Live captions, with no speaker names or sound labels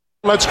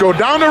Let's go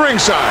down to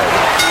ringside.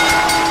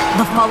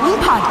 The following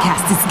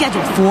podcast is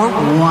scheduled for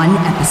one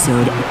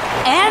episode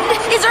and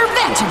is our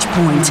vantage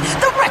point,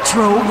 the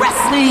Retro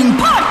Wrestling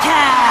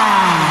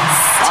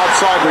Podcast.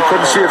 Outside, we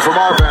couldn't see it from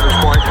our vantage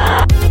point.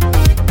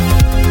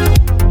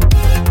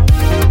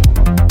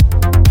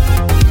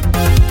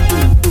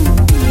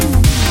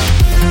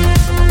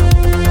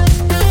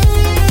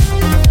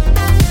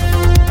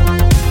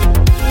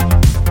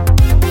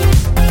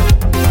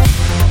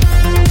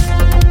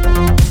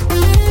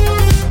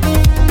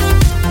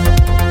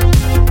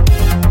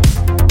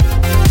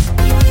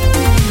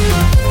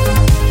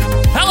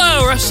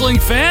 Wrestling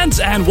fans,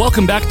 and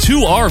welcome back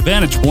to our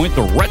Vantage Point,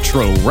 the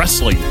Retro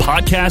Wrestling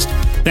Podcast.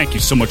 Thank you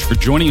so much for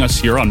joining us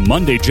here on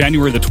Monday,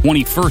 January the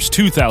 21st,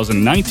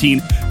 2019,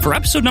 for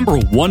episode number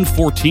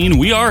 114.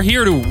 We are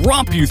here to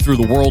romp you through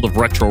the world of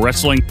retro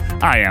wrestling.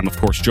 I am, of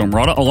course, Joe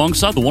Murata,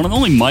 alongside the one and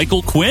only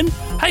Michael Quinn.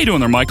 How you doing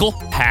there, Michael?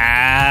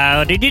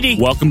 Howdy diddy.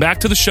 Welcome back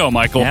to the show,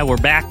 Michael. Yeah, we're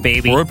back,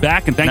 baby. We're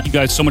back, and thank you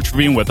guys so much for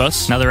being with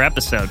us. Another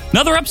episode.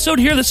 Another episode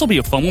here. This will be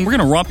a fun one. We're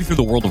going to romp you through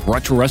the world of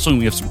retro wrestling.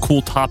 We have some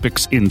cool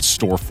topics in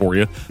store for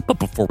you. But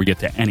before we get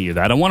to any of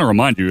that, I want to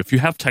remind you, if you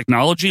have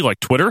technology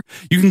like Twitter,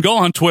 you can go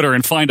on Twitter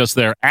and find us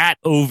there at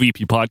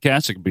OVP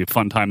Podcast. It can be a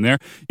fun time there.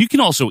 You can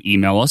also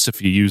email us if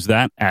you use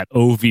that at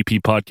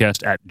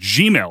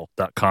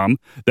ovppodcast@gmail.com.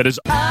 That is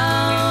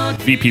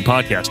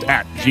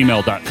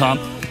vppodcast@gmail.com.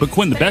 But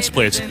Quinn, the best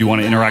place if you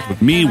want to interact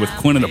with me, with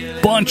Quinn, and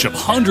a bunch of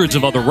hundreds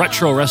of other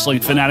retro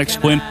wrestling fanatics,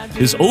 Quinn,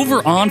 is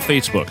over on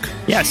Facebook.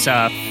 Yes,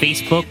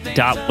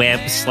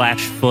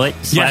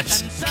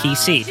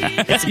 facebook.web/foot/PC.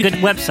 It's a good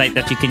website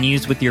that you can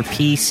use with your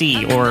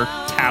PC or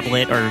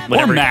tablet or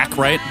whatever. Or Mac,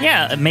 right?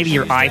 Yeah, maybe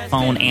your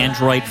iPhone,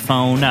 Android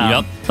phone.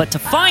 Yep. But to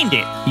find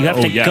it, you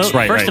have to go.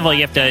 First of all, you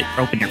have to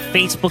open your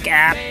Facebook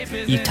app.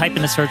 You type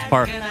in the search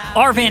bar,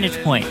 our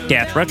Vantage Point,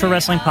 Retro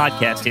Wrestling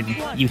Podcast, and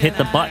you hit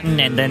the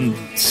button, and then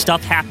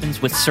stuff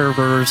happens with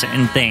servers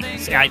and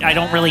things. I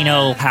don't really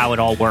know how it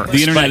all works.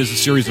 The internet is a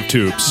series of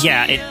tubes.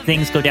 Yeah,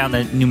 things go down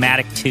the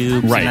pneumatic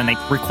tubes, right. And then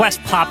the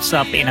request pops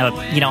up in a,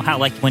 how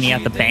like when you're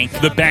at the bank.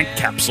 The bank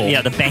capsule.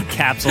 Yeah, the bank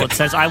capsule. It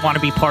says, I want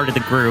to be part of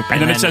the group.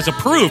 And then it says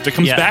approved. It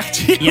comes back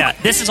to you. Yeah,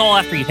 this is all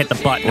after you hit the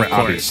button, right, of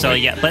course. obviously. So,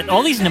 yeah, but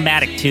all these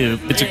pneumatic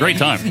tubes. It's a great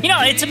time.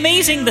 It's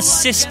amazing the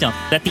system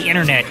that the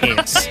internet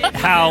is.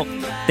 How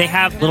they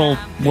have little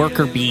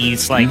worker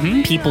bees, like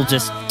people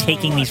just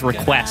taking these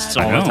requests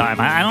all the time.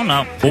 I don't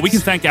know. Well, we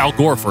can thank Al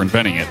Gore for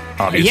inventing it,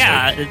 obviously.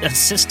 Yeah, a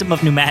system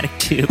of pneumatic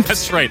tubes.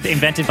 That's right.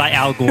 Invented by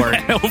Al Gore.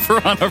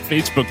 Over on our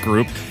Facebook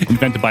group,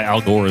 invented by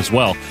Al Gore as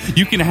well.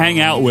 You can hang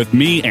out with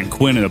me and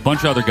Quinn and a bunch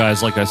of other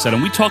guys, like I said,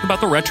 and we talk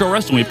about the retro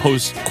wrestling. We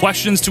post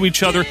questions to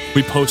each other.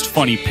 We post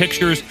funny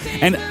pictures.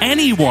 And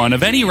anyone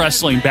of any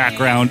wrestling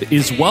background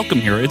is welcome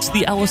here. It's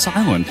the Ellis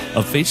Island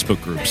of Facebook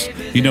groups.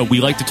 We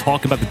like to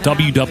talk about the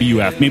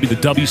WWF, maybe the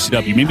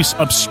WCW, maybe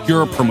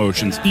obscure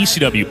promotions,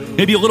 ECW,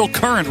 maybe a little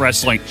current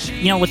wrestling.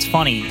 What's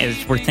funny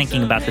is we're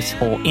thinking about this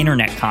whole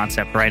internet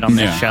concept, right, on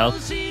this show.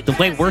 The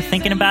way we're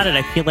thinking about it,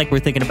 I feel like we're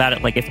thinking about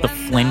it like if the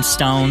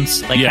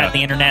Flintstones had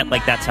the internet,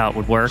 like that's how it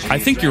would work. I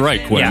think you're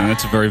right, Quinn, and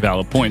that's a very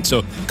valid point.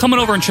 So come on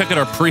over and check out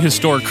our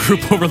prehistoric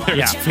group over there.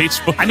 Yeah. It's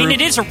Facebook group. I mean,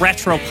 it is a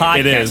retro podcast.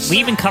 It is. We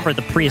even covered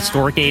the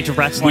prehistoric age of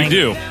wrestling. We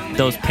do.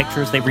 Those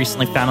pictures they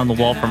recently found on the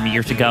wall from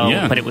years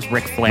ago, but it was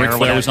Ric Flair. Ric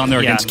Flair was on there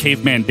against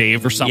Caveman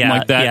Dave or something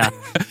like that. Yeah.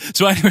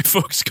 So anyway,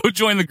 folks, go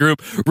join the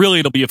group. Really,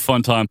 it'll be a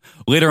fun time.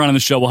 Later on in the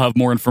show, we'll have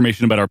more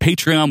information about our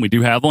Patreon. We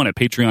do have one at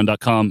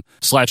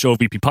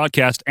patreon.com/OVP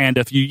Podcast. And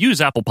if you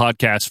use Apple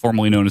Podcasts,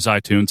 formerly known as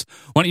iTunes,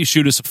 why don't you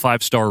shoot us a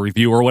 5-star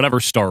review or whatever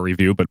star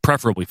review, but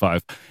preferably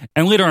 5.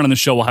 And later on in the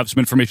show, we'll have some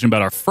information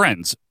about our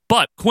friends.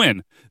 But,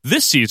 Quinn,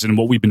 this season,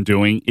 what we've been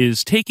doing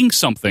is taking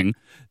something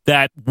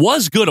that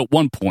was good at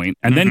one point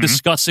and then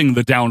discussing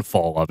the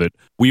downfall of it.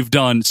 We've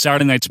done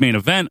Saturday Night's Main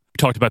Event. We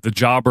talked about the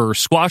jobber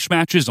squash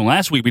matches. And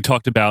last week we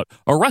talked about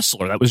a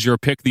wrestler. That was your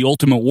pick, the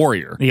Ultimate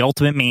Warrior. The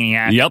Ultimate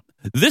Maniac. Yep.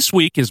 This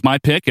week is my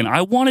pick, and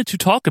I wanted to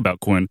talk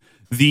about, Quinn,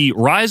 the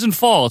rise and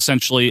fall,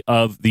 essentially,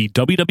 of the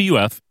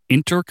WWF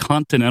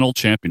Intercontinental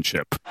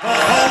Championship. The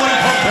following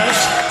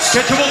contest,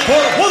 scheduled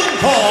for one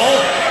fall,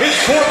 is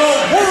for the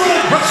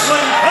World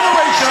Wrestling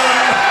Federation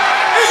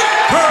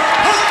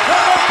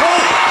Intercontinental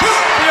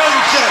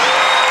Championship.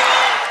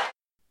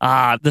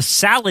 The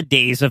salad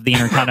days of the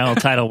Intercontinental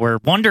title were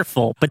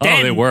wonderful, but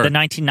then they were. The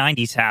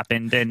 1990s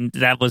happened, and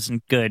that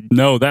wasn't good.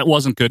 No, that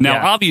wasn't good.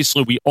 Now,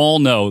 obviously, we all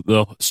know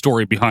the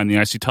story behind the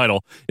IC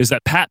title is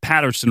that Pat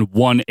Patterson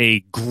won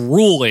a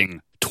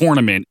grueling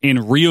tournament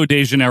in Rio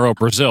de Janeiro,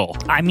 Brazil.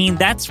 I mean,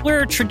 that's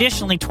where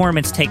traditionally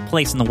tournaments take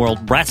place in the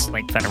World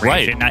Wrestling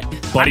Federation. Right.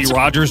 Buddy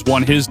Rogers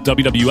won his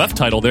WWF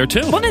title there,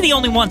 too. One of the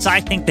only ones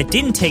I think that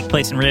didn't take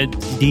place in Rio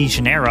de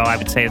Janeiro, I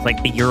would say, is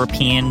like the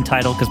European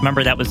title, because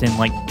remember that was in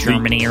like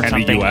Germany or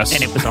something, the US.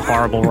 and it was a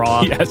horrible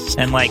Raw. Yes.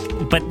 And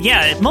but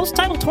yeah, most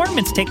title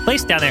tournaments take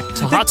place down there. It's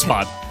a hot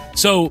spot.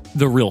 So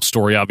the real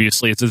story,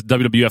 obviously, is that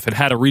WWF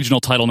had a regional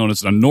title known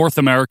as the North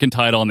American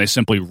title, and they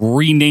simply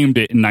renamed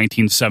it in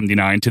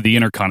 1979 to the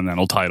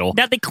Intercontinental title.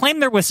 Now, they claim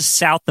there was a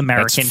South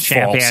American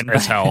champion. False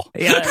as hell.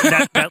 Yeah,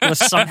 that was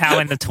somehow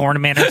in the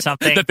tournament or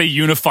something. That they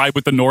unified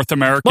with the North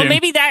American. Well,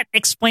 maybe that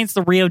explains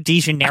the Rio de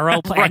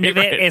Janeiro end of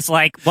it. It's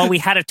like, well, we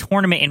had a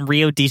tournament in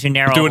Rio de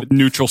Janeiro. Do it at a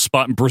neutral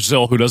spot in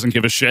Brazil who doesn't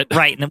give a shit.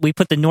 Right, and we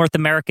put the North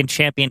American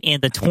champion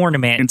in the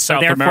tournament. In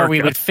South therefore, America.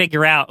 we would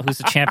figure out who's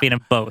the champion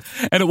of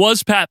both. And it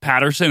was Pat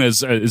Patterson,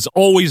 as is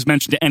always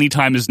mentioned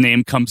anytime his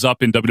name comes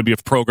up in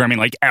WWF programming,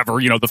 like ever,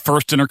 the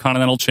first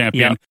Intercontinental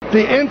Champion. Yep.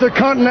 The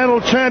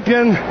Intercontinental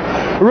Champion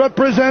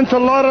represents a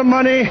lot of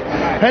money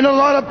and a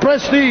lot of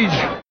prestige.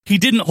 He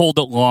didn't hold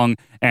it long,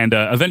 and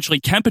eventually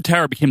Ken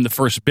Patera became the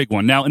first big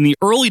one. Now, in the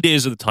early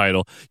days of the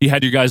title, you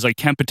had your guys like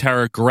Ken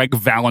Patera, Greg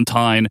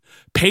Valentine,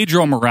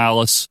 Pedro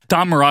Morales,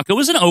 Don Muraco. It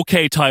was an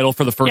okay title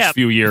for the first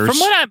few years.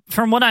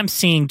 From what I'm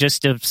seeing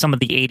just of some of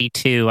the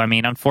 82, I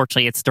mean,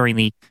 unfortunately, it's during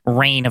the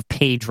reign of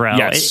Pedro.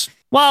 Yes.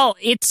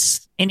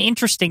 It's an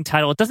interesting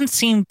title. It doesn't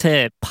seem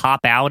to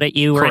pop out at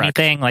you or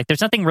anything. Like, there's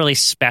nothing really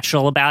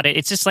special about it.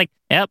 It's just like,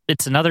 yep,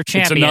 it's another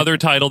champion. It's another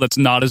title that's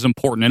not as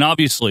important. And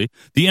obviously,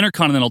 the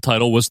Intercontinental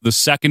title was the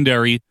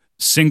secondary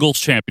singles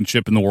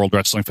championship in the World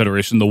Wrestling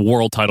Federation, the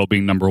world title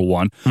being number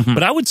one. Mm-hmm.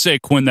 But I would say,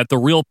 Quinn, that the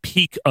real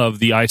peak of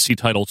the IC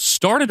title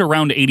started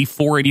around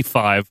 84,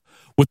 85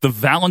 with the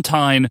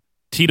Valentine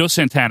Tito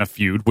Santana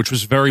feud, which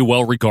was very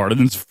well regarded,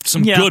 and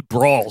some good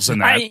brawls in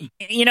that.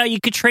 You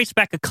could trace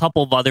back a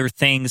couple of other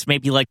things,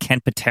 maybe like Ken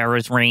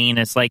Patera's reign.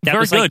 It's like that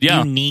very was good,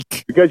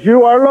 unique. Because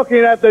you are looking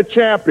at the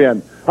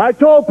champion. I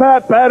told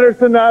Pat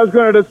Patterson that I was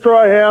going to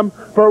destroy him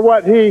for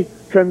what he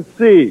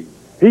conceived.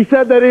 He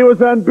said that he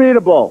was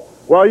unbeatable.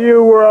 Well,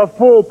 you were a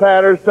fool,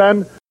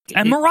 Patterson.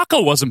 And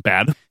Muraco wasn't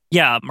bad.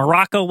 Yeah,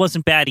 Muraco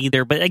wasn't bad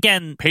either. But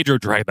again, Pedro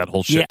dragged that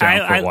whole shit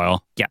down for a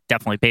while. Yeah,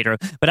 definitely Pedro.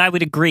 But I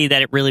would agree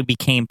that it really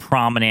became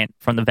prominent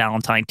from the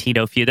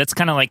Valentine-Tito feud. That's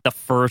kind of like the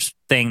first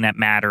thing that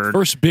mattered.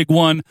 First big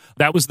one.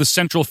 That was the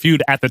central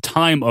feud at the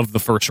time of the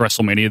first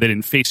WrestleMania. They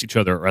didn't face each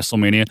other at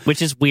WrestleMania.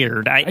 Which is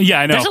weird. I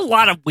know. There's a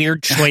lot of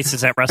weird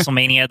choices at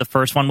WrestleMania, the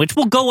first one, which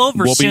we'll go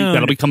over soon.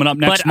 That'll be coming up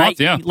next month,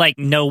 Like,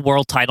 no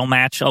world title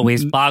match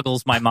always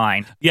boggles my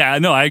mind. Yeah,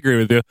 no, I agree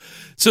with you.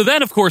 So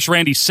then, of course,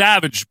 Randy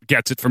Savage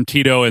gets it from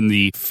Tito in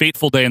the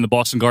fateful day in the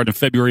Boston Garden in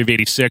February of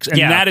 86. And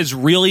that is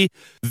really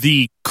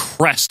the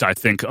crest, I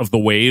think, of the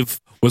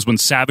wave, was when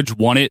Savage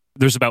won it.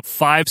 There's about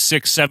 5,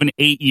 6, 7,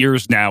 8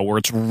 years now where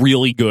it's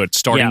really good,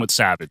 starting with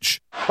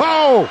Savage.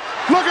 Oh,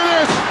 look at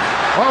this.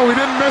 Oh, he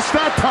didn't miss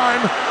that time.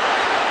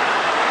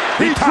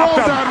 He drove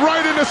that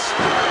right into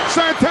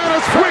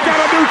Santana's face. We got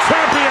a new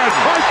champion.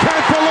 I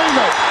can't believe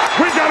it.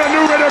 We got a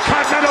new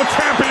Intercontinental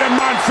Champion,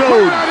 Monsoon.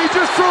 Look at that. He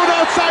just threw it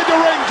outside the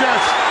ring,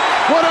 Jets.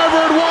 Whatever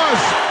it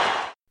was.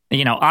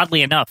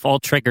 Oddly enough, all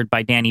triggered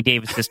by Danny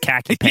Davis's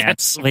khaki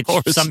pants, which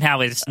somehow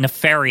is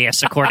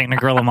nefarious, according to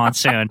Gorilla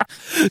Monsoon.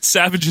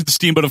 Savage and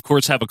Steamboat, of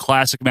course, have a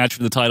classic match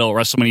for the title at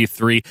WrestleMania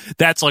 3.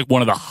 That's like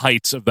one of the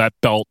heights of that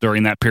belt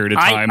during that period of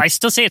time. I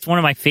still say it's one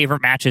of my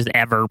favorite matches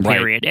ever,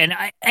 period.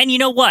 Right. And you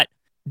know what?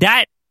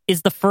 That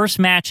is the first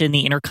match in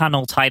the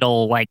Intercontinental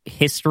title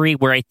history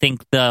where I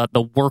think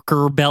the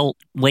worker belt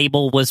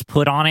label was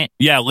put on it.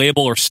 Yeah,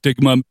 label or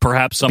stigma,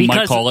 perhaps some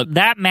might call it.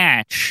 That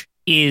match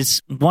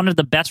is one of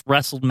the best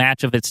wrestled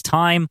match of its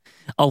time.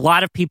 A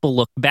lot of people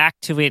look back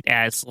to it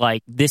as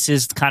this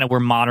is kind of where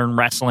modern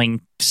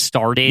wrestling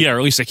started. Yeah, or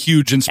at least a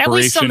huge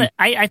inspiration. At least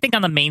I think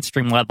on the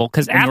mainstream level,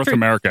 because after North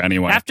America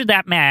anyway. After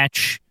that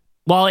match,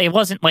 well, it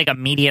wasn't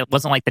immediate. It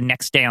wasn't like the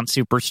next day on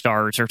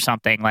Superstars or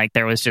something.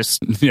 There was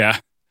just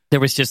there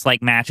was just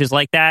matches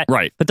like that.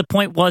 Right. But the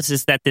point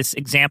was that this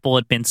example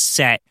had been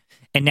set.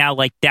 And now,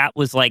 that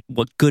was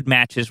what good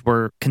matches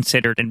were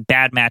considered, and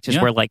bad matches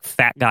were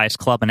fat guys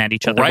clubbing at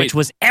each other, which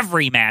was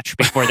every match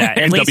before that.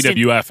 And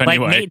WWF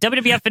anyway.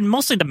 WWF and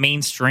mostly the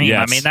mainstream.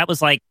 Yes. I mean, that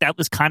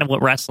was kind of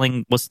what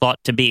wrestling was thought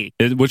to be.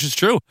 Which is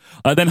true.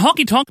 Then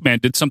Honky Tonk Man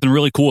did something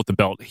really cool with the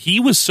belt. He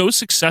was so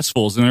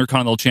successful as an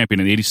Intercontinental Champion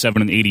in 87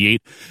 and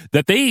 88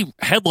 that they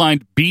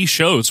headlined B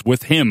shows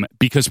with him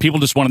because people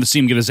just wanted to see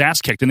him get his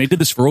ass kicked, and they did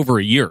this for over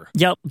a year.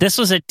 Yep. This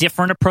was a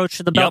different approach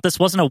to the belt. This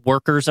wasn't a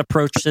worker's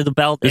approach to the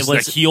belt. It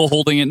was a heel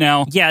holding it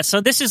now. Yeah,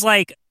 so this is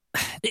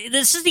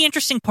this is the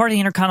interesting part of the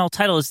Intercontinental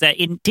title, is that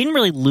it didn't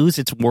really lose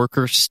its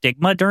worker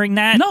stigma during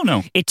that.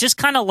 No. It just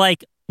kind of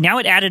now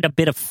it added a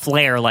bit of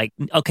flair.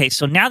 Okay,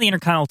 so now the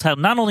Intercontinental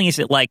title, not only is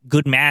it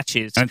good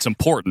matches, and it's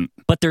important,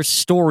 but there's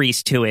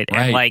stories to it,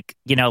 right.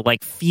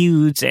 and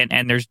feuds,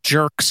 and there's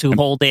jerks who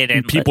hold it,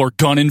 and people are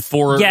gunning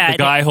for the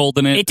guy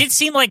holding it. It did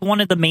seem like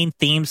one of the main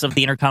themes of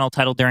the Intercontinental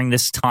title during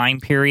this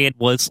time period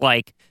was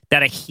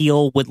that a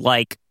heel would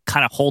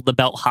kind of hold the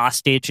belt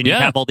hostage, and you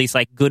have all these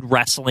good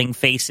wrestling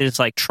faces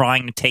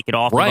trying to take it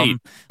off of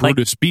them.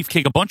 Brutus,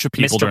 Beefcake, a bunch of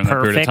people Mr. during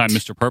that period of time.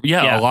 Mr. Perfect.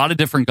 Yeah, a lot of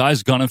different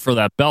guys gunning for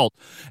that belt.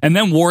 And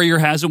then Warrior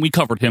has it. We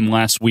covered him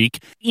last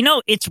week.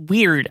 It's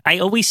weird. I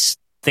always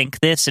think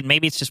this, and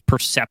maybe it's just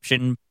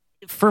perception.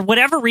 For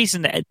whatever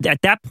reason,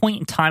 at that point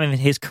in time in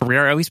his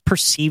career, I always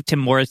perceived him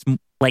more as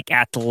like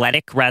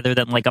athletic rather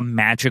than like a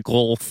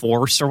magical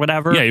force or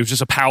whatever. Yeah, he was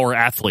just a power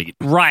athlete.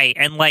 Right.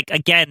 And like,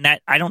 again,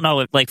 that, I don't know,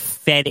 it like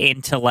fed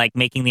into like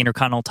making the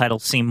Intercontinental title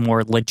seem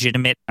more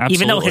legitimate. Absolutely.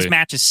 Even though his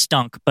matches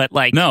stunk, but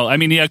like. No, I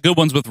mean, he had good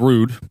ones with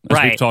Rude, as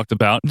right. we've talked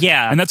about.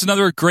 Yeah. And that's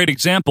another great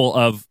example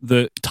of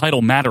the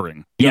title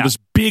mattering. You know, this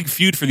big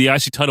feud for the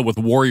IC title with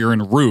Warrior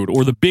and Rude,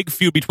 or the big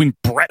feud between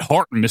Bret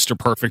Hart and Mr.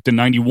 Perfect in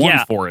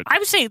 91 for it. I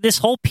would say this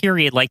whole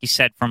period, like you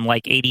said, from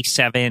like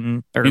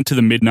 87 or into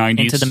the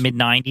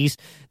mid-90s.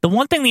 The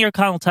one thing the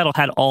Intercontinental title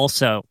had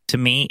also, to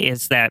me,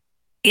 is that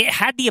it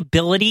had the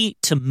ability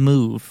to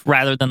move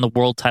rather than the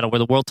world title, where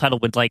the world title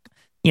would like,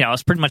 you know, I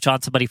was pretty much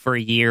on somebody for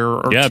a year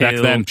or two. Yeah, back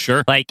then,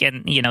 sure. Like,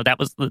 and you know, that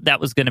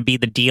was going to be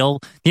the deal.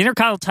 The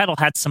Intercontinental title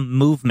had some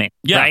movement,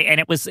 right?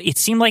 And it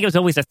seemed like it was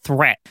always a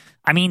threat.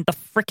 I mean, the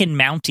frickin'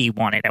 Mountie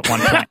won it at one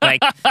point.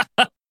 Like,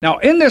 now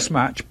in this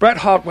match, Bret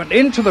Hart went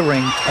into the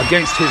ring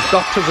against his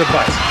doctor's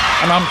advice,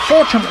 and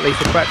unfortunately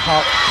for Bret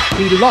Hart,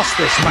 he lost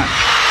this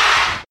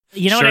match.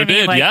 You know what I mean?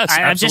 Did. Like, yes,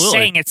 I'm absolutely. just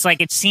saying, it's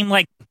like it seemed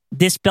like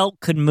this belt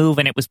could move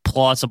and it was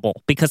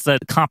plausible because the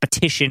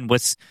competition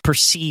was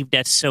perceived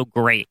as so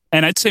great.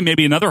 And I'd say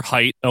maybe another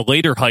height, a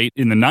later height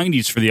in the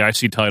 90s for the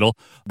IC title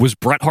was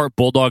Bret Hart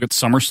Bulldog at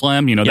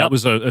SummerSlam. You know, that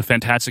was a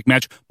fantastic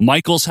match.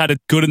 Michaels had a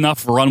good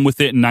enough run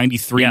with it in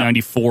 93,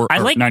 94,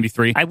 or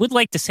 93. I would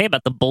like to say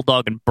about the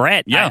Bulldog and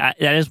Bret, that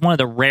is one of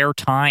the rare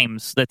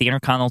times that the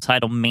Intercontinental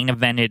title main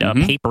evented a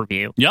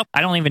pay-per-view. Yep. I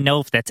don't even know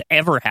if that's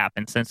ever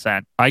happened since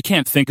then. I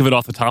can't think of it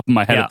off the top of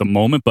my head at the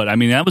moment, but I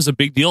mean, that was a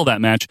big deal,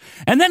 that match.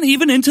 And then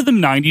even into the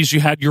 90s, you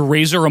had your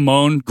Razor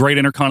Ramon, great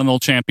Intercontinental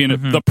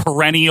champion, the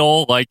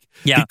perennial,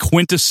 the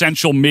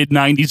quintessential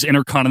mid-90s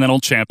Intercontinental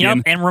champion.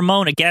 Yep. And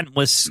Ramon, again,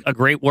 was a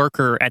great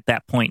worker at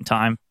that point in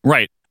time.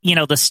 Right. You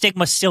know, the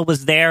stigma still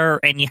was there,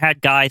 and you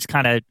had guys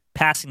kind of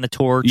passing the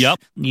torch. Yep.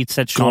 You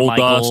said Shawn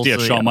Michaels.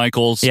 Shawn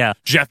Michaels. Yeah.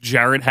 Jeff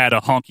Jarrett had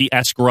a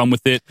honky-esque run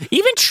with it.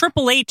 Even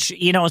Triple H,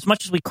 you know, as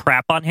much as we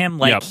crap on him,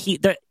 like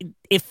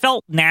it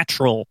felt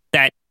natural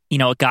that, you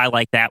know, a guy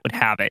like that would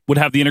have it. Would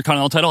have the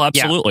Intercontinental title?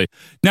 Absolutely.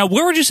 Yeah. Now,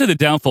 where would you say the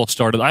downfall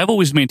started? I've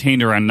always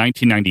maintained around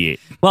 1998.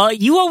 Well,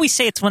 you always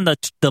say it's when the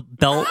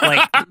belt,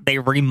 like, they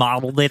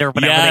remodeled it or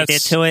whatever they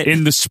did to it.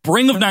 In the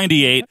spring of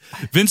 98,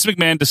 Vince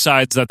McMahon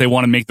decides that they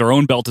want to make their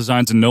own belt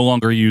designs and no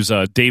longer use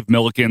Dave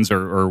Milliken's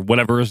or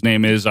whatever his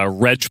name is,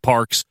 Reg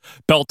Park's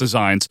belt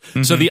designs.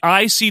 Mm-hmm. So the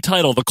IC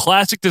title, the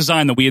classic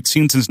design that we had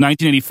seen since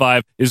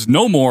 1985, is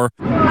no more.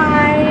 Why?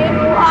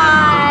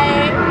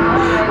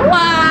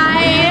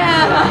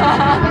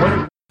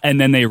 And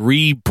then they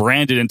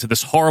rebranded into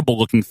this horrible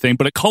looking thing,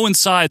 but it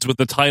coincides with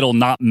the title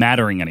not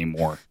mattering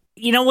anymore.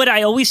 You know what?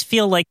 I always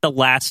feel like the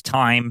last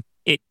time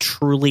it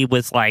truly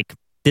was like,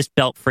 this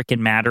belt freaking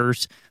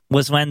matters,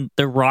 was when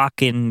The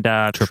Rock and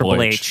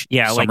Triple H.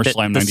 Yeah,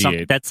 SummerSlam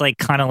 98. That's like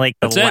kind of like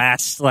the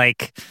last,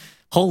 like,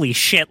 holy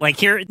shit. Like,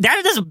 here,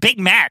 that is a big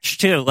match,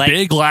 too. Like,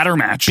 big ladder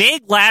match.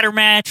 Big ladder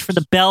match for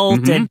the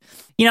belt. Mm-hmm. And,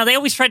 you know, they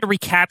always tried to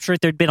recapture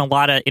it. There'd been a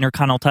lot of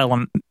Intercontinental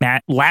title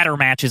ladder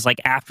matches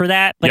like after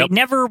that, but it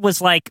never was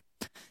like,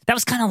 that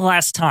was kind of the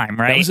last time,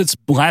 right? That was its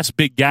last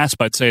big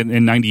gasp, I'd say,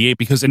 in 98,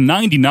 because in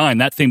 99,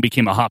 that thing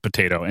became a hot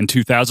potato. In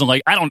 2000,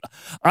 like,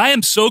 I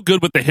am so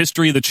good with the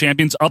history of the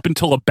champions up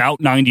until about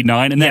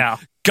 99, and then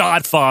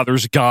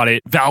Godfather's got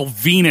it. Val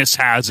Venus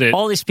has it.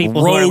 All these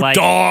people Road who are like,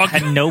 Dogg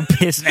had no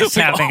business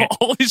having it.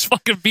 All these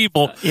fucking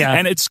people. Yeah.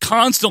 And it's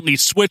constantly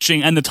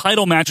switching, and the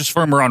title matches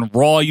for them are on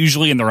Raw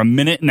usually, and they're a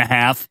minute and a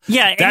half.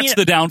 Yeah. That's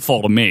the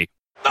downfall to me.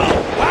 The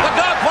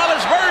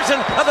Godfather's version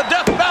of the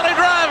Death Valley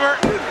Driver.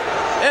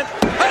 And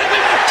the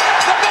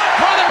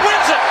Godfather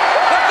wins it.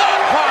 The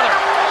Godfather,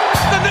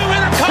 the new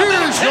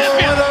Intercontinental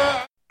champion.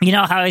 You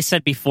know how I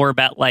said before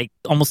about like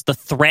almost the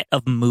threat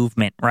of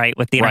movement, right?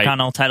 With the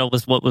Intercontinental title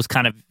was what was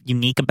kind of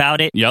unique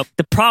about it. Yep.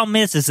 The problem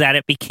is that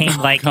it became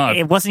like,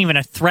 it wasn't even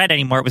a threat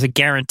anymore. It was a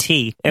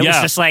guarantee. It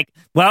was just like,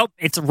 well,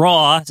 it's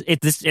Raw.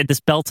 This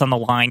belt's on the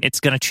line.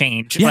 It's going to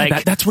change. Yeah,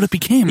 like, that's what it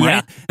became,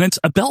 right? And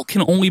a belt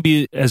can only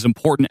be as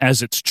important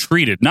as it's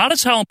treated. Not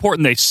as how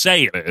important they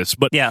say it is,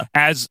 but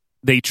as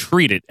they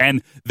treat it.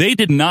 And they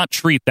did not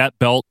treat that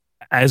belt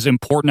as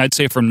important, I'd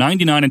say, from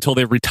 99 until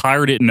they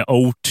retired it in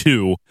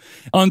 02,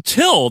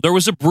 until there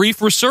was a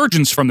brief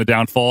resurgence from the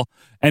downfall.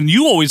 And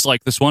you always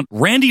like this one.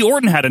 Randy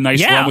Orton had a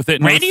nice run with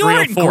it in Randy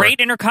Orton, great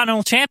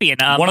Intercontinental champion.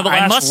 One of the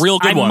last real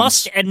good ones. I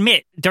must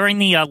admit, during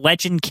the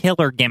Legend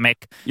Killer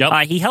gimmick,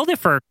 he held it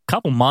for a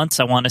couple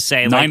months, I want to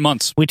say. 9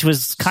 months. Which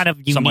was kind of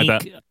unique. Something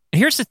like that.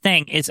 Here's the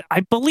thing, is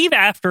I believe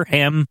after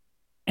him,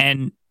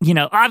 and, you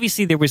know,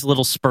 obviously there was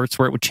little spurts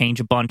where it would change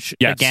a bunch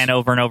again,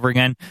 over and over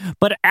again.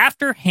 But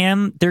after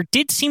him, there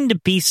did seem to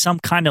be some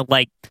kind of,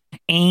 like,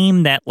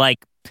 aim that,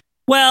 like,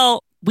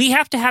 well, we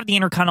have to have the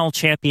Intercontinental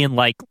champion,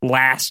 like,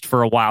 last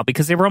for a while,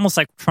 because they were almost,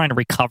 like, trying to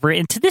recover it.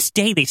 And to this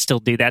day, they still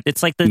do that.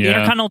 It's like the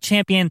Intercontinental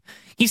champion,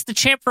 he's the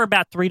champ for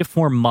about 3 to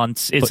 4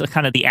 months is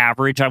kind of the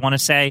average, I want to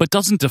say. But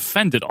doesn't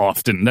defend it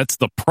often. That's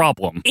the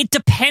problem. It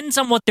depends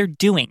on what they're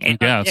doing. And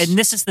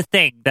this is the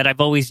thing that I've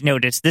always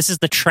noticed. This is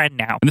the trend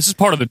now. And this is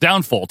part of the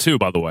downfall, too,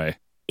 by the way.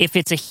 If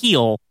it's a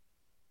heel,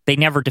 they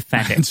never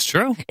defend it. It's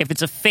true. If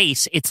it's a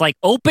face, it's like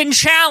open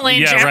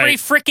challenge every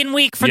freaking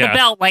week for the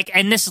belt. Like,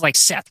 and this is like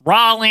Seth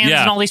Rollins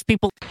and all these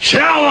people.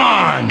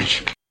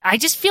 Challenge! I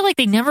just feel like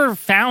they never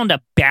found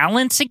a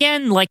balance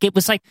again. Like, it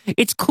was like,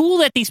 it's cool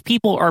that these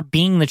people are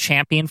being the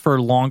champion for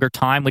a longer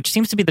time, which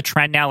seems to be the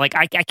trend now. Like,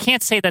 I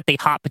can't say that they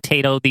hot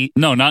potato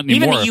no, not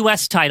anymore. Even the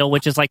U.S. title,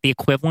 which is like the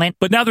equivalent.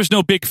 But now there's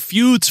no big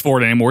feuds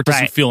for it anymore. It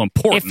doesn't feel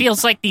important. It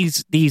feels like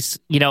these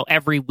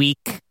every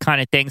week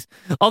kind of things.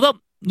 Although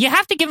you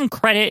have to give them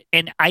credit,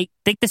 and I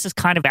think this is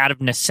kind of out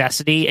of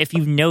necessity. If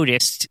you've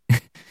noticed,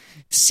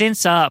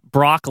 since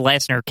Brock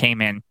Lesnar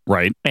came in,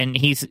 right, and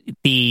he's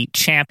the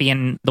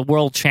champion, the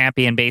world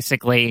champion,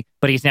 basically,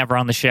 but he's never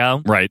on the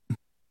show, right?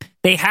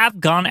 They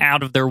have gone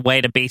out of their way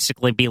to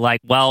basically be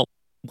like, well,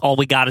 all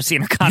we got is the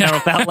Intercontinental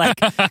belt, like,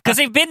 because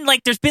they've been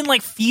like, there's been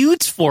like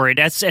feuds for it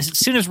as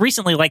soon as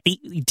recently, like the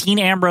Dean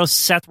Ambrose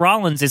Seth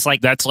Rollins is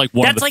like that's like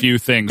one of the few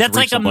things that's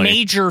recently. like a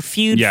major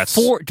feud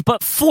for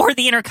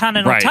the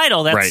Intercontinental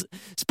title. That's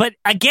but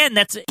again,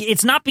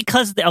 it's not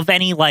because of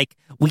any like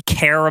we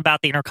care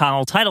about the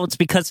Intercontinental title. It's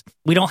because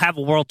we don't have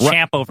a world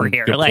champ over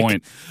here. Good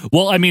point.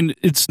 Well, I mean,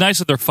 it's nice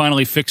that they're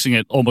finally fixing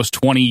it almost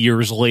 20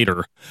 years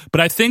later. But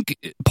I think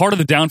part of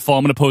the downfall,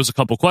 I'm going to pose a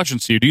couple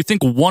questions to you. Do you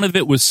think one of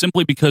it was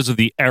simply because of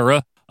the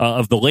era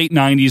of the late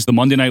 90s, the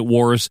Monday Night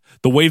Wars,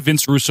 the way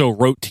Vince Russo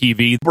wrote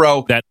TV,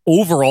 that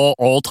overall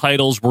all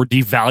titles were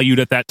devalued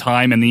at that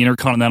time, and the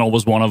Intercontinental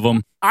was one of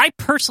them? I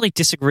personally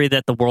disagree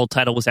that the world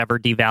title was ever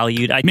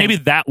devalued. Maybe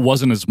that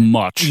wasn't as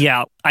much.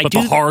 Yeah. The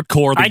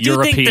hardcore, the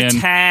European. I do think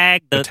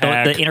the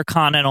tag, the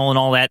Intercontinental and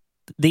all that,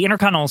 the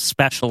Intercontinental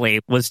especially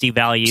was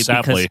devalued.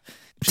 Sadly.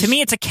 Because to me,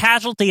 it's a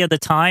casualty of the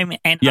time,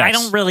 and I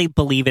don't really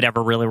believe it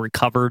ever really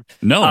recovered.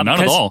 No,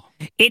 not at all.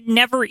 It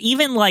never,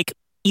 even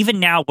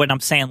now when I'm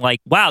saying like,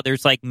 wow,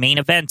 there's like main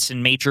events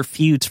and major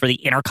feuds for the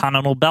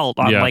Intercontinental belt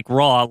on like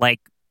Raw, like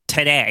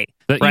today.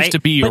 That used to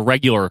be a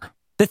regular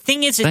The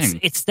thing is,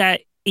 it's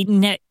that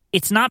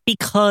it's not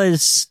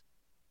because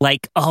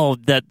like, oh,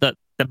 the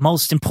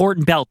most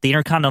important belt, the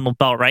Intercontinental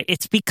belt, right?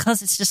 It's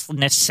because it's just a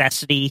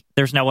necessity.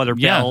 There's no other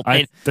belt.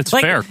 That's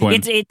like, fair,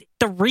 Quinn.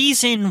 The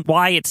reason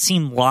why it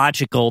seemed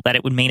logical that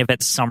it would main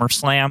event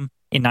SummerSlam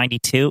in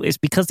 92 is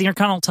because the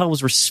Intercontinental title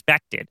was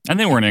respected. And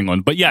they were in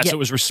England, but yes, it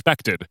was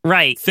respected.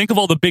 Right. Think of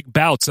all the big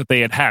bouts that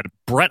they had.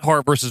 Bret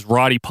Hart versus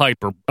Roddy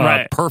Piper,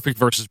 Perfect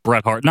versus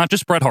Bret Hart. Not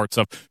just Bret Hart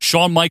stuff.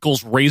 Shawn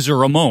Michaels, Razor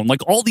Ramon.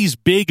 Like all these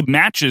big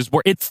matches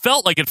where it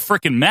felt like it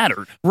freaking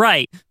mattered.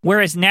 Right.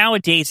 Whereas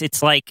nowadays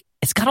it's like,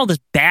 it's got all this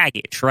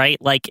baggage, right?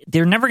 Like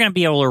they're never going to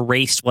be able to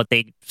erase what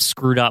they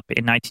screwed up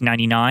in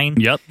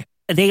 1999. Yep.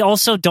 They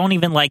also don't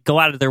even like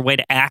go out of their way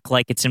to act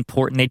like it's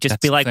important. They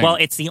just be like, well,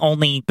 it's the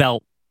only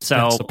belt.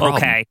 So,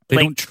 okay. They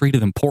don't treat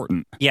it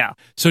important. Yeah.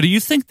 So do you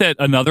think that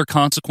another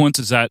consequence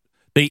is that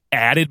they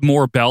added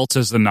more belts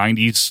as the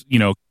 90s,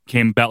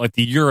 came about? Like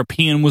the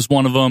European was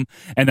one of them,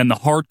 and then the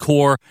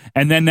hardcore,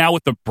 and then now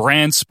with the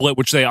brand split,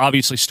 which they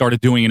obviously started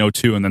doing in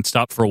 2002 and then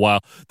stopped for a while.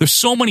 There's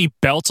so many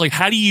belts. Like,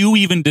 how do you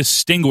even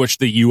distinguish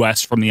the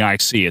U.S. from the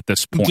IC at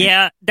this point?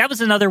 Yeah, that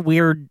was another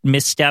weird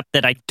misstep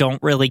that I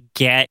don't really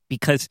get,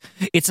 because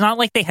it's not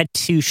like they had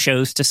two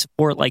shows to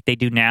support like they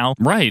do now.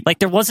 Right. Like,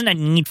 there wasn't a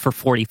need for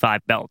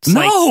 45 belts.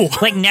 No!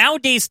 Like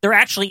nowadays, there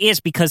actually is,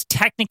 because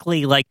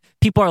technically, like,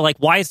 people are like,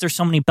 why is there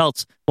so many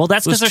belts? Well,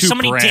 that's because there's so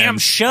many damn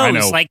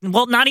shows. Like,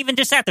 well, not even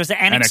just that. There's the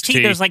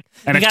NXT. There's like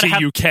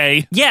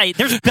NXT UK. Yeah,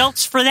 there's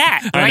belts for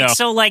that, right?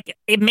 So like,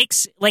 it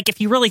makes like,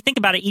 if you really think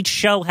about it, each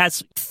show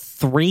has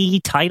 3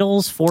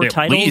 titles, 4 At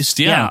titles. Least,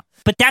 yeah.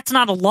 But that's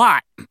not a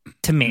lot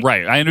to me.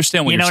 Right. I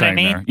understand what you're saying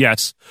there.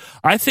 Yes.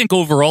 I think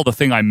overall the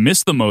thing I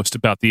missed the most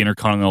about the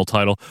Intercontinental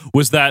title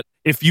was that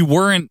if you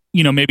weren't,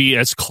 maybe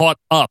as caught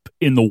up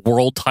in the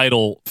world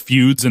title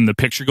feuds and the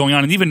picture going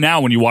on, and even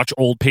now when you watch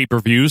old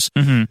pay-per-views,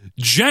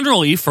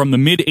 generally from the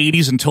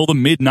mid-'80s until the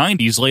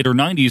mid-'90s, later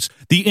 90s,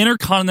 the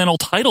Intercontinental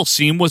title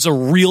scene was a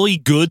really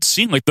good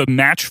scene. Like, the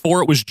match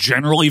for it was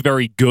generally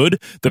very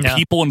good. The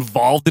people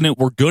involved in it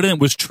were good, and it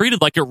was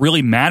treated like it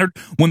really mattered.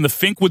 When the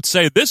Fink would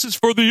say, "This is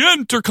for the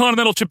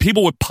Intercontinental,"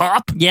 people would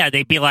pop. Yeah,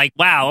 they'd be like,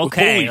 wow,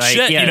 okay. Holy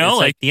shit, it's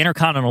like the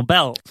Intercontinental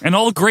belt. And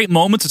all the great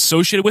moments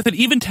associated with it.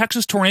 Even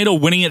Texas Tornado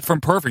winning it from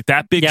Perfect.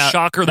 That big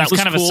shocker. That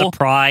was kind cool. of a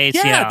surprise.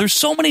 Yeah, there's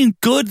so many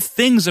good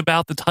things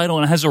about the title,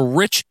 and it has a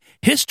rich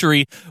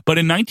history. But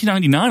in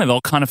 1999, it all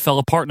kind of fell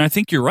apart. And I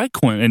think you're right,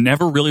 Quinn. It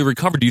never really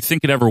recovered. Do you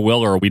think it ever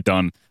will, or are we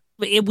done?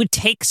 It would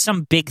take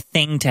some big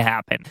thing to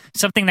happen.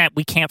 Something that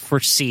we can't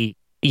foresee.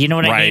 You know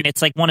what I mean?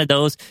 It's like one of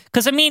those.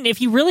 Because, I mean,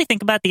 if you really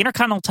think about it, the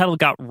Intercontinental title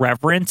got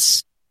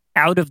reverence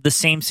out of the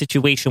same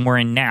situation we're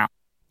in now.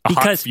 A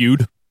hot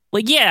feud?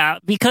 Well, yeah,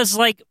 because,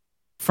 like,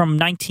 from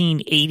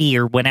 1980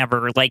 or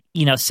whenever, like,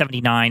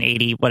 79,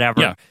 80,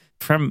 whatever. Yeah.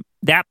 From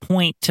that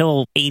point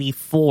till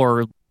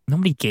 84,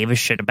 nobody gave a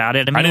shit about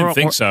it. I mean, I didn't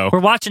think so. We're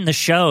watching the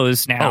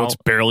shows now. Oh, it's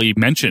barely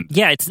mentioned.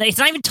 Yeah, it's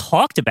not even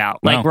talked about.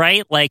 Like,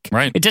 right? Like,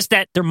 it's just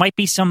that there might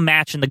be some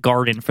match in the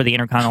Garden for the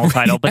Intercontinental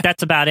title, but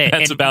that's about it.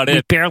 That's about it.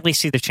 We barely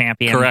see the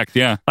champion. Correct,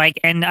 yeah. Like,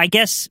 and I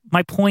guess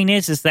my point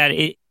is that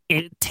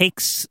it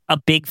takes a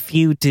big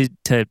feud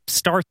to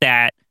start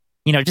that.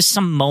 Just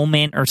some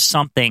moment or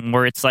something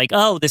where it's like,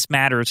 oh, this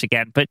matters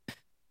again. But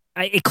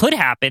it could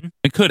happen.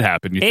 It could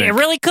happen. You think? It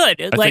really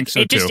could. I think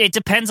so too. It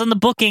depends on the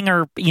booking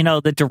or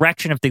the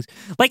direction of things.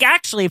 Like,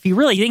 actually, if you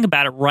really think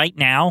about it, right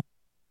now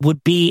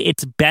would be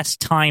its best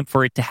time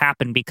for it to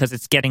happen because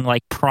it's getting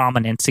like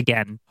prominence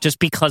again, just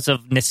because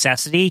of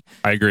necessity.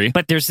 I agree.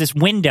 But there's this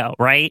window,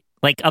 right?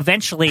 Like,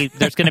 eventually,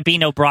 there's going to be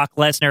no Brock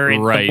Lesnar,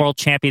 and the world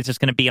champions is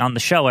going to be on the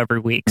show every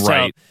week.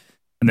 Right. So,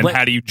 and then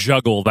how do you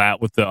juggle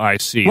that with the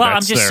IC? Well,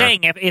 I'm just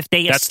saying, if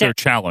they that's their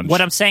challenge.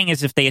 What I'm saying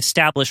is, if they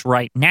establish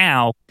right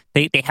now,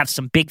 they have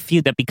some big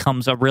feud that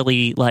becomes a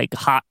really like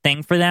hot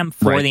thing for them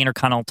for the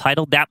Intercontinental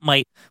title. That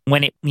might,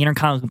 when the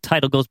Intercontinental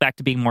title goes back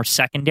to being more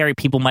secondary,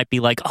 people might be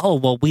like, oh,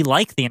 well, we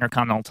like the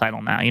Intercontinental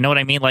title now. You know what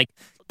I mean? Like,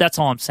 that's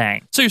all I'm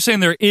saying. So you're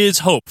saying there is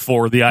hope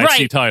for the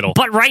IC title.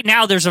 But right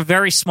now, there's a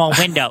very small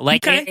window.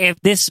 Like,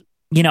 if this,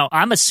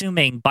 I'm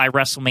assuming by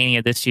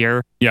WrestleMania this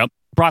year,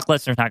 Brock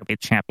Lesnar's not going to be a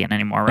champion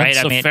anymore, right?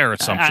 That's a fair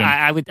assumption.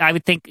 I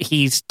would think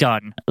he's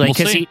done,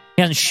 because he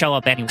doesn't show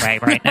up anyway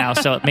right now.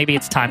 So maybe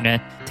it's time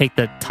to take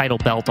the title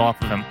belt off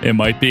of him. It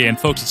might be. And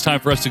folks, it's time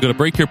for us to go to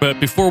break here. But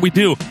before we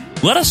do,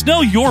 let us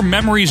know your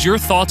memories, your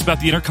thoughts about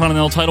the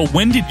Intercontinental title.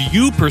 When did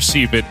you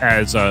perceive it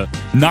as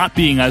not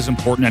being as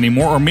important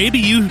anymore? Or maybe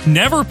you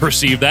never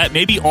perceived that.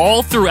 Maybe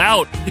all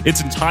throughout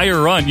its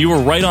entire run, you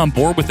were right on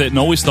board with it and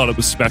always thought it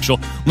was special.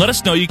 Let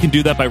us know. You can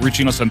do that by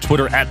reaching us on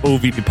Twitter at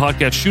OVP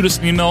Podcast. Shoot us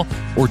an email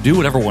or do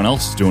what everyone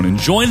else is doing and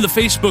join the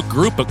Facebook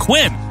group. But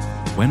Quinn,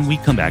 when we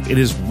come back, it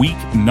is week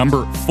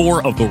number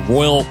 4 of the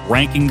Royal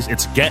Rankings.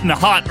 It's getting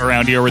hot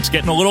around here. It's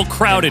getting a little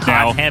crowded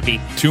now. Heavy.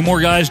 2 more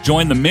guys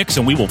join the mix,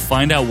 and we will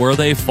find out where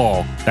they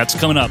fall. That's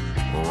coming up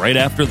right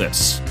after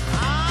this.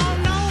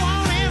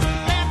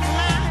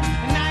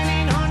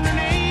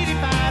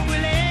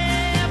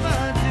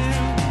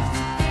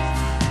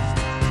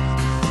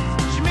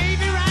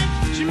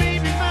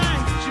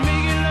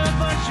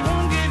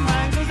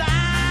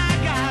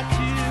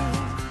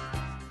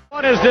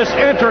 What is this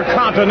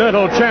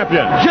Intercontinental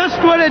Champion? Just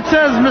what it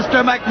says,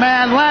 Mr.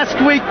 McMahon. Last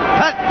week,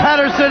 Pat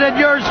Patterson and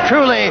yours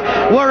truly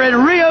were in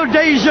Rio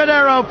de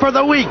Janeiro for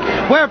the week,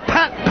 where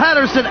Pat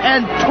Patterson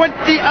and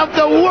 20 of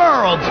the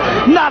world's,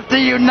 not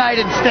the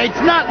United States,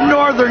 not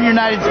Northern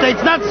United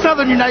States, not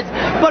Southern United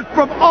States, but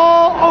from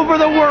all over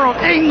the world,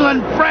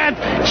 England, France,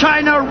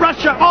 China,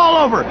 Russia,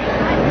 all over.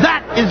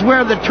 That is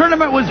where the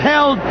tournament was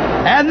held,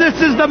 and this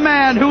is the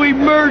man who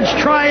emerged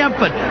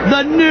triumphant,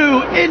 the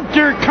new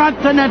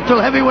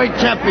Intercontinental Heavyweight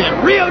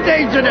Champion, Rio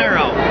de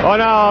Janeiro. Oh,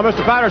 now,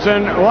 Mr.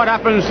 Patterson, what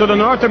happens to the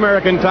North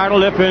American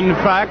title if, in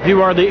fact,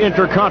 you are the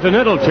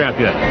Intercontinental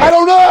Champion? I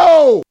don't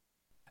know!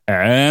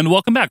 And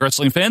welcome back,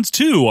 wrestling fans,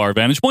 to our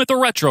Vantage Point, the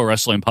Retro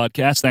Wrestling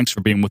Podcast. Thanks for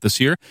being with us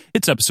here.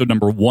 It's episode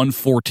number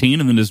 114,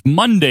 and it is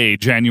Monday,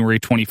 January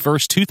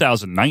 21st,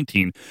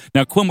 2019.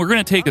 Now, Quinn, we're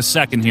going to take a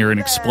second here and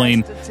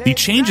explain the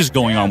changes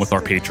going on with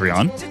our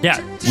Patreon. Yeah,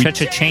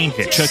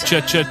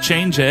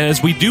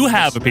 changes. We do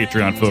have a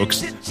Patreon,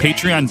 folks.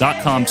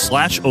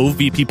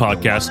 Patreon.com/OVP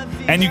Podcast.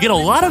 And you get a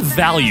lot of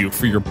value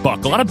for your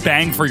buck, a lot of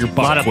bang for your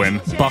buck,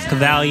 Quinn. Buck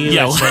value?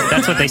 Yes.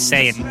 That's what they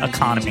say in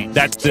economy.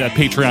 That's the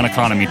Patreon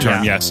economy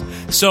term, yes.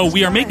 So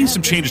we are making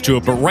some changes to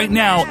it, but right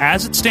now,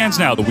 as it stands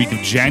now, the week of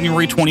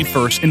January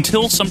 21st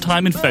until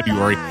sometime in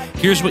February,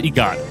 here's what you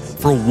got.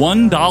 For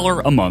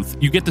 $1 a month,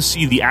 you get to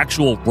see the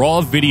actual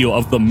raw video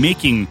of the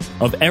making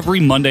of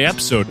every Monday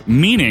episode,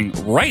 meaning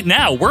right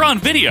now, we're on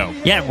video.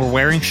 Yeah, we're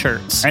wearing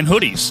shirts. And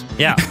hoodies.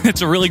 Yeah.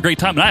 It's a really great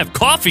time, and I have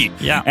coffee.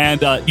 Yeah.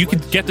 And you can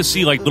get to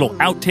see like little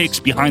outtakes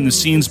behind the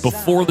scenes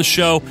before the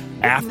show,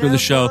 after the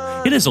show.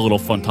 It is a little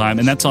fun time,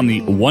 and that's on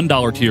the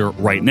 $1 tier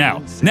right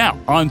now. Now,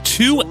 on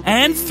 $2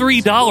 and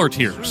 $3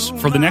 tiers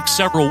for the next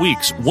several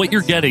weeks, what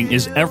you're getting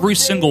is every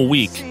single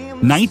week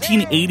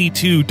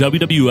 1982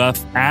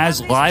 WWF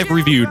as live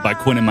reviewed by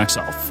Quinn and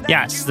myself.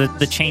 Yes, the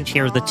change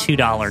here, the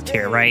 $2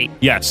 tier, right?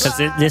 Yes. Because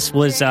this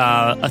was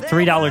a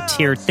 $3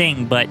 tier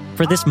thing, but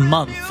for this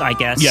month, I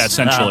guess. Yeah,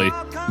 essentially.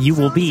 You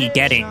will be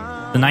getting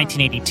the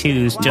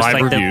 1982s, just live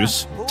like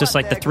reviews. Just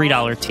like the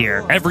 $3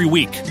 tier. Every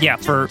week. Yeah,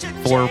 for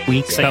 4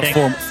 weeks, I think.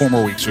 About four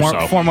more weeks or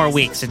so. 4 more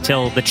weeks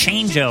until the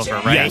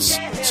changeover, right? Yes.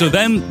 So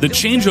then the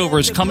changeover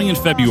is coming in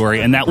February,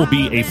 and that will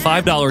be a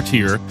 $5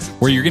 tier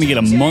where you're going to get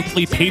a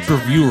monthly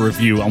pay-per-view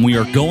review, and we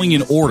are going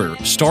in order,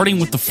 starting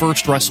with the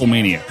first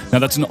WrestleMania. Now,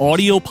 that's an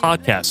audio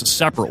podcast, a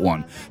separate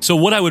one. So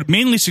what I would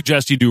mainly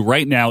suggest you do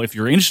right now, if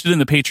you're interested in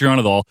the Patreon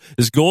at all,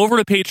 is go over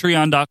to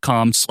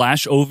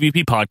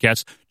patreon.com/OVP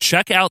podcast,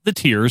 check out the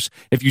tiers.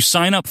 If you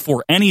sign up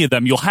for any of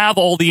them, you'll have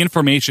all the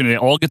information, and it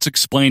all gets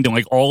explained in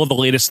like all of the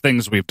latest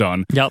things we've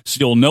done. Yep. So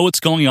you'll know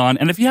what's going on.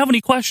 And if you have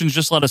any questions,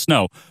 just let us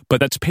know. But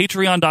that's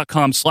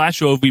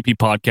patreon.com/OVP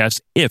podcast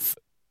if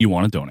you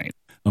want to donate.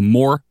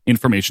 More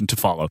information to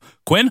follow.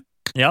 Quinn?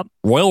 Yep.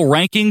 Royal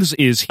Rankings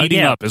is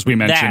heating up, as we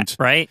mentioned.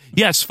 That, right?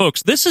 Yes,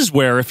 folks, this is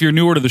where, if you're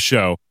newer to the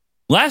show,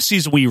 Last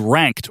season, we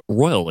ranked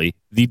royally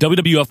the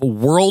WWF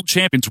World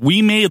Champions.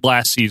 We made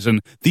last season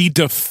the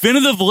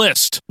definitive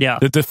list,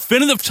 the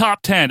definitive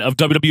top 10 of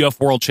WWF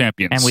World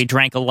Champions. And we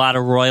drank a lot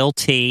of royal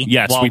tea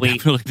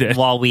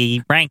while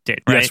we ranked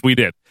it, right? Yes, we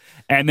did.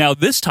 And now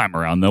this time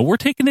around, though, we're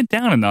taking it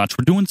down a notch.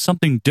 We're doing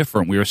something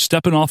different. We are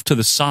stepping off to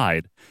the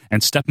side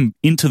and stepping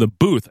into the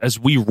booth as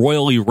we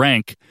royally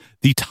rank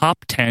the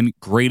top 10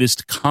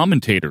 greatest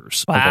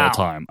commentators of all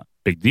time.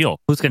 Big deal.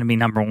 Who's going to be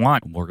number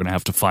one? We're going to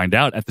have to find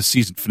out at the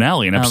season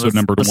finale in episode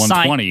number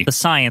 120. The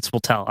science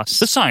will tell us.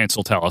 The science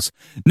will tell us.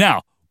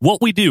 Now,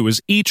 what we do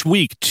is each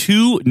week,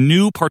 2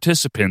 new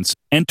participants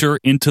enter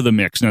into the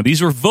mix. Now,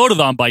 these are voted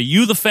on by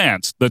you, the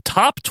fans. The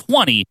top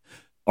 20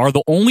 are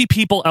the only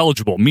people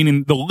eligible,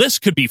 meaning the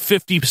list could be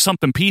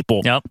 50-something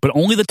people, but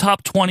only the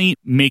top 20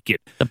 make it.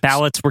 The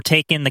ballots were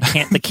taken.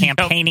 The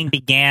campaigning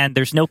began.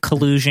 There's no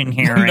collusion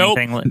here or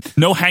anything.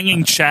 No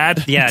hanging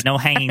Chad. No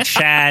hanging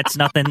Chads.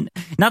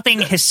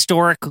 Nothing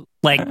historic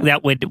like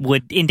that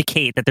would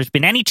indicate that there's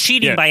been any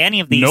cheating by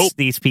any of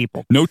these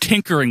people. No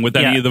tinkering with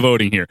any of the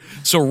voting here.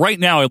 So right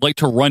now, I'd like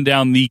to run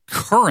down the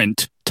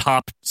current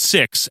top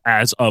 6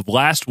 as of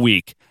last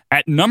week.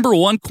 At number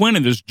 1,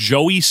 Quinn, is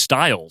Joey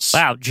Styles.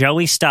 Wow,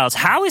 Joey Styles.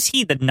 How is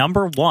he the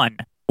number 1?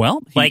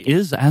 Well, he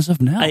is as of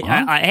now.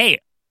 Hey,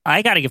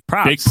 I got to give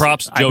props. Big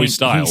props to Joey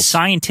Styles. He's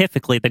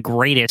scientifically the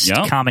greatest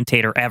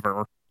commentator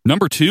ever.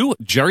 Number 2,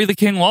 Jerry the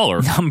King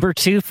Lawler. Number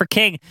 2 for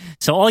King.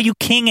 So all you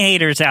King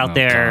haters out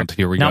there, God,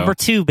 here we number go.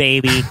 2,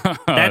 baby.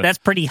 That's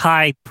pretty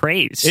high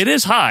praise. It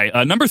is high.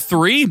 Number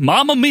 3,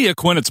 Mamma Mia,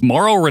 Quinn. It's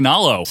Mauro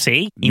Ranallo.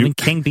 See? Even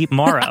King beat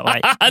Mauro.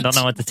 I don't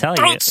know what to tell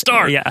you. Don't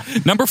start. Yeah.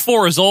 Number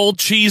 4 is old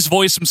cheese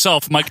voice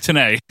himself, Mike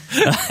Tenay.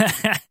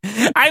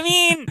 I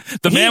mean...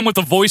 The man with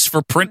the voice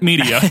for print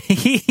media.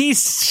 He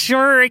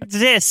sure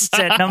exists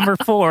at number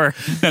 4.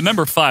 Now,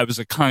 number 5 is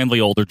a kindly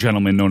older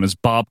gentleman known as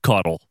Bob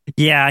Caudle.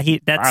 Yeah,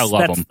 I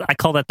love him. I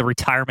call that the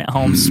retirement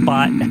home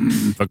spot.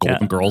 The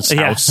Golden Girls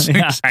house.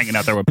 He's hanging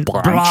out there with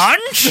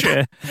Blanche.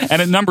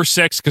 And at number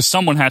 6, because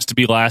someone has to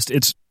be last,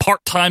 it's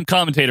part-time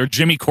commentator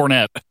Jimmy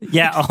Cornette.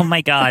 Yeah, oh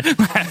my God.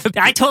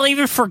 I totally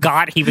even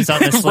forgot he was on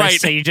this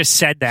list, so you just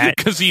said that.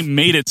 Because he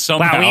made it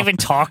somehow. Wow, we even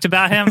talked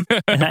about him?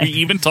 We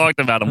even talked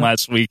about him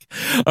last week.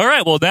 All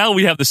right, well, now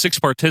we have the 6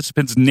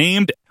 participants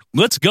named.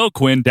 Let's go,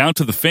 Quinn, down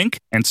to the Fink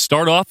and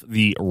start off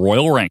the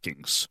Royal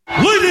Rankings.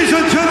 Ladies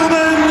and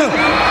gentlemen,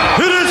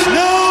 it is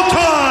now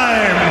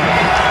time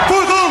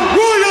for the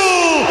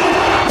Royal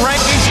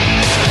Rankings.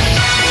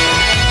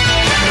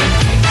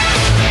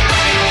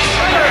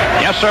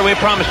 Yes, sir, we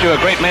promised you a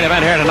great main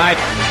event here tonight.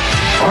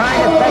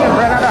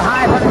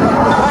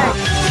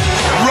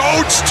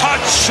 Rhodes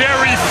touched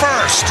Sherry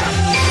first.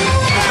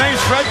 His name's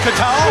Fred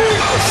Catal.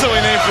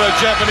 Silly name for a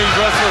Japanese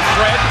wrestler,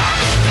 Fred.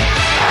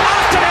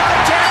 Austin is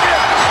the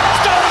champion.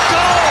 Stone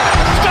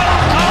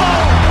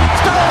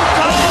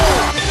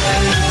Cold.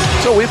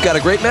 So we've got a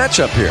great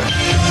matchup here.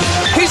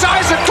 His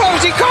eyes are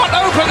closed. He can't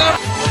open them.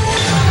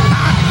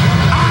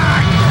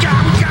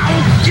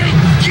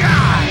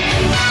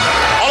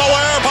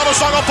 Unaware, Papa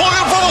Saga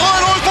pulling for the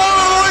line. The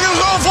ring is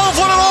on full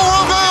foot and all.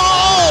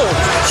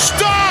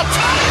 Stop!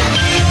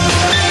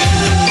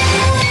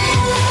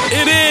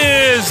 It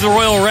is the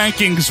Royal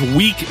Rankings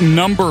week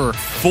number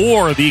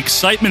 4. The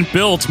excitement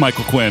builds,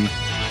 Michael Quinn.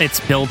 It's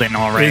building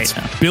all right. It's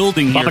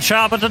building here.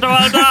 Stop!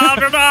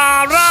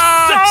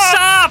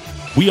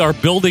 We are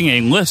building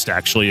a list,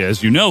 actually,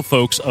 as you know,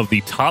 folks, of the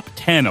top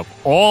 10 of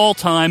all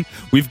time.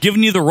 We've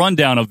given you the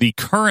rundown of the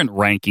current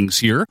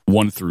rankings here,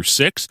 1 through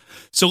 6.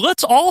 So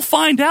let's all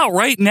find out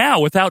right now,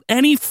 without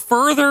any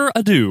further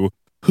ado,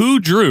 who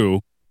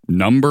drew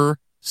number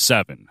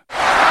 7.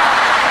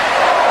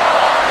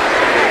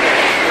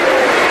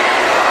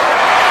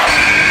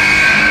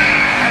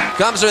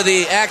 Comes with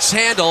the axe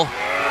handle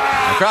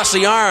across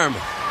the arm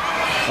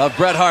of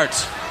Bret Hart.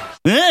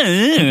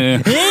 Hey,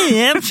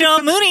 I'm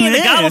Sean Mooney, and the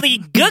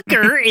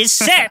gobbledygooker is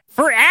set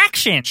for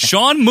action.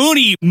 Sean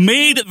Mooney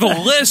made the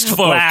list, folks.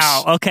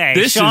 Wow,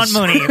 okay. Sean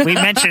Mooney. We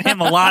mentioned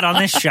him a lot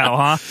on this show,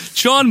 huh?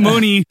 Sean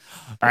Mooney,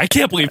 I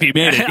can't believe he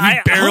made it. He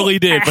barely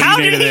did, but he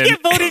made it in. How did he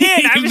get voted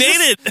in? He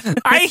made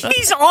it.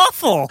 He's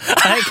awful.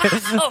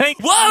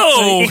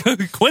 Whoa!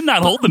 Quinn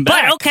not holding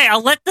back. But, okay,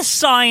 I'll let the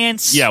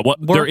science work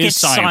there is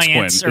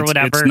science Quinn. Or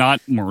whatever. It's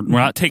not, we're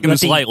not taking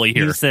this lightly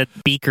here. Use the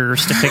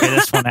beakers to figure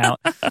this one out.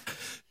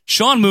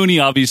 Sean Mooney,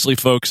 obviously,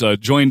 folks,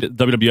 joined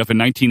WWF in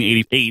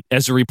 1988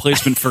 as a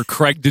replacement for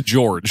Craig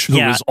DeGeorge, who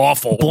was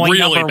awful, boy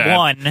really number bad.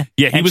 1.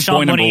 Yeah, he was Sean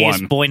boy number Mooney 1.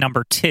 Is boy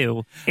number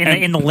 2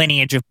 in the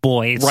lineage of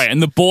boys. Right,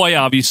 and the boy,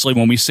 obviously,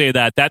 when we say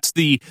that, that's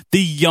the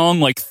young,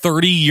 like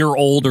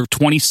 30-year-old or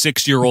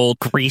 26-year-old,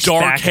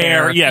 dark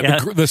hair,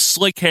 the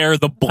slick hair,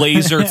 the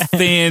blazer,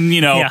 thin,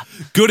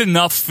 good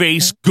enough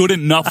face, good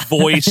enough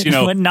voice,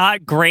 but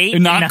not great,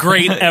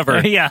 great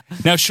ever. Yeah.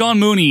 Now, Sean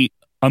Mooney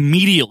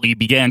immediately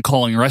began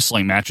calling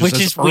wrestling matches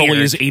as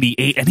early as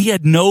 88, and he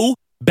had no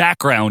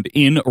background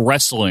in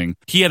wrestling.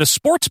 He had a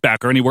sports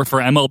background. He worked for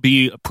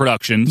MLB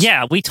Productions.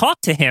 Yeah, we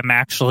talked to him,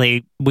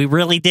 actually, We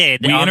really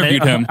did. We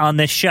interviewed him on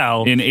this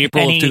show in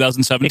April of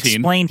 2017.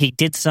 Explained he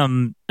did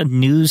some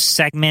news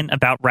segment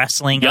about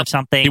wrestling or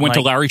something. He went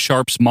to Larry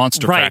Sharp's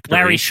Monster Factory.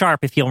 Larry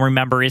Sharp, if you'll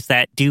remember, is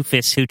that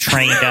doofus who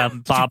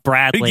trained Bob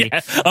Bradley.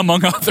 Yeah,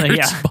 among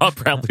others. Bob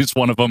Bradley's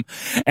one of them.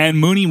 And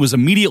Mooney was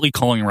immediately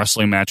calling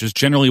wrestling matches,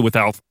 generally with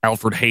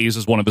Alfred Hayes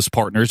as one of his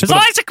partners. His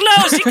eyes are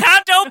closed. He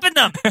can't open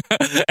them.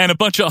 And a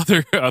bunch of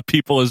other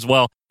people as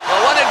well.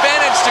 Well, one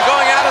advantage to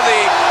going out of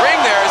the ring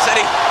there is that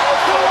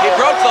he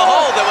broke the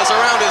hold that was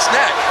around his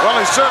neck. Well,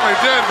 he certainly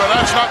did, but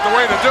that's not the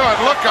way to do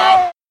it. Look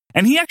out.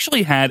 And he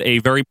actually had a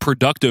very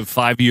productive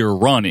 5-year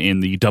run in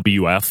the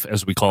WF,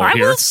 as we call it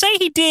here. I will say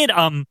he did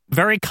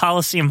very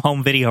Coliseum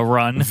home video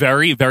run.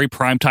 Very, very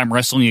primetime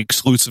wrestling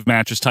exclusive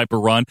matches type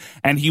of run.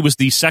 And he was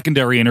the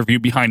secondary interview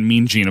behind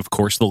Mean Gene, of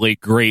course, the late,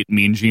 great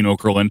Mean Gene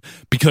Okerlund.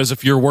 Because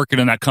if you're working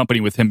in that company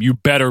with him, you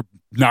better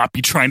not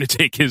be trying to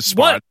take his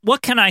spot.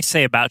 What can I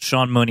say about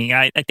Sean Mooney?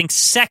 I think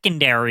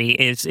secondary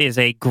is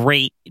a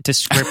great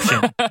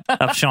description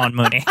of Sean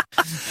Mooney.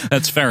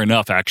 That's fair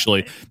enough,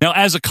 actually. Now,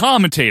 as a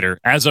commentator,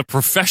 as a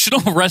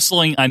professional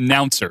wrestling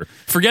announcer,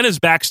 forget his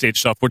backstage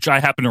stuff, which I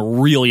happen to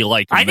really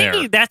like him there. I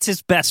think that's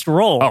his best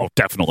role. Oh,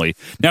 definitely.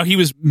 Now, he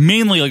was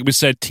mainly, like we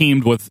said,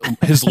 teamed with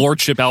his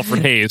lordship,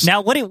 Alfred Hayes.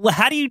 Now,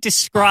 how do you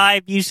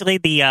describe usually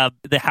the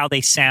how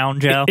they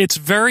sound, Joe? It's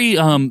very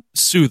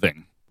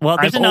soothing. Well,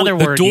 there's another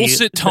word. The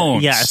dulcet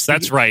tones. Yes.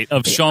 That's right,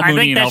 of Sean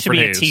Mooney and Alfred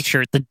Hayes. I think that should be a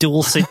T-shirt, the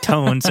dulcet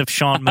tones of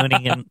Sean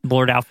Mooney and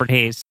Lord Alfred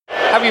Hayes.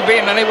 Have you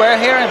been anywhere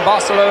here in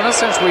Barcelona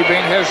since we've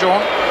been here,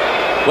 Sean?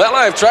 Well,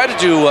 I've tried to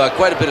do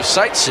quite a bit of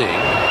sightseeing.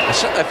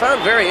 I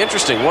found very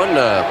interesting one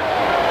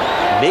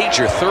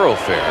major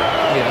thoroughfare.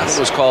 Yes.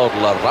 It was called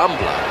La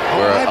Rambla,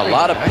 where a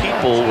lot of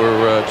people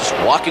were just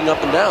walking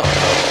up and down.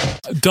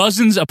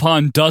 Dozens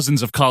upon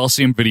dozens of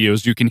Coliseum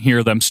videos, you can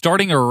hear them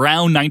starting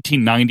around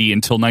 1990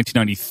 until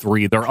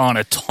 1993. They're on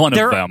a ton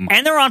of them.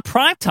 And they're on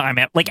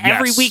primetime. Like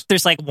every week,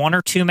 there's like one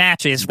or two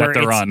matches where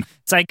they're on.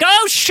 It's like,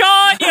 oh,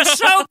 Sean, you're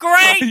so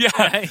great.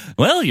 Yeah.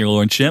 Well, your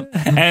lordship.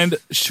 And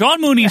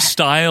Sean Mooney's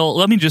style,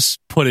 let me just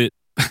put it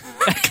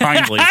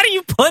kindly. How do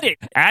you put it?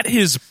 At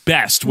his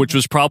best, which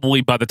was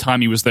probably by the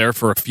time he was there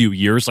for a few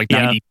years, like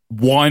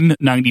 91,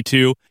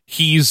 92,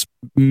 he's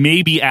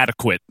maybe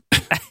adequate.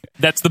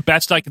 That's the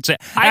best I could say.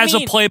 As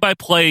a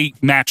play-by-play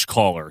match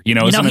caller,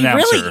 as an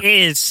announcer. He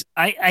really is.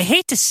 I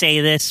hate to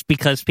say this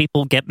because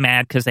people get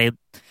mad because they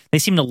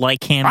seem to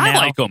like him now. I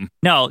like him.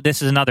 No,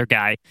 this is another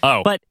guy.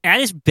 Oh. But at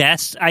his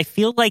best, I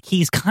feel like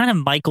he's kind of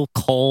Michael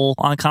Cole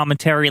on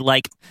commentary.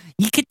 Like,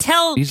 you could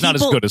tell he's not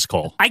as good as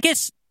Cole. I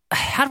guess,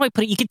 how do I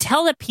put it? You could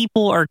tell that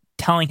people are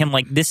telling him,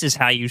 like, this is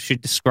how you should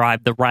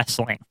describe the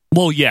wrestling.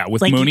 Well, yeah,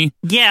 with Mooney.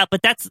 Yeah,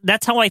 but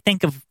that's how I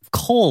think of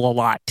Cole a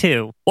lot,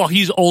 too. Well,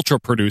 he's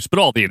ultra-produced, but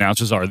all the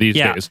announcers are these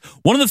days.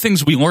 One of the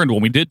things we learned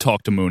when we did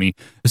talk to Mooney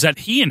is that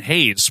he and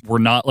Hayes were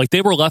not, like,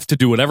 they were left to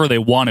do whatever they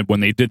wanted when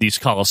they did these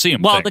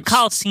Coliseum things. Well, the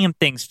Coliseum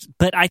things,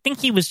 but I think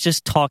he was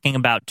just talking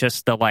about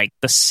just the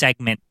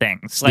segment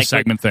things. Like, the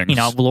segment things.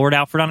 Lord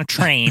Alfred on a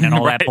train and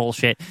all that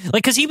bullshit.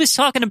 Like, because he was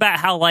talking about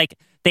how, like,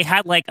 they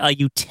had, like, a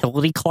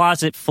utility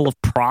closet full of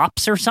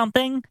props or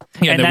something.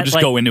 Yeah, and they would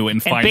just go into it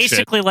and find shit. And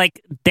basically, like,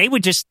 they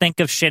would just think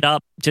of shit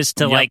up just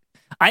to, like,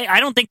 I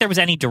don't think there was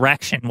any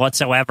direction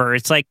whatsoever.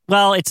 It's like,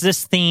 well, it's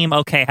this theme.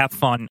 Okay, have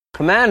fun.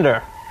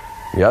 Commander.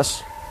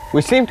 Yes?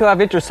 We seem to have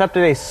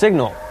intercepted a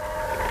signal.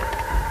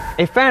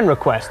 A fan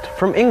request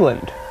from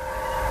England.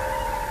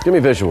 Give me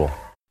visual.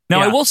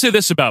 Now, I will say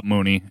this about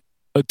Mooney.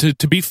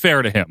 To be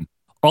fair to him,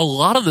 a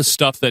lot of the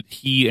stuff that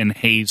he and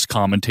Hayes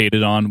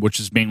commentated on, which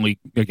is mainly,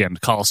 again,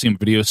 Coliseum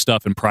video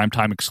stuff and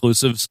primetime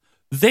exclusives,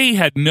 they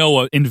had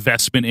no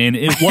investment in.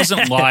 It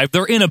wasn't live.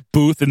 They're in a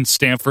booth in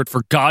Stamford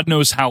for God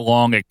knows how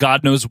long, at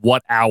God knows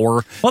what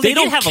hour. Well, they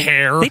don't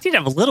care. They did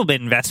have a little bit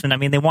of investment. I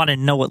mean, they wanted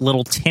to know what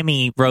little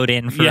Timmy wrote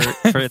in for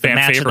the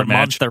match of the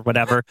month or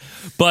whatever.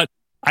 But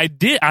I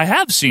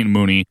have seen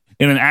Mooney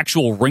in an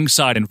actual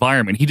ringside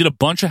environment. He did a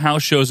bunch of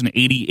house shows in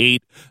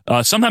 '88,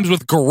 sometimes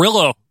with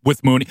Gorilla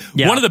with Mooney.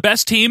 Yeah. One of the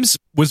best teams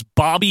was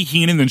Bobby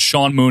Heenan and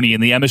Sean Mooney in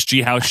the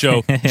MSG house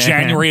show,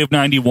 January of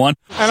 '91.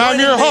 And I'm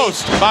your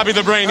host, Bobby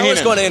the Brain Heenan. I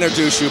was going to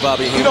introduce you,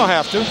 Bobby Heenan. You don't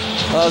have to.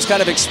 I was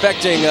kind of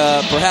expecting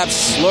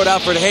perhaps Lord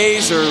Alfred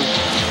Hayes or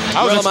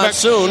Gorilla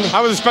Monsoon. I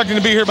was expecting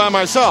to be here by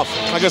myself.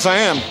 I guess I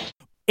am.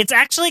 It's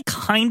actually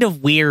kind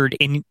of weird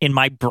in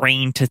my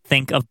brain to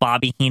think of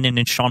Bobby Heenan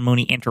and Sean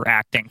Mooney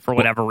interacting for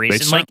whatever reason.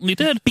 They certainly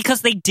did.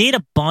 Because they did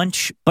a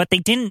bunch, but they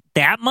didn't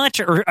that much.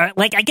 Or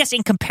I guess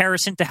in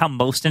comparison to how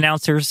most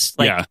announcers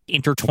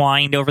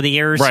intertwined over the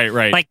years.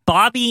 Right. Like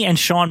Bobby and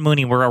Sean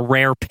Mooney were a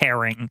rare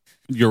pairing.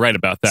 You're right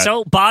about that.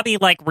 So Bobby,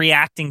 like,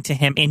 reacting to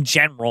him in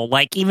general,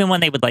 like, even when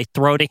they would, like,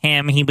 throw to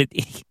him,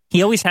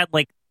 he always had,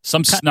 like,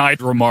 some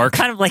snide remark.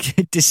 Kind of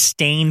like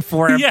disdain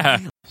for him. Yeah.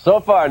 So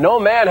far, no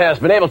man has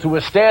been able to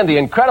withstand the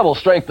incredible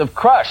strength of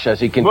Crush as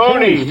he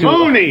continues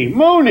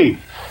Mooney!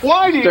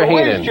 Why do you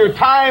waste your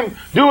time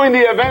doing the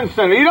event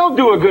center? You don't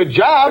do a good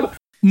job.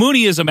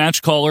 Mooney is a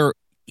match caller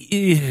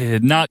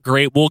not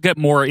great. We'll get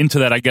more into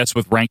that, I guess,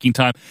 with ranking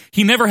time.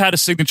 He never had a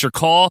signature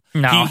call.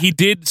 No. He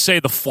did say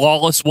the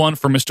flawless one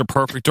for Mr.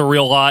 Perfect a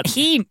real lot.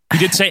 He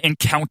did say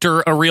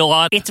encounter a real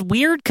lot. It's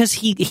weird because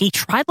he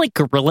tried like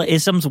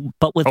gorilla-isms,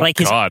 but with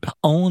his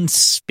own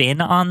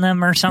spin on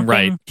them or something.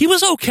 Right. He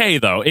was okay,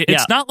 though.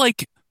 It's not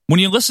like when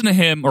you listen to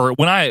him, or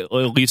when I at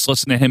least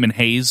listen to him and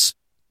Hayes,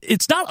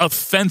 it's not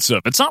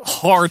offensive. It's not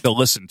hard to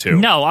listen to.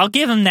 No, I'll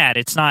give him that.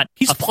 It's not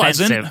He's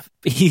offensive. pleasant.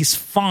 He's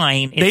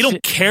fine. They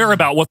don't care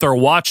about what they're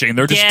watching.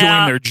 They're just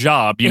doing their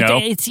job, you know?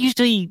 It's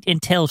usually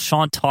entails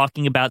Sean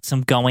talking about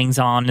some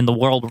goings-on in the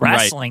World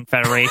Wrestling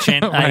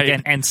Federation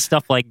and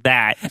stuff like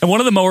that. And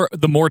one of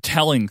the more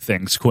telling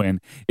things,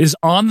 Quinn, is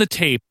on the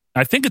tape,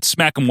 I think it's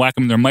Smack 'em Whack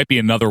 'em, there might be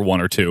another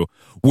one or two,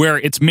 where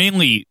it's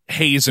mainly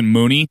Hayes and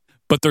Mooney,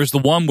 but there's the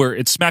one where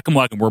it's Smack 'em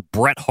Whack 'em where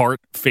Bret Hart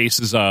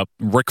faces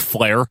Ric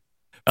Flair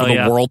for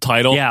the world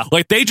title. Yeah.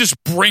 Like, they just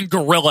bring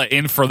Gorilla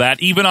in for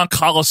that, even on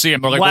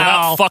Coliseum. They're like, we're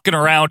not fucking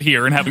around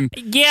here and having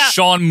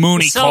Sean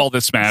Mooney call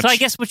this match. So I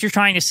guess what you're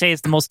trying to say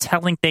is the most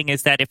telling thing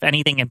is that if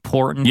anything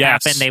important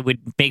happened, they would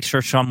make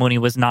sure Sean Mooney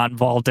was not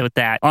involved with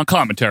that. On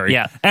commentary.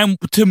 Yeah. And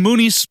to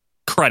Mooney's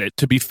credit,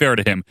 to be fair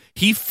to him,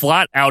 he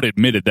flat out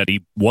admitted that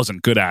he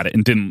wasn't good at it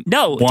and didn't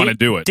want to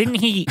do it. Didn't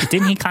he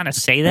kind of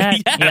say that?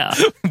 Yeah.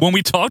 When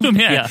we talked to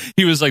him,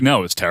 he was like,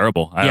 no, it's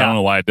terrible. I don't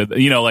know why I did that.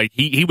 You know, like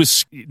he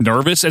was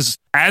nervous, as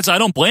I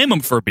don't blame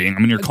him for being. I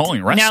mean, you're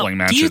calling wrestling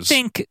matches. Do you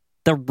think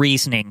the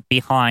reasoning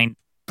behind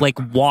like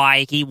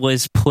why he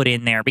was put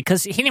in there,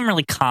 because he didn't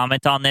really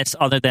comment on this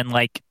other than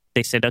like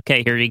they said,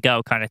 okay, here you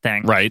go kind of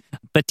thing. Right.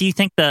 But do you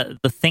think the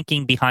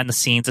thinking behind the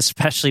scenes,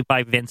 especially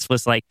by Vince,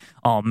 was like,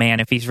 oh man,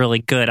 if he's really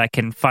good, I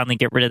can finally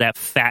get rid of that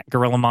fat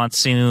Gorilla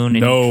Monsoon?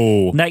 And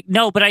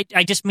no, but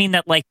I just mean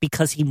that like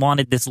because he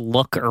wanted this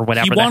look or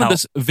whatever. He wanted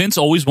this. Vince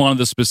always wanted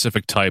the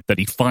specific type that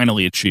he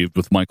finally achieved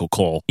with Michael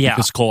Cole. Yeah.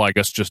 Because Cole, I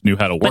guess, just knew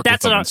how to work with him.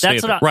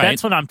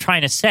 That's what I'm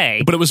trying to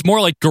say. But it was more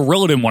like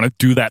Gorilla didn't want to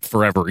do that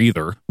forever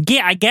either.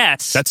 Yeah, I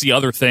guess. That's the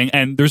other thing.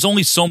 And there's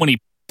only so many.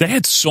 They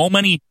had so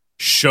many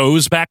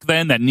shows back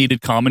then that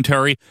needed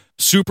commentary.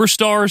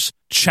 Superstars,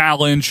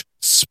 Challenge,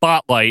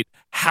 Spotlight,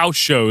 house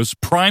shows,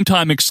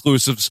 primetime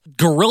exclusives.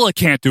 Gorilla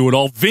can't do it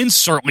all. Vince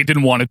certainly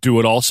didn't want to do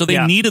it all, so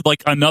they needed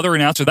like another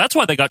announcer. That's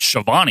why they got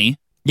Shivani.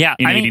 Yeah,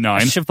 in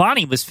 '89.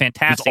 Shivani was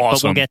fantastic,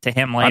 awesome. but we'll get to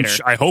him later.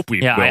 I hope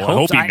we will. I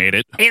hope he made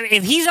it.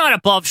 If he's not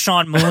above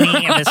Sean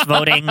Mooney in this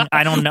voting,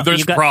 I don't know.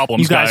 There's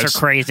problems, you guys are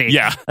crazy.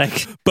 Yeah.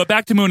 But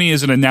back to Mooney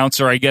as an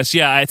announcer, I guess,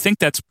 I think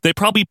they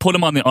probably put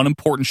him on the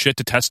unimportant shit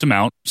to test him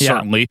out,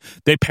 certainly.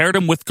 They paired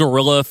him with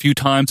Gorilla a few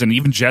times, and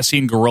even Jesse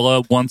and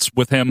Gorilla once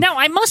with him. Now,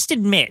 I must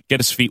admit, get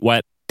his feet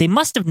wet. They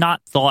must have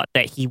not thought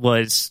that he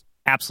was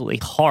absolutely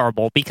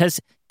horrible, because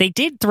they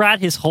did throughout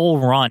his whole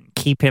run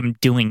keep him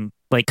doing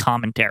like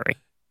commentary.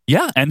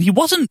 Yeah, and I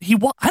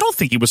don't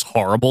think he was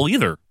horrible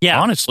either.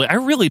 Yeah. Honestly, I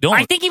really don't.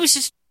 I think he was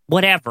just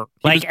whatever.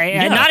 Not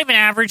even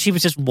average, he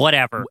was just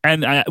whatever.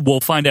 And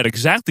we'll find out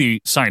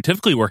exactly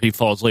scientifically where he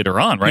falls later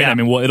on, right? Yeah. I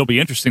mean, it'll be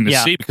interesting to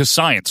see, because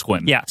science,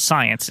 Quinn. Yeah,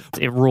 science.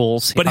 It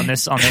rules on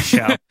this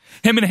show.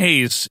 Him and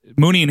Hayes,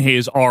 Mooney and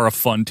Hayes are a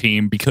fun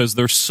team because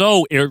they're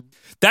so...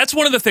 That's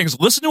one of the things.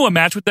 Listen to a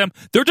match with them.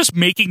 They're just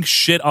making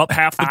shit up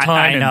half the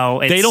time. I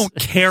know. They don't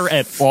care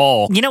at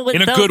all. You know what?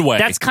 In a good way.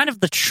 That's kind of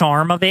the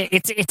charm of it.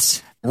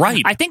 It's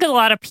right. I think a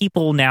lot of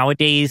people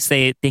nowadays,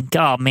 they think,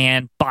 oh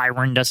man,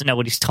 Byron doesn't know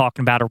what he's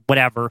talking about or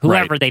whatever.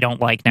 Whoever they don't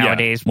like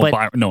nowadays. Yeah. Well,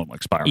 but no one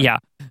likes Byron. Yeah.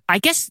 I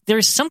guess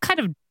there's some kind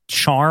of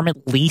charm,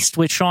 at least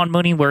with Sean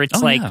Mooney, where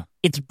it's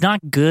it's not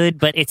good,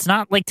 but it's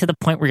not like to the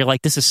point where you're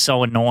like, this is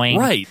so annoying.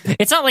 Right.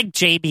 It's not like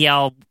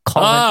JBL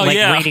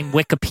reading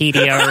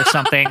Wikipedia or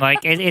something. Like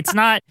it's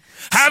not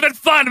having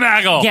fun,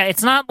 Maggle. Yeah,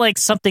 it's not like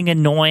something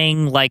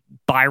annoying like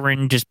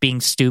Byron just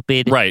being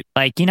stupid. Right.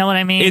 Like, you know what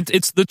I mean?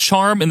 It's the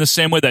charm in the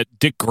same way that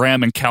Dick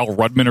Graham and Cal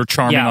Rudman are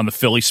charming on the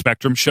Philly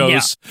Spectrum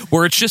shows,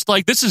 where it's just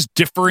like, this is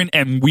different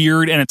and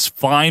weird and it's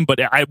fine,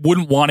 but I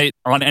wouldn't want it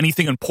on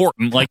anything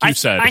important, like you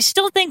said. I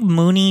still think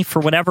Mooney,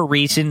 for whatever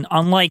reason,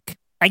 unlike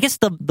I guess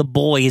the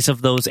boys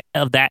of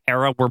that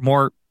era were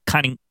more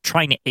kind of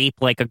trying to ape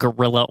like a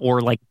Gorilla or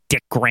like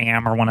Dick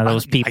Graham or one of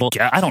those people.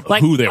 I don't know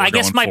who they were. I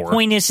guess my for.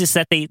 point is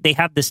that they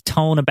have this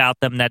tone about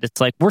them that it's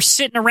like, we're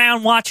sitting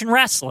around watching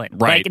wrestling,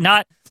 right? Like,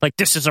 not like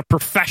this is a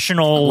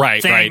professional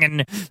thing,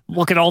 and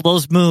look at all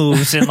those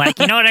moves, and like,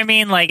 you know what I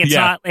mean? Like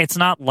it's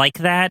not like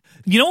that.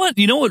 You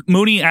know what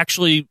Mooney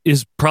actually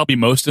is probably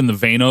most in the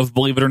vein of,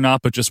 believe it or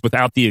not, but just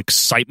without the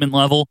excitement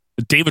level.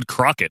 David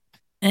Crockett.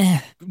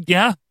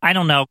 Yeah, I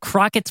don't know.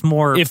 Crockett's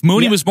more. If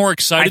Mooney was more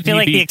excited, I feel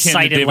like the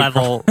excited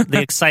level. The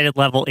excited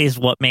level is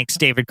what makes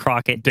David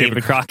Crockett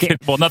David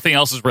Crockett. Well, nothing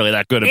else is really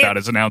that good about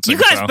his announcing.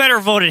 You guys better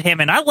voted him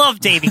in. I love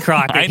Davy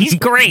Crockett. He's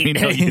great. I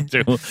know you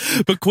do.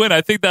 But Quinn,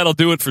 I think that'll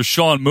do it for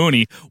Sean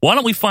Mooney. Why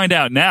don't we find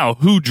out now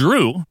who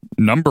drew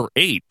number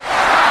 8?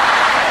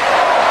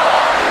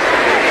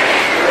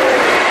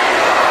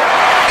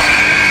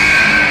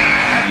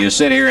 You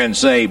sit here and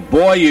say,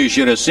 boy, you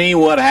should have seen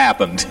what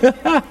happened.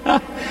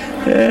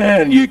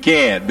 And you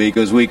can't,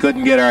 because we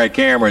couldn't get our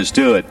cameras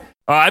to it.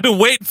 I've been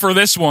waiting for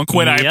this one,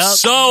 Quinn. Yep. I'm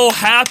so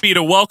happy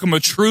to welcome a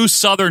true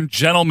Southern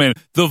gentleman,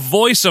 the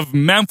voice of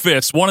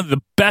Memphis, one of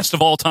the best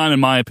of all time, in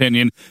my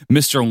opinion,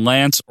 Mr.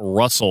 Lance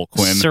Russell,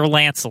 Quinn. Sir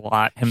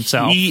Lancelot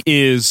himself. He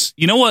is,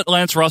 you know what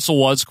Lance Russell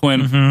was,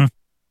 Quinn? Mm-hmm.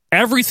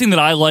 Everything that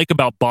I like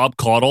about Bob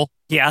Caudle,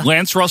 yeah,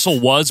 Lance Russell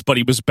was, but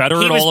he was better at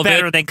all of it. He was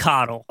better than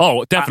Caudle.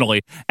 Oh,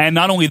 definitely. And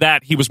not only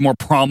that, he was more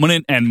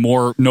prominent and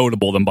more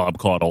notable than Bob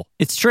Caudle.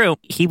 It's true.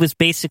 He was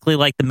basically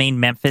like the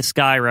main Memphis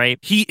guy, right?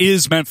 He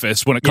is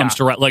Memphis when it comes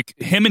to, like,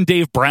 him and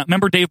Dave Brown.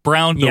 Remember Dave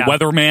Brown, the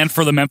weatherman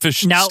for the Memphis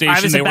station?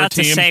 I was they about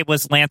were to say,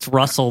 was Lance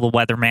Russell the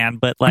weatherman,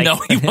 but like... No,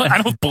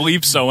 I don't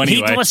believe so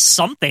anyway. He was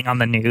something on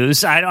the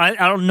news. I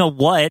don't know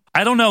what.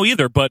 I don't know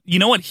either, but you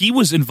know what? He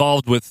was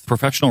involved with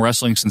professional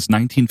wrestling since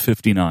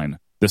 1959.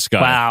 This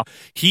guy. Wow.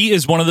 He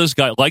is one of those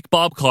guys, like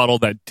Bob Caudle,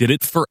 that did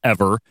it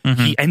forever.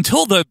 Mm-hmm. He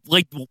until the,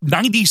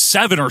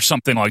 97 or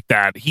something like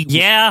that.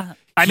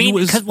 I mean,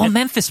 because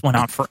Memphis went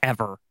on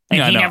forever.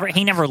 And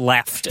he never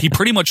left. He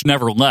pretty much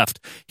never left.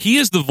 He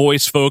is the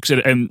voice, folks,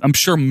 and I'm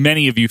sure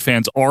many of you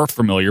fans are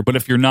familiar, but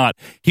if you're not,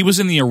 he was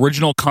in the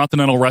original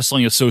Continental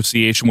Wrestling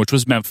Association, which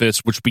was Memphis,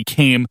 which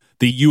became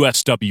the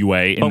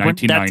USWA in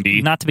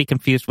 1990. Not to be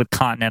confused with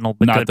Continental,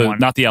 the good one.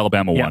 Not the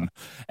Alabama one.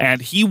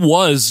 And he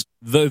was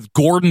the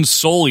Gordon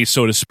Solie,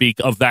 so to speak,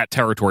 of that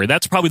territory.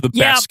 That's probably the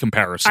best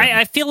comparison.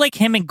 I feel like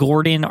him and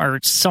Gordon are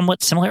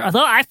somewhat similar,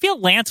 although I feel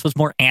Lance was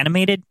more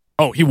animated.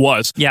 Oh, he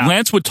was. Yeah.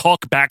 Lance would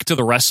talk back to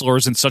the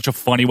wrestlers in such a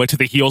funny way, to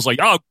the heels, like,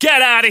 oh,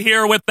 get out of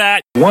here with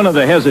that. One of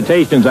the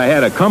hesitations I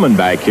had of coming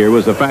back here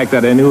was the fact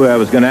that I knew I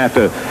was going to have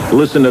to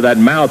listen to that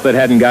mouth that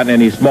hadn't gotten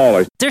any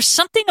smaller. There's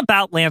something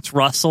about Lance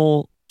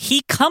Russell.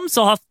 He comes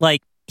off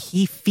like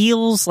he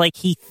feels like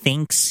he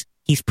thinks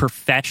he's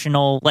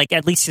professional, like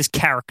at least his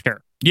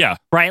character. Yeah.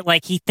 Right?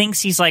 Like he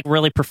thinks he's like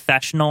really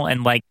professional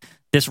and like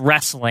this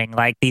wrestling,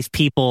 like these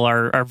people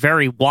are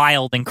very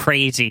wild and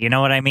crazy, you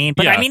know what I mean?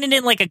 But I mean it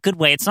in like a good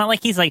way. It's not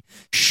like he's like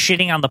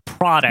shitting on the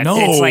product. No.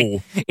 It's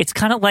like it's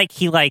kind of like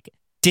he like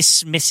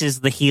dismisses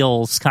the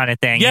heels kind of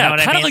thing. Yeah, you know what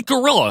I mean? kind of like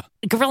Gorilla.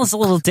 Gorilla's a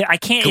little I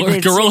can't.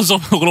 Gorilla's a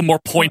little more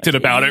pointed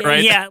about it,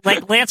 right? Yeah,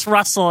 like Lance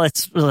Russell,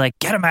 it's like,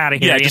 get him out of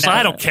here. Yeah, just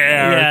I don't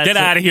care. Yeah, get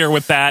out of here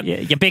with that.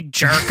 You big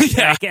jerk.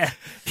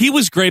 He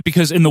was great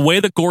because in the way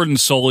that Gordon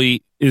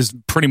Solie is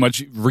pretty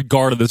much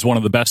regarded as one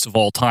of the best of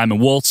all time,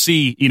 and we'll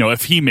see,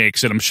 if he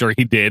makes it. I'm sure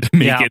he did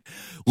make it.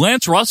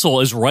 Lance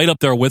Russell is right up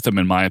there with him,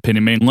 in my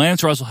opinion. I mean,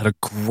 Lance Russell had a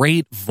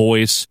great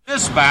voice.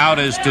 This bout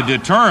is to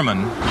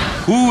determine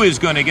who is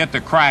going to get the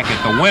crack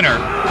at the winner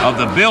of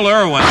the Bill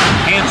Irwin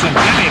Hanson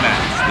Jimmy match.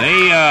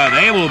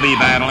 They will be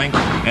battling,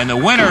 and the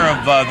winner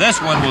of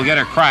this one will get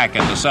a crack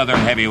at the Southern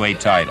Heavyweight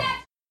title.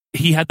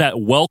 He had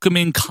that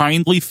welcoming,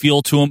 kindly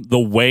feel to him, the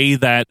way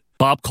that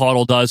Bob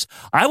Caudle does.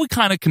 I would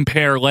kind of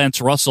compare Lance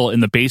Russell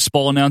in the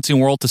baseball announcing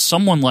world to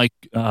someone like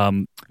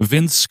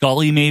Vince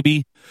Scully,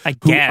 maybe. I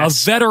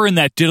guess. A veteran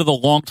that did it a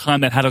long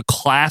time, that had a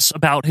class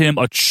about him,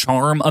 a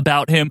charm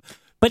about him.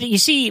 But you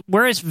see,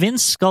 whereas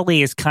Vince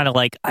Scully is kind of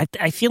like,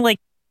 I feel like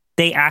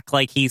they act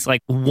like he's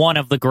like one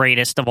of the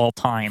greatest of all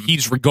time.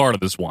 He's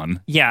regarded as one.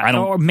 Yeah,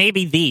 or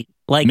maybe the.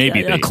 Like,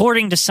 maybe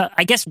according to some,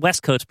 I guess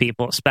West Coast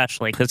people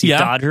especially, because he's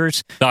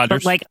Dodgers.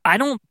 But like, I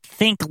don't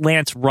think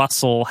Lance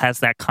Russell has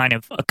that kind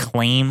of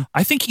acclaim.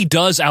 I think he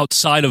does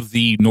outside of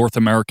the North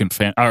American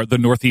fan or the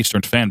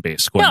Northeastern fan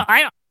base. Quinn. No,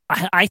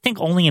 I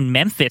think only in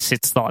Memphis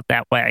it's thought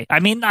that way.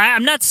 I mean,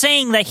 I'm not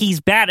saying that he's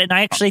bad, and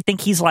I actually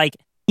think he's like,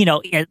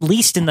 at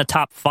least in the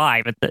top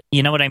 5.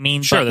 You know what I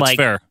mean? Sure, but that's like,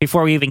 fair.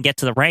 Before we even get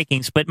to the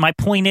rankings, but my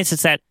point is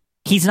that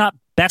he's not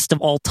best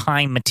of all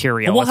time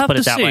material. Well, let's put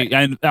it that way.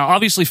 And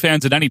obviously,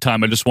 fans at any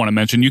time, I just want to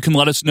mention, you can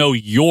let us know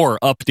your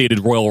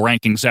updated Royal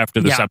rankings after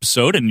this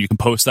episode, and you can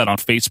post that on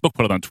Facebook,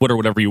 put it on Twitter,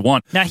 whatever you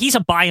want. Now, he's a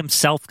by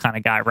himself kind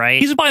of guy,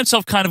 right? He's a by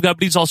himself kind of guy,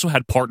 but he's also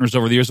had partners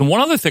over the years. And one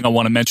other thing I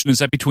want to mention is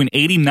that between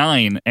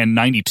 89 and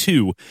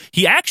 92,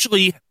 he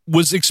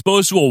was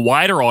exposed to a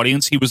wider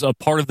audience. He was a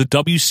part of the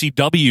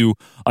WCW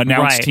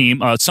announce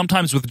team,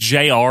 sometimes with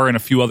JR and a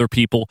few other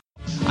people.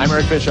 I'm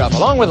Eric Bischoff,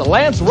 along with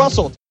Lance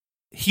Russell.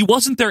 He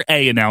wasn't their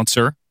A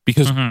announcer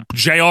because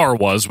JR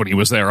was when he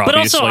was there,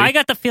 obviously. But also, I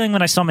got the feeling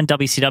when I saw him in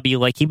WCW,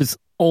 like he was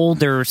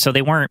older, so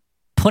they weren't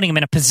putting him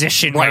in a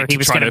position where he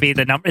was going to be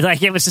the number.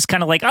 Like, it was just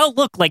kind of like, oh,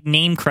 look, like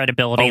name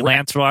credibility,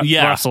 Lance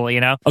Russell,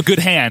 A good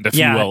hand, if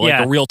you will,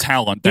 like a real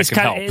talent that could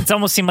help. It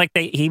almost seemed like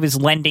he was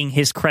lending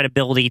his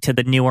credibility to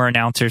the newer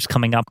announcers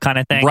coming up kind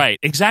of thing. Right,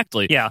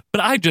 exactly. Yeah.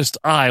 But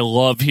I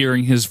love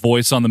hearing his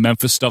voice on the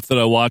Memphis stuff that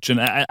I watch, and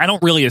I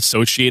don't really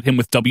associate him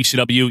with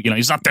WCW.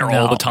 He's not there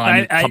all the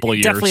time, a couple of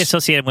years. Definitely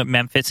associate him with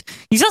Memphis.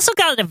 He's also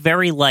got a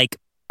very, like,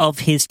 of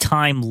his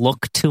time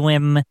look to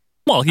him.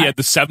 Well, he had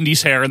the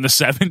 70s hair in the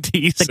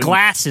 70s. The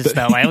glasses,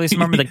 though. I always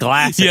remember the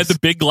glasses. He had the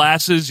big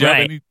glasses.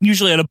 Right. And he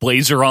usually had a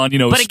blazer on,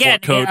 but a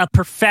again, sport coat. A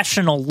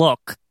professional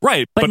look.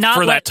 Right, but not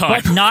for that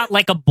time. But not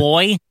like a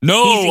boy.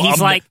 No, he's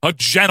like a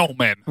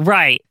gentleman.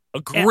 Right.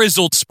 a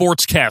grizzled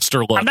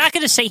sportscaster look. I'm not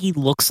going to say he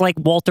looks like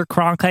Walter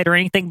Cronkite or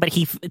anything, but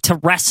to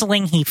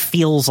wrestling, he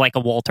feels like a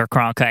Walter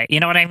Cronkite. You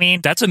know what I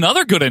mean? That's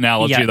another good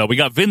analogy, though. We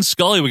got Vin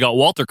Scully, we got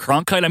Walter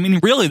Cronkite. I mean,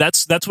 really,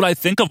 that's what I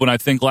think of when I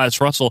think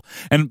Lance Russell.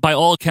 And by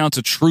all accounts,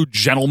 a true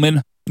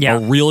gentleman. Yeah. A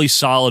really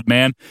solid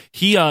man.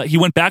 He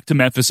went back to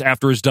Memphis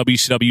after his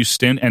WCW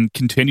stint and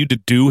continued to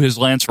do his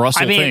Lance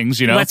Russell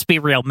things. Let's be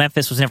real.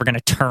 Memphis was never going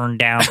to turn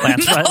down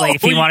Lance Russell. Like,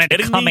 if he wanted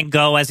to come and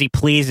go as he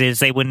pleases,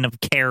 they wouldn't have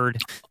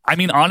cared. I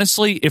mean,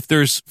 honestly, if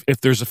there's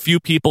a few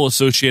people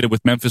associated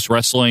with Memphis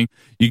wrestling,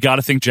 you got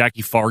to think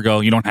Jackie Fargo.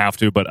 You don't have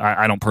to, but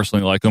I don't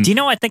personally like him. Do you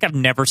know? I think I've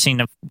never seen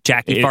a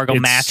Jackie Fargo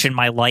match in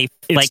my life.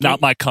 It's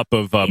not my cup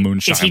of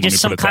moonshine. Is he just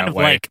some kind of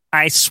like?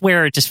 I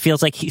swear, it just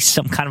feels like he's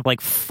some kind of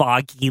like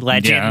foggy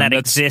legend that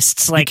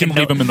exists. Like, you can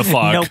leave him in the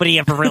fog. Nobody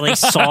ever really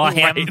saw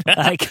him.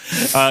 Like,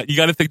 you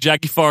got to think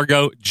Jackie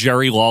Fargo,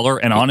 Jerry Lawler,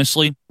 and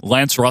honestly,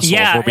 Lance Russell.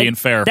 If we're being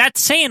fair,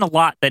 that's saying a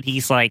lot that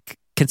he's like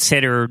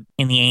considered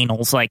in the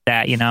annals like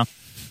that. You know?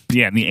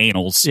 Yeah, in the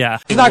annals. Yeah,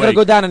 he's not going to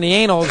go down in the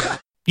annals.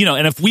 You know,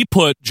 and if we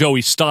put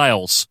Joey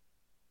Styles.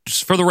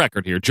 Just for the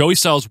record here, Joey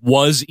Styles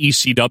was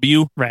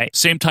ECW. Right.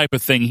 Same type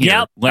of thing here.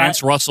 Yep.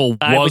 Lance Russell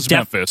was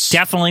Memphis.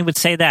 Definitely would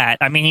say that.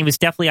 I mean, he was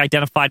definitely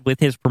identified with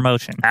his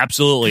promotion.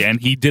 Absolutely. And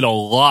he did a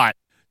lot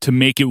to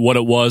make it what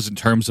it was in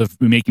terms of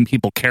making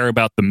people care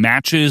about the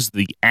matches,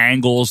 the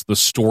angles, the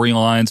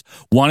storylines,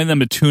 wanting them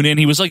to tune in.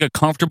 He was like a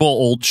comfortable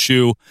old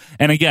shoe.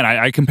 And again,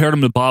 I compared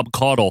him to Bob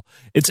Caudle.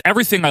 It's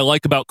everything I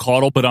like about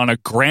Caudle, but on a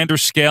grander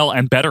scale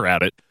and better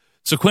at it.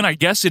 So, Quinn, I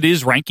guess it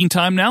is ranking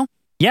time now?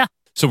 Yeah.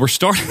 So we're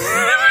starting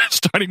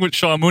with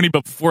Sean Mooney,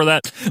 but before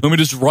that, let me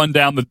just run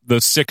down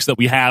the 6 that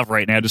we have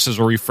right now, just as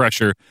a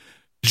refresher.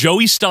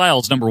 Joey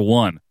Styles, number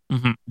 1.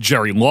 Mm-hmm.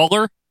 Jerry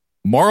Lawler,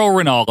 Mauro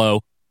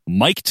Ranallo,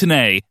 Mike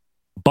Tenay,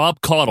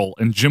 Bob Caudle,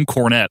 and Jim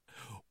Cornette.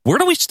 Where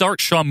do we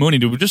start Sean Mooney?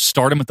 Do we just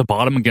start him at the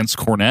bottom against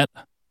Cornette?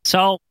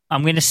 So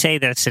I'm going to say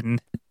this,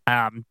 and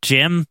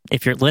Jim,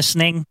 if you're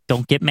listening,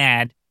 don't get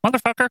mad.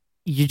 Motherfucker.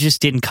 You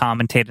just didn't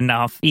commentate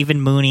enough.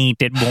 Even Mooney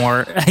did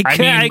more.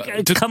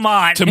 Come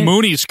on. To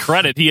Mooney's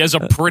credit, he has a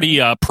pretty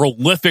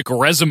prolific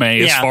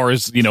resume as far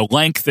as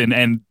length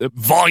and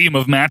volume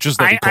of matches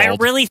that he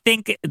called. I really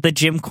think the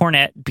Jim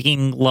Cornette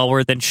being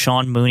lower than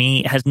Sean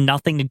Mooney has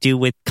nothing to do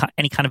with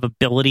any kind of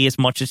ability as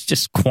much as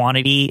just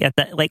quantity.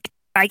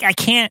 I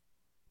can't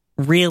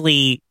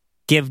really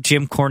give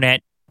Jim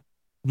Cornette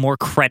more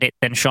credit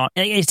than Sean.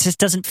 It just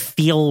doesn't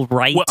feel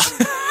right. Well,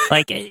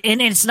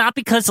 and it's not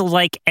because of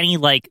any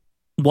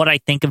what I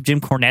think of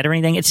Jim Cornette or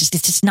anything. It's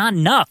just not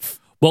enough.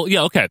 Well,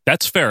 yeah, okay,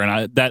 that's fair,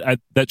 and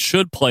that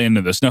should play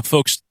into this. Now,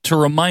 folks, to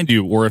remind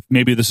you, or if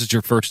maybe this is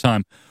your first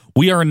time,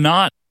 we are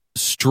not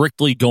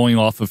strictly going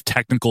off of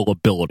technical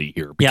ability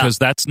here, because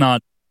that's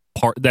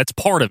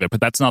part of it,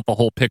 but that's not the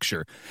whole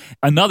picture.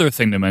 Another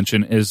thing to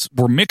mention is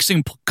we're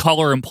mixing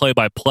color and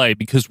play-by-play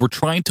because we're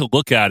trying to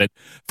look at it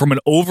from an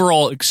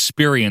overall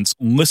experience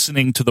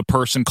listening to the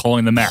person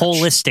calling the match.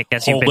 Holistic,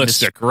 as you've been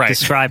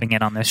describing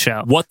it on this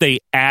show. What they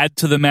add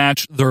to the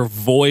match, their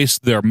voice,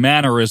 their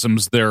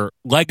mannerisms, their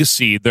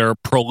legacy, their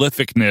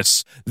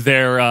prolificness,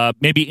 their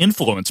maybe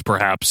influence,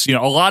 perhaps. A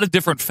lot of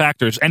different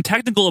factors, and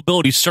technical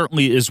ability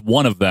certainly is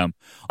one of them.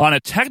 On a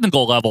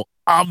technical level,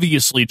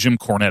 obviously, Jim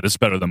Cornette is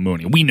better than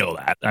Mooney. We know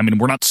that. I mean,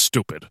 we're not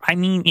stupid. I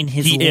mean,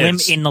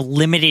 in the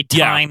limited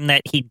time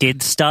that he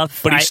did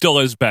stuff, but he still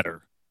is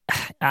better.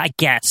 I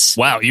guess.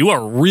 Wow, you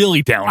are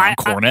really down on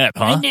Cornette,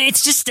 huh?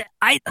 It's just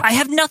I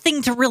have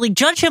nothing to really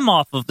judge him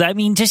off of. I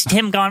mean, just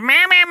him going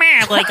meh, meh,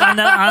 meh, like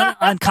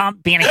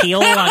being a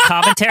heel on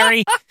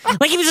commentary.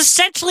 Like, he was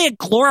essentially a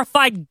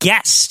glorified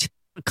guest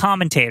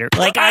commentator.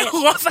 Like, I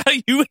love how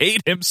you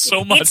hate him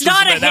so much. It's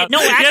not a hate. No,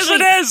 actually,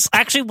 yes, it is.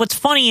 Actually, what's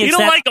funny is you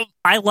don't like him.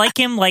 I like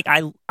him. Like,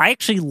 I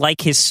actually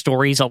like his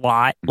stories a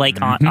lot.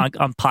 Like on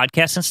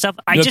podcasts and stuff.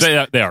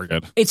 They are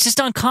good. It's just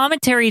on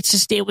commentary.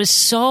 It was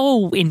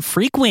so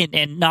infrequent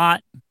and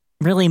not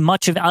really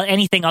much of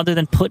anything other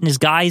than putting his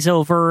guys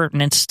over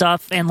and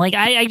stuff. And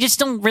I just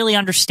don't really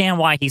understand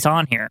why he's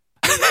on here.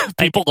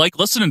 People like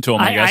listening to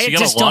him. I guess you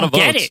got a lot of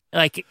votes.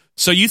 Get it.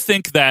 So you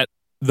think that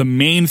the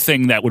main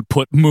thing that would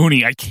put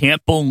Mooney, I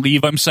can't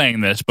believe I'm saying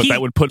this, but that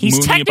would put Mooney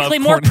above Cornette. He's technically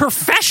more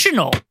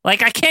professional. I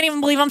can't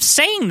even believe I'm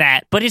saying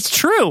that, but it's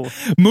true.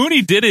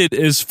 Mooney did it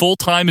as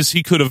full-time as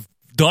he could have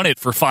done it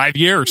for 5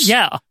 years.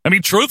 Yeah. I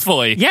mean,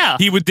 truthfully. Yeah.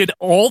 He did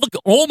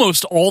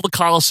almost all the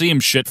Coliseum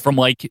shit from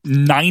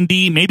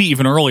 90, maybe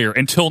even earlier,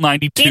 until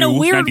 92, in a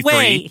weird 93.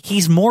 way,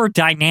 he's more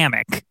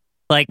dynamic.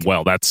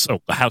 Well, that's...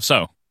 how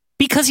so?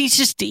 Because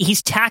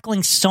he's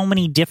tackling so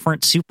many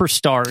different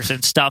superstars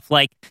and stuff.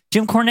 Like,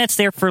 Jim Cornette's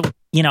there for,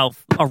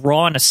 a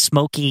Raw and a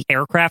smoky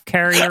aircraft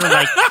carrier,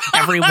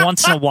 every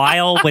once in a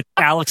while with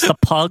Alex the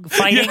Pug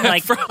fighting.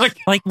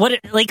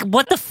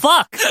 What the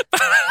fuck?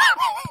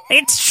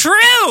 It's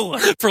true.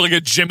 For a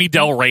Jimmy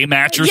Del Rey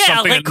match or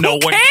something. Who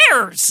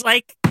cares?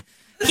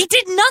 He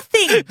did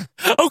nothing.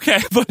 Okay,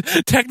 but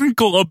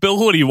technical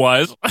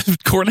ability-wise,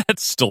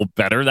 Cornette's still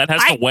better. That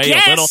has to weigh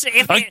a little.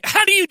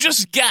 How do you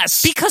just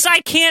guess? Because I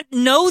can't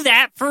know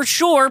that for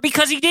sure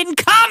because he didn't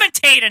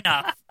commentate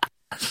enough.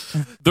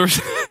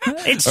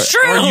 It's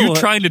true. Are you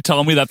trying to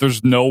tell me that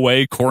there's no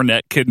way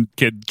Cornette can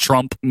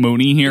trump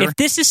Mooney here? If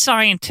this is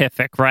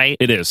scientific, right?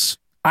 It is.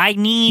 I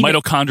need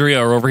mitochondria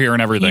are over here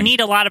and everything. You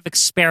need a lot of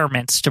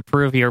experiments to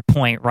prove your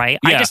point, right?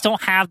 Yeah. I just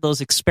don't have those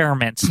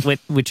experiments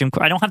with Jim.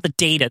 I don't have the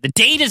data. The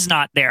data's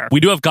not there. We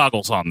do have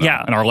goggles on, though,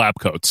 in our lab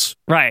coats.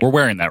 Right. We're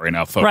wearing that right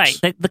now, folks. Right.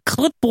 The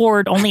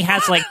clipboard only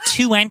has like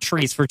 2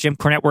 entries for Jim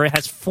Cornette, where it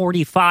has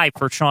 45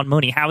 for Sean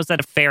Mooney. How is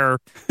that a fair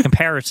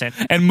comparison?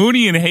 And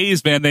Mooney and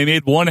Hayes, man, they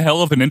made one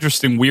hell of an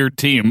interesting, weird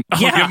team. I'll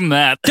give them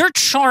that. They're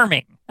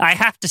charming, I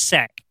have to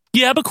say.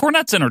 Yeah, but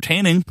Cornette's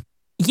entertaining.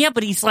 Yeah,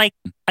 but he's like,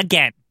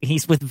 again,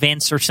 he's with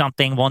Vince or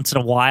something once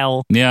in a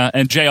while. Yeah,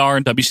 and JR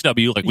and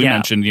WCW, like we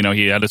mentioned,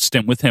 he had a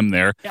stint with him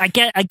there. I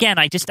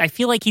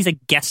feel like he's a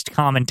guest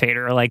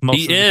commentator, like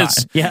most of the time.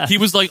 Yeah. He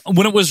was like,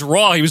 when it was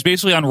Raw, he was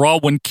basically on Raw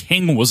when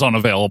King was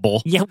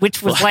unavailable. Yeah,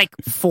 which was like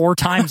 4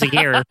 times a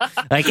year.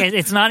 Like,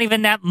 it's not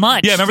even that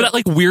much. Yeah, remember that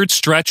like weird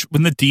stretch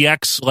when the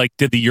DX like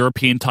did the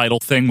European title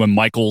thing when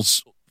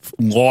Michaels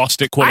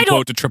lost it, quote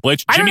unquote, to Triple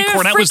H. Jimmy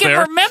Cornette was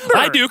there. Remember.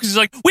 I do, because he's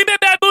like, we made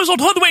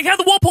bamboozled hoodwink, had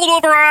the wool pulled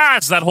over our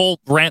eyes. That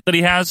whole rant that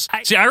he has.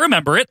 See, I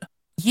remember it.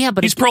 Yeah,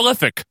 but he's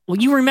prolific. Well,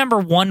 you remember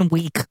 1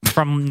 week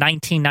from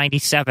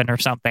 1997 or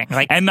something,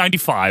 and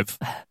 95,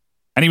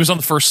 and he was on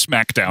the first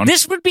SmackDown.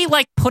 This would be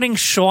like putting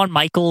Shawn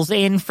Michaels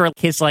in for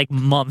his like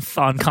month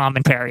on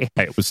commentary.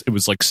 Hey, it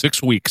was like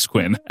 6 weeks,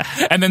 Quinn,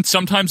 and then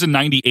sometimes in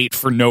 98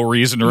 for no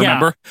reason.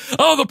 Remember? Yeah.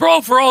 Oh, the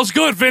Brawl for All is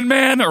good, Vin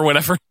Man, or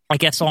whatever. I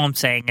guess all I'm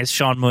saying is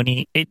Sean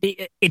Mooney.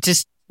 It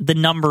just, the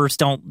numbers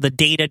don't, the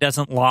data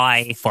doesn't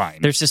lie. Fine.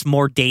 There's just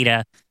more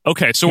data.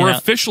 Okay, so we're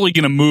officially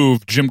going to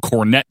move Jim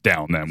Cornette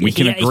down. Then we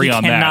can agree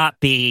on that. He cannot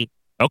be.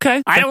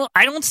 Okay. I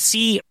don't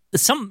see.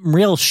 Some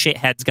real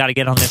shithead's got to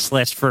get on this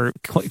list for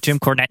Jim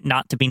Cornette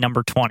not to be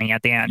number 20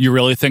 at the end. You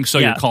really think so?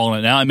 Yeah. You're calling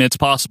it now? I mean, it's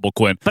possible,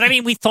 Quinn. But I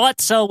mean, we thought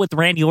so with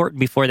Randy Orton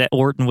before, that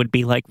Orton would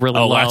be like really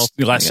low.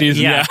 Last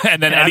season, yeah.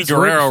 And then Eddie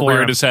Guerrero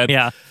reared his head.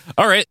 Yeah.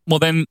 All right. Well,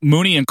 then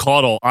Mooney and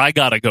Caudle, I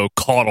got to go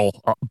Caudle,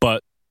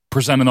 but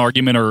present an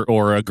argument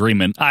or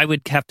agreement. I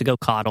would have to go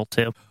Caudle,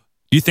 too.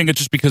 Do you think it's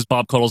just because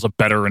Bob Caudle's a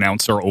better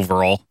announcer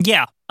overall?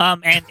 Yeah.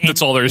 And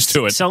that's all there is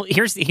to it. So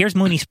here's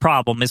Mooney's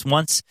problem is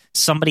once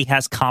somebody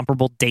has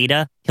comparable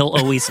data, he'll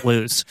always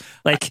lose.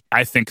 Like,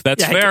 I think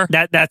that's fair.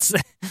 That's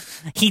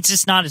he's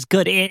just not as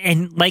good.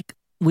 And like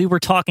we were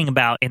talking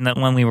about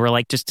when we were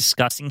like just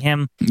discussing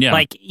him,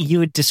 like you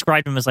would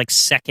describe him as like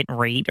second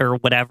rate or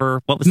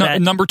whatever. What was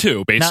that? Number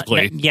 2,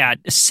 basically.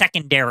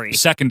 Secondary.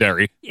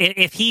 Secondary.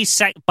 If he's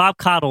Bob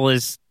Caudle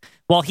is.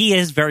 Well, he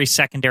is very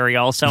secondary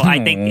also.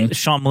 I think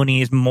Sean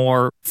Mooney is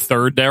more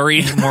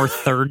thirdary. More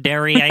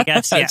thirdary, I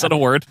guess. Is that a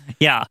word?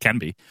 Yeah. Can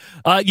be.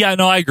 I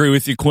agree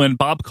with you, Quinn.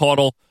 Bob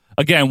Caudle,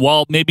 again,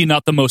 while maybe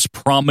not the most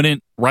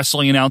prominent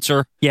wrestling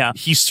announcer,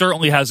 he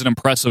certainly has an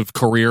impressive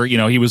career.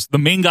 He was the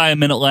main guy in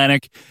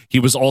Mid-Atlantic.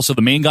 He was also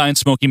the main guy in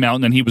Smoky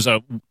Mountain, and he was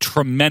a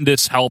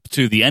tremendous help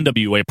to the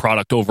NWA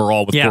product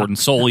overall with Gordon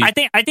Solie.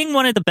 I think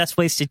one of the best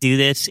ways to do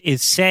this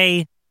is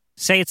say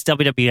it's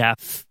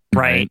WWF,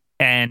 right?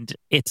 And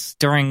it's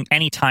during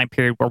any time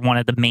period where one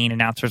of the main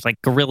announcers,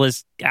 like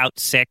Gorilla's out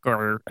sick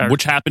or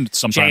which happened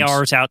sometimes.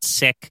 JR's out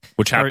sick.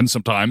 Which happens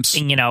sometimes.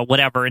 And,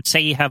 whatever. And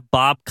say you have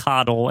Bob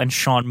Caudle and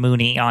Sean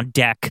Mooney on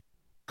deck.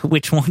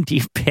 Which one do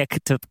you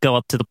pick to go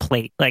up to the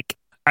plate? Like,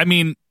 I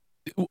mean,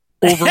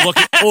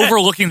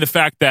 overlooking the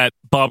fact that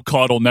Bob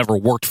Caudle never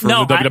worked for the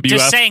WWF. I'm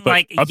just saying,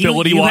 like,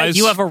 ability-wise,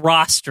 you have a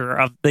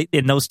roster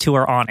and those two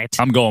are on it.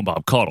 I'm going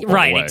Bob Caudle,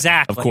 right?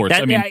 Exactly, of course.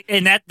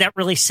 And that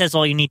really says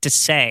all you need to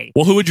say.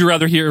 Well, who would you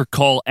rather hear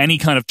call any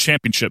kind of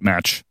championship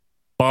match?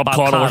 Bob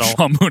Caudle or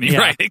Sean Mooney,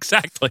 right?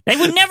 Exactly. They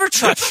would never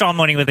trust Sean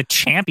Mooney with a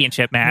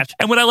championship match.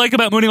 And what I like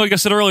about Mooney, like I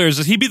said earlier, is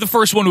that he'd be the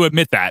first one to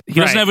admit that he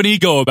doesn't have an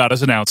ego about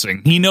his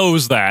announcing. He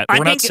knows that.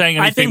 We're not saying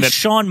anything. I think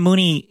Sean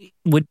Mooney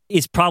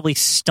is probably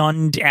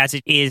stunned as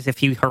it is if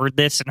he heard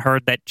this and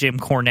heard that Jim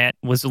Cornette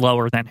was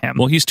lower than him.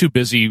 Well, he's too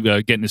busy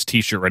getting his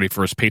T-shirt ready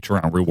for his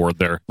Patreon reward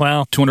there.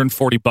 Well,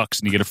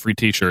 $240 and you get a free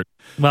T-shirt.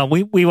 Well,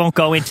 we won't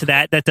go into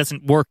that. That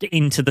doesn't work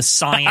into the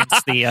science.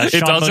 The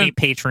Sean Mooney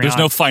Patreon. There's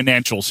no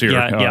financials here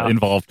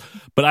involved.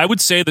 But I would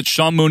say that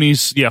Sean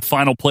Mooney's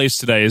final place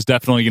today is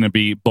definitely going to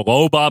be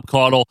below Bob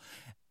Caudle.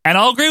 And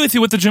I'll agree with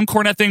you with the Jim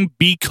Cornette thing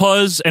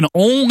because and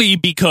only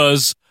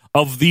because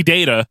of the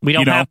data. We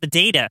don't have the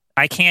data.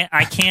 I can't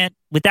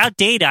without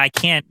data, I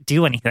can't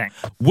do anything.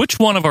 Which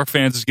one of our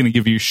fans is going to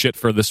give you shit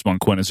for this one,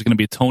 Quinn? Is it going to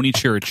be Tony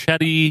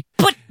Chirichetti?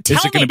 But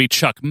is it going to be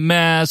Chuck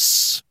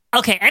Mess?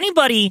 Okay,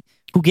 anybody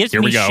who gives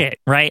me shit,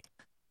 right?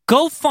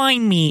 Go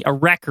find me a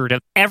record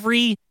of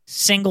every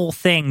single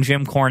thing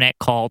Jim Cornette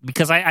called,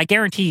 because I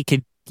guarantee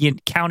you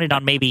count it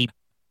on maybe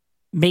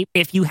maybe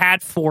if you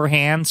had 4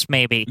 hands,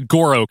 maybe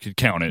Goro could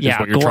count it. Yeah, is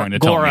what you're trying to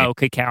tell me. Goro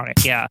could count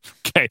it. Yeah.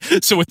 Okay,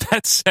 so with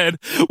that said,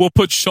 we'll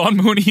put Sean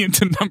Mooney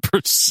into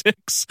number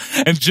 6,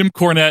 and Jim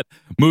Cornette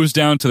moves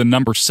down to the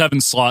number 7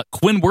 slot.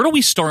 Quinn, where do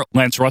we start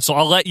Lance Russell?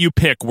 I'll let you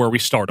pick where we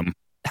start him.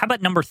 How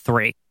about number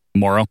 3?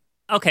 Morrow.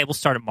 Okay, we'll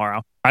start at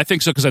Morrow. I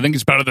think so because I think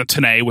he's better than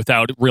Tenay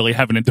without really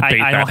having to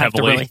debate I that don't have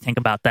heavily. to really think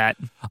about that.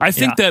 I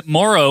think that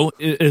Morrow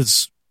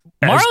is...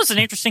 Morrow's an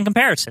interesting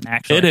comparison,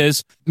 actually. It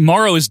is.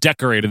 Morrow is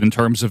decorated in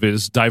terms of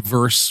his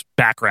diverse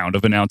background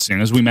of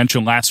announcing. As we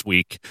mentioned last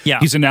week,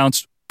 he's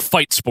announced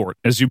fight sport,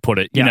 as you put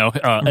it. You know,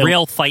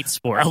 real fight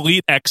sport.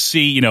 Elite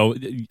XC,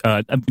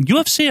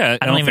 UFC.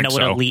 I don't even know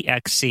what Elite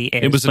XC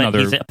is. It was but another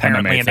he's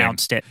apparently MMA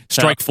announced thing. it.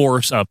 So. Strike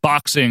Force,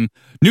 boxing,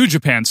 New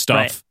Japan stuff.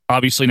 Right.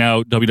 Obviously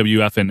now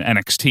WWF and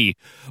NXT.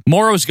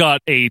 Morrow's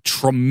got a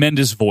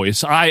tremendous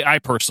voice. I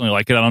personally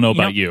like it. I don't know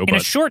about you. In a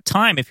short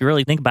time, if you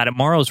really think about it,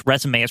 Morrow's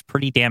resume is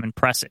pretty damn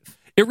impressive.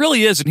 It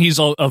really is, and he's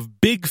a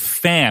big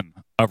fan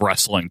of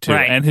wrestling, too.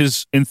 Right. And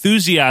his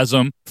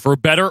enthusiasm, for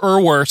better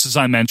or worse, as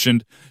I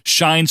mentioned,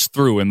 shines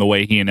through in the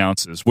way he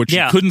announces, which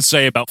you couldn't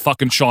say about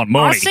fucking Sean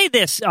Mooney. I'll say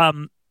this,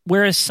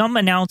 whereas some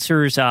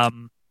announcers...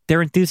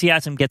 their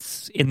enthusiasm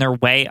gets in their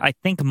way. I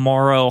think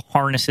Morrow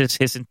harnesses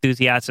his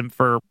enthusiasm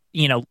for,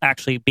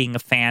 actually being a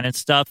fan and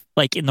stuff,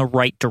 like in the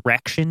right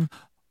direction.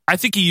 I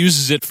think he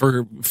uses it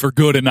for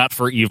good and not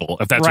for evil,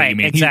 if that's what you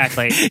mean.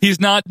 Exactly. He's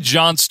not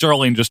John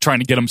Sterling just trying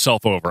to get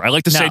himself over. I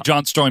like to say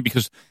John Sterling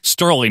because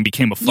Sterling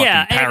became a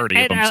fucking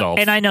parody of himself.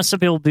 And I know some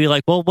people will be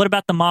like, well, what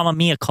about the Mamma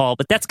Mia call?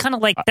 But that's kind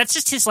of like, that's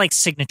just his like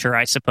signature,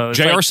 I suppose.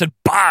 JR said,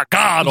 by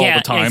God, all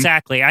the time. Yeah,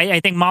 exactly. I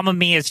think Mamma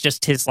Mia is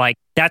just his like,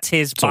 that's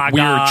his by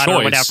God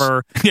choice. Or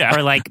whatever. Yeah.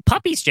 Or like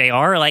puppies,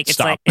 JR. Like it's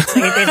Stop. like,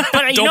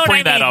 but you Don't know bring what I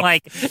mean? that up.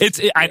 Like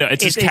I know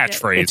it's his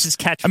catchphrase. It's his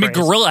catchphrase. I mean,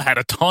 Gorilla had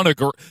a ton of,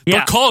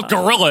 they're called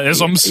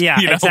Gorilla-isms. Yeah,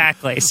 you know?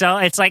 exactly. So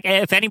it's like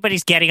if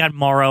anybody's getting on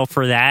Morrow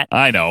for that,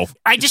 I know.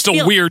 It's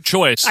a weird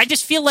choice. I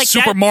just feel like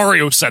Super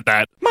Mario said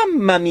that.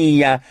 Mamma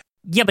mia.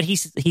 Yeah, but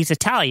he's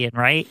Italian,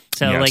 right?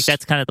 So like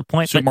that's kind of the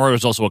point. Super Mario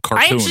is also a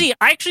cartoon.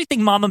 I actually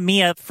think Mamma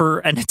Mia for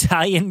an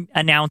Italian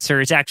announcer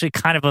is actually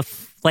kind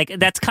of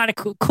that's kind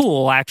of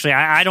cool. Actually,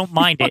 I don't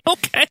mind it.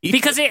 Okay,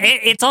 because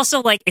it's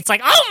also like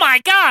oh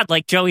my God,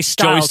 like Joey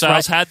Styles.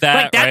 Had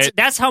that. Like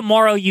that's how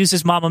Morrow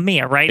uses Mamma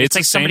Mia, right? It's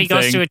like somebody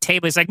goes to a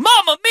table, he's like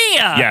Mamma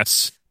Mia.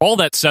 Yes. All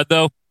that said,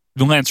 though,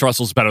 Lance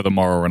Russell's better than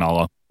Mauro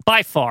Ranallo.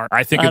 By far.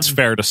 I think it's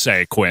fair to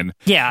say, Quinn.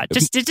 Yeah,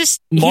 he's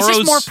just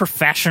more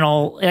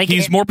professional. Like,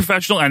 he's more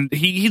professional, and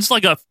he's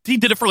like he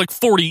did it for like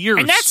 40 years.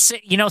 And that's,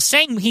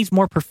 saying he's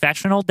more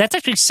professional, that's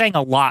actually saying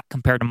a lot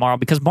compared to Morrow,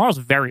 because Morrow's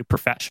very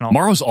professional.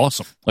 Morrow's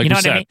awesome. Like you know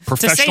what I mean?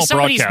 Professional to say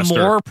somebody's broadcaster.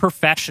 more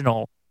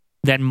professional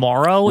than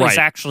Morrow is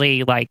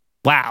actually like,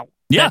 wow.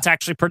 Yeah. That's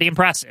actually pretty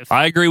impressive.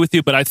 I agree with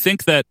you, but I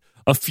think that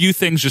a few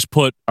things just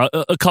put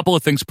a couple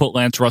of things put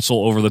Lance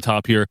Russell over the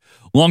top here.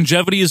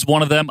 Longevity is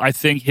one of them. I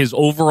think his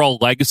overall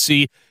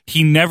legacy,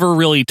 he never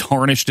really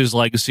tarnished his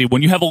legacy.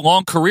 When you have a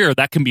long career,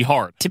 that can be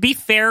hard. To be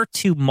fair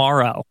to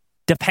Morrow,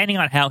 depending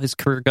on how his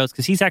career goes,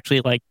 because he's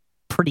actually like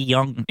pretty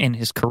young in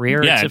his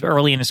career, it's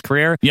early in his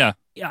career. Yeah.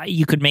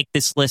 You could make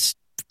this list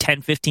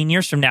 10, 15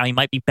 years from now. He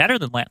might be better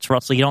than Lance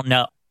Russell. You don't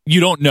know. You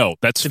don't know.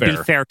 That's fair. To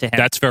be fair to him.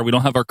 That's fair. We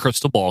don't have our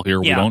crystal ball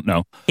here. Yeah. We don't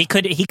know. He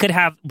could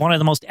have one of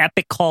the most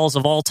epic calls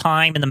of all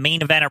time in the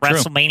main event at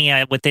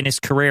WrestleMania within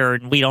his career,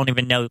 and we don't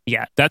even know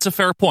yet. That's a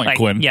fair point,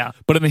 Quinn. Yeah.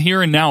 But in the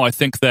here and now, I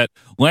think that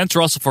Lance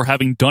Russell, for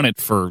having done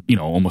it for,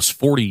 almost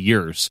 40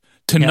 years,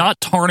 to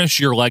not tarnish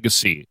your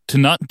legacy, to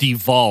not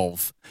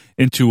devolve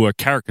into a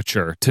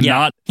caricature,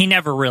 he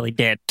never really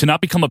did. To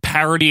not become a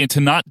parody and to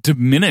not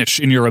diminish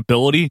in your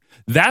ability,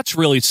 that's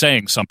really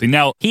saying something.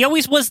 Now, he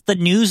always was the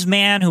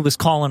newsman who was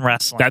calling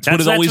wrestling. That's what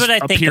it always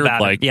appeared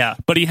like. Yeah.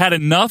 But he had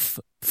enough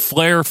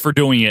flair for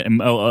doing it,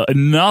 and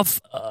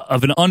enough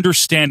of an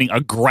understanding,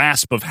 a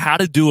grasp of how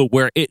to do it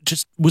where it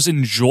just was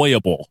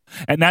enjoyable.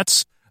 And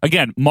that's,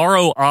 again,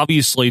 Morrow,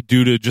 obviously,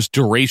 due to just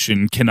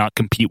duration, cannot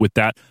compete with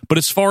that. But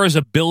as far as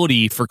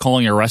ability for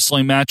calling a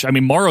wrestling match, I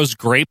mean, Morrow's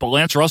great, but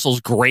Lance Russell's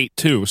great,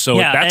 too. So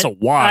that's a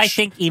wash. I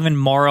think even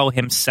Morrow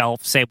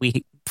himself,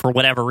 for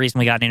whatever reason,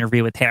 we got an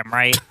interview with him,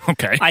 right?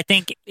 Okay. I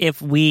think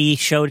if we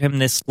showed him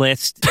this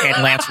list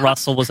and Lance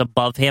Russell was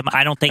above him,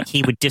 I don't think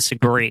he would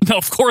disagree. No,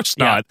 of course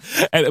not.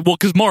 And,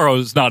 because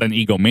Morrow's not an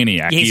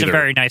egomaniac He's either. a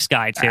very nice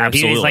guy, too.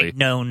 Absolutely. He's like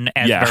known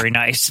as very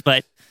nice,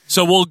 but...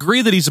 So we'll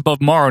agree that he's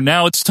above Morrow.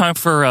 Now it's time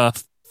for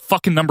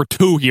fucking number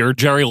 2 here,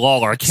 Jerry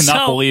Lawler. I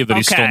cannot believe that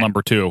he's still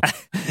number 2.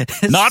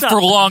 Not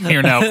for long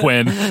here now,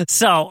 Quinn.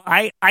 So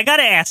I got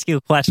to ask you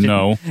a question.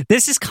 No.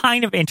 This is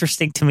kind of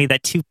interesting to me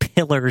that two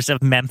pillars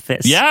of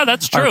Memphis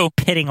that's true. are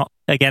pitting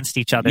against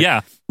each other.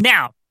 Yeah.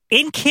 Now,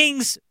 in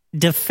King's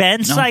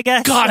defense, I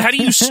guess. God, how do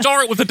you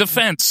start with a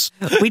defense?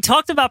 We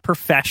talked about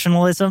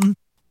professionalism.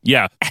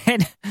 Yeah.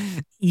 And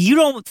you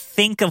don't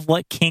think of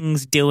what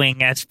King's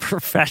doing as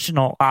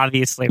professional,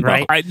 obviously,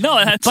 right?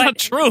 No, that's not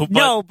true. But...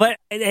 No, but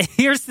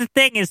here's the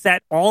thing is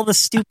that all the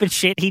stupid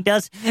shit he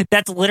does,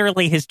 that's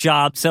literally his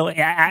job. So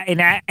in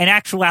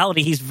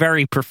actuality, he's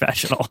very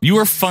professional. You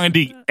are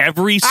finding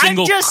every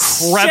single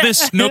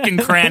crevice, nook,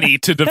 and cranny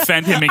to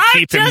defend him and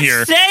keep him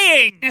here.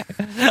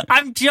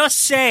 I'm just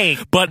saying.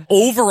 But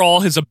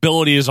overall, his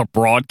ability as a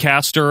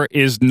broadcaster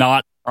is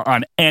not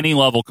on any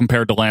level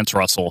compared to Lance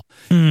Russell.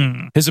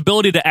 His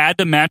ability to add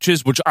to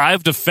matches, which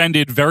I've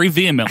defended very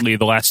vehemently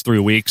the last 3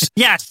 weeks.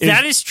 Yes,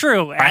 that is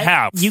true. I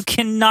have. You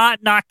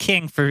cannot knock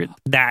King for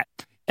that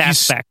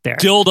aspect there.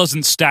 Still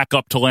doesn't stack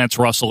up to Lance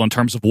Russell in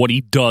terms of what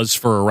he does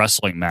for a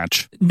wrestling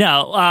match.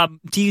 No.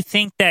 Do you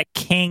think that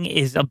King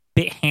is a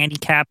bit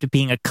handicapped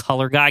being a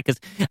color guy? Because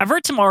I've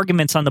heard some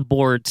arguments on the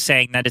board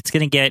saying that it's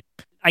going to get...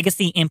 I guess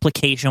the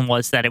implication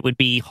was that it would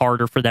be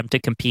harder for them to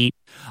compete.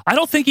 I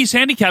don't think he's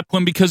handicapped,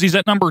 Quinn, because he's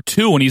at number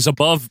 2 and he's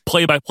above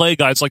play-by-play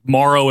guys like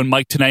Morrow and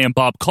Mike Tenay and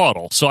Bob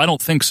Caudle. So I don't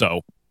think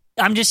so.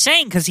 I'm just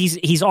saying because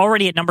he's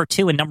already at number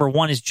 2 and number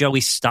 1 is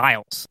Joey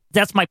Styles.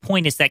 That's my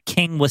point, is that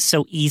King was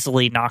so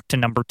easily knocked to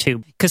number 2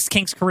 because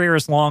King's career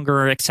is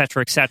longer, et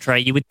cetera, et cetera.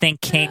 You would think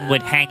King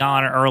would hang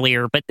on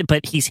earlier,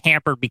 but he's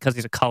hampered because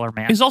he's a color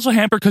man. He's also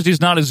hampered because he's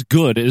not as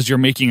good as you're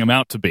making him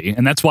out to be,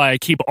 and that's why I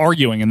keep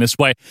arguing in this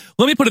way.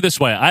 Let me put it this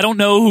way. I don't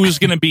know who's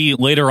going to be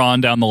later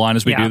on down the line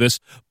as we do this,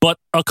 but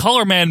a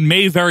color man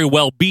may very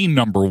well be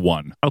number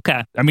 1.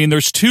 Okay. I mean,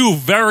 there's 2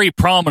 very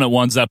prominent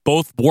ones that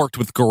both worked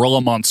with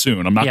Gorilla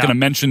Monsoon. I'm not going to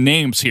mention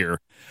names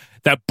here.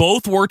 That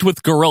both worked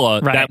with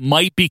Gorilla, that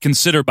might be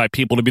considered by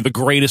people to be the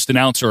greatest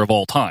announcer of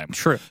all time.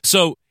 True.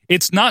 So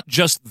it's not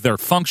just their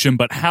function,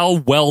 but how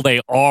well they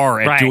are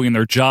at doing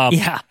their job.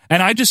 Yeah.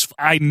 And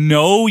I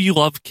know you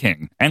love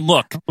King. And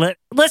look.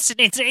 Listen,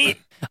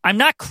 I'm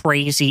not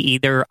crazy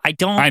either. I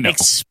don't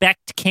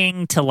expect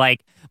King to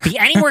be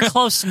anywhere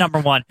close to number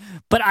 1,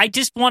 but I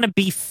just want to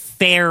be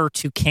fair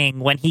to King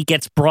when he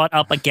gets brought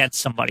up against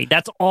somebody.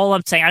 That's all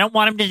I'm saying. I don't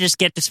want him to just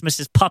get dismissed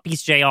as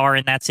Puppies JR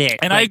and that's it.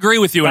 And I agree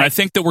with you, and I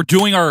think that we're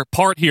doing our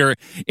part here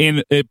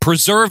in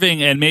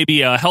preserving and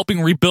maybe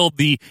helping rebuild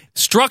the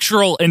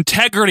structural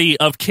integrity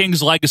of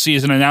King's legacy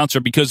as an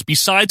announcer, because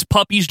besides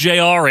Puppies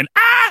JR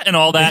and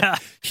all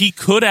that, he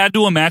could add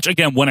to a match,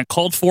 again, when it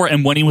called for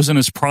and when he was in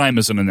his prime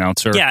as an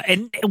announcer. Yeah,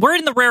 and we're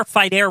in the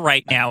rarefied air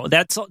right now.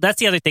 That's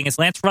the other thing, is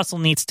Lance Russell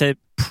needs to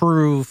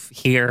prove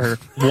here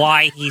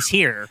why he's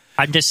here.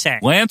 I'm just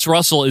saying. Lance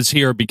Russell is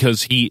here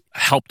because he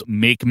helped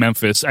make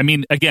Memphis. I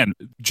mean, again,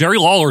 Jerry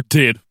Lawler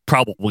did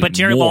probably But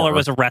Jerry more, Lawler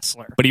was a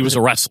wrestler. But he was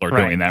a wrestler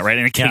doing that, right?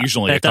 And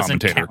occasionally a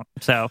commentator.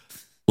 So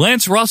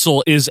Lance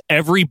Russell is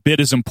every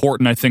bit as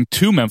important, I think,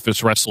 to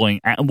Memphis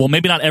wrestling. Well,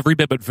 maybe not every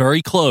bit, but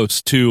very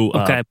close to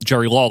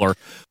Jerry Lawler.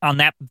 On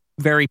that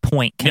very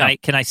point,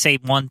 can I say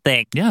one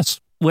thing? Yes.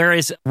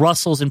 Whereas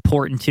Russell's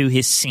important to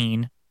his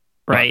scene,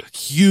 right?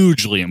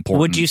 Hugely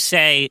important. Would you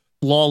say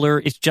Lawler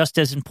is just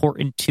as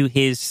important to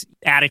his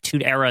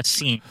Attitude Era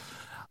scene?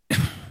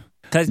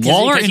 Because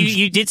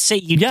you did say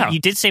you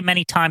did say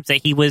many times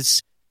that he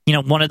was,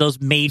 one of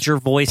those major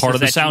voices, part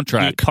of the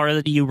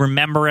soundtrack. You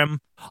remember him.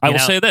 I will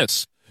say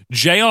this: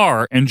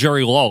 JR and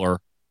Jerry Lawler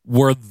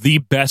were the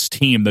best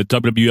team that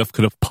WWF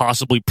could have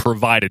possibly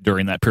provided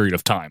during that period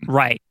of time.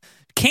 Right.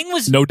 King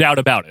was no doubt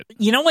about it.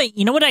 You know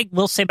what I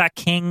will say about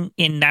King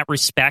in that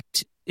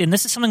respect, and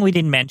this is something we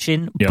didn't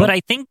mention, but I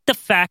think the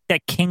fact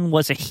that King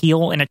was a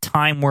heel in a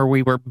time where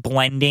we were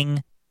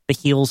blending the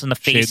heels and the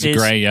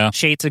faces,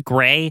 shades of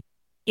gray,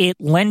 it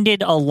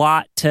lended a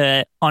lot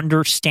to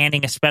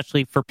understanding,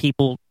 especially for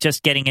people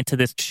just getting into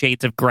this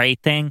shades of gray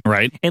thing.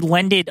 Right. It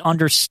lended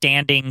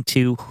understanding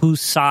to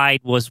whose side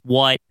was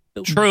what.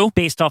 True.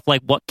 Based off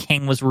what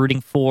King was rooting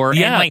for.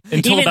 Yeah, and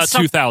until about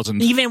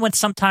 2000. Even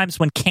sometimes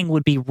when King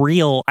would be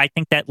real, I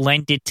think that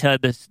lended to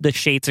the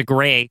shades of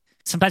gray.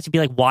 Sometimes you'd be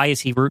like, why is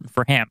he rooting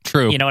for him?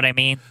 True. You know what I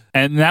mean?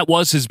 And that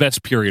was his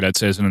best period, I'd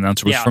say, as an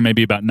announcer, was from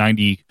maybe about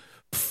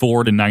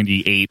 94 to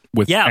 98.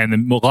 And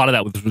then a lot of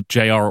that was with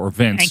JR or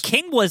Vince. And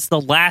King was the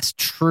last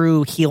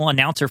true heel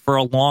announcer for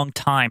a long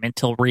time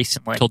until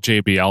recently. Until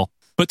JBL.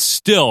 But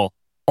still,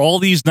 all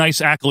these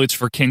nice accolades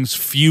for King's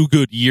few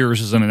good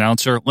years as an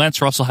announcer.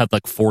 Lance Russell had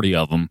 40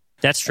 of them.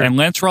 That's true. And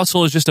Lance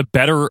Russell is just a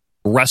better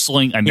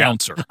wrestling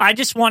announcer. Yeah. I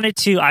just wanted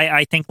to,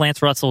 I think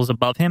Lance Russell is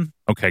above him.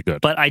 Okay, good.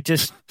 But I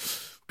just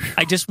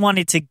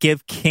wanted to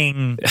give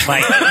King,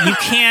 you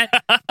can't,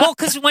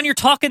 because when you're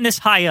talking this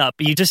high up,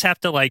 you just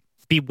have to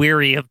be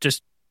wary of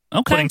just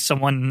putting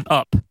someone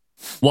up.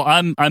 Well,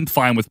 I'm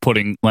fine with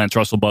putting Lance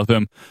Russell above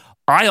him.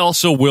 I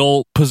also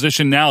will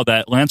position now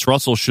that Lance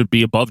Russell should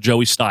be above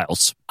Joey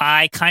Styles.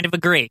 I kind of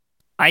agree.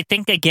 I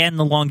think, again,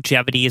 the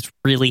longevity is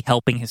really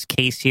helping his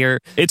case here.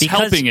 It's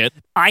helping it.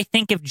 I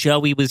think if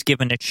Joey was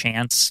given a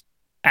chance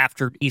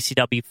after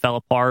ECW fell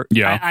apart,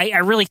 I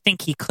really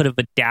think he could have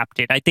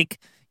adapted. I think,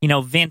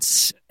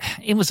 Vince,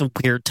 it was a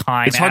weird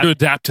time. It's hard to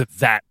adapt to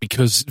that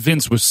because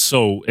Vince was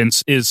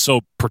is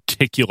so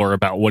particular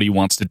about what he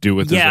wants to do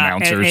with his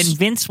announcers. And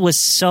Vince was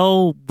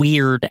so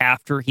weird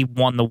after he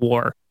won the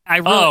war.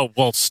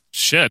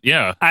 Shit,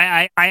 yeah.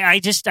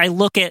 I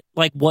look at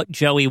like what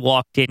Joey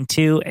walked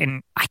into,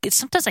 and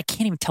sometimes I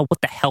can't even tell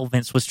what the hell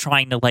Vince was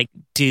trying to like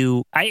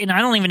do. I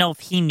don't even know if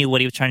he knew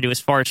what he was trying to do as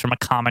far as from a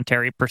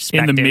commentary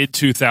perspective. In the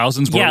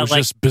mid-2000s, where it was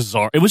just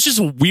bizarre. It was just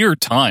a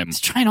weird time. He's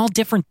trying all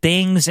different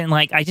things, and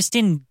like I just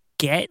didn't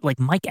get like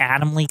Mike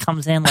Adamle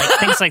comes in, like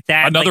things like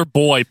that. Another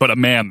boy, but a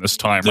man this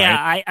time,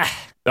 yeah,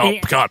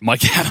 right? God, Mike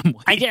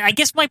Adamle. I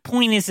guess my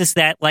point is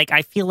that like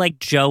I feel like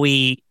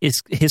Joey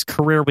his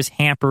career was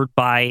hampered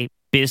by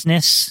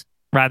business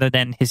rather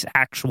than his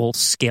actual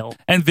skill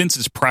and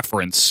Vince's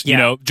preference. You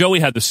know, Joey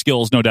had the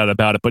skills, no doubt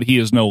about it, but he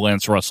is no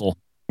Lance Russell.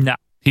 No,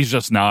 he's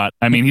just not.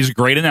 I mean, he's a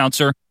great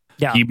announcer.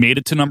 Yeah. He made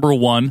it to number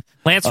one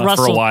Russell,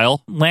 for a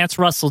while. Lance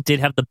Russell did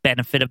have the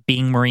benefit of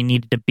being where he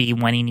needed to be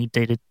when he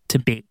needed to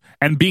be.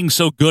 And being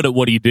so good at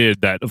what he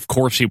did that, of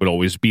course, he would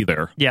always be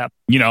there. Yeah.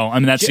 You know, I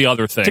mean, that's the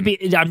other thing.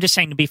 I'm just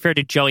saying, to be fair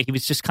to Joey, he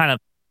was just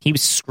he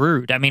was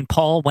screwed. I mean,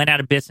 Paul went out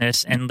of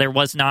business, and there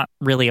was not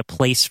really a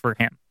place for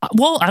him.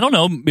 Well, I don't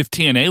know if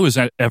TNA was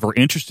ever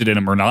interested in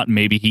him or not.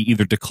 Maybe he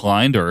either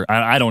declined or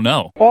I don't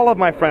know. All of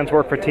my friends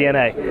work for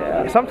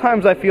TNA.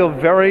 Sometimes I feel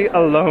very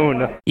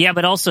alone. Yeah,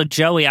 but also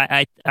Joey,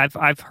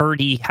 I've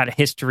heard he had a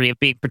history of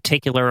being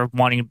particular of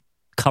wanting to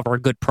cover a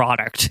good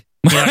product.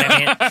 You know what I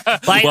mean?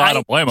 Like, I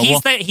don't blame him.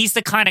 He's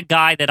the kind of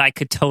guy that I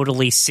could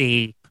totally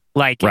see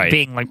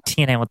being like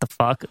TNA. What the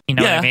fuck? You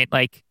know what I mean?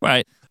 Like,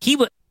 right?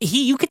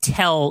 You could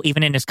tell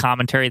even in his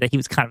commentary that he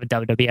was kind of a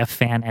WWF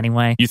fan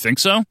anyway. You think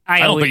so? I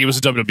don't think he was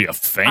a WWF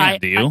fan,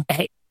 do you?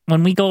 Hey,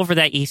 when we go over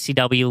that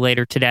ECW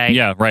later today,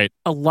 yeah, right.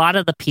 A lot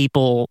of the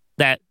people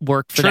that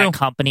worked for that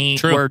company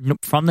were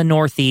from the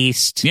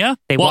Northeast. Yeah.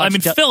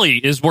 Philly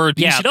is where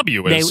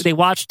ECW is. They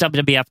watched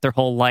WWF their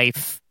whole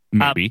life.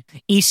 Maybe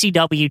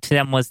ECW to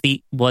them was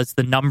the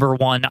number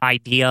one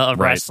idea of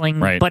wrestling.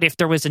 Right. But if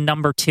there was a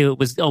number two, it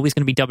was always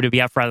going to be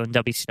WWF rather than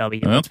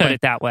WCW. Let's put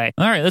it that way.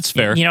 All right, that's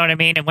fair. You know what I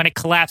mean? And when it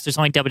collapsed, there's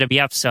only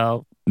WWF.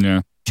 So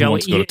yeah, Joey,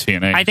 wants to go to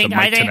TNA.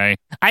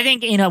 I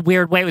think in a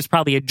weird way, it was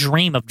probably a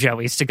dream of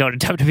Joey's to go to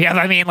WWF.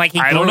 I mean, like he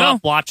grew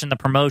up watching the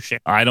promotion.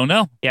 I don't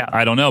know. Yeah,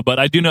 I don't know, but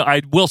I do know.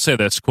 I will say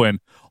this,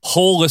 Quinn.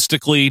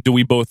 Holistically, do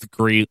we both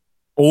agree?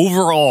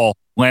 Overall,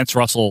 Lance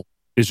Russell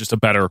is just a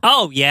better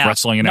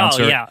wrestling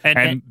announcer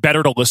and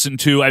better to listen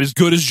to, as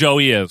good as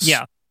Joey is.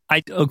 Yeah,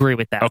 I agree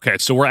with that. Okay,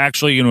 so we're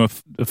actually going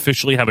to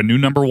officially have a new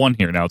number one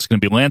here now. It's going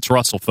to be Lance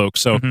Russell,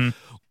 folks. So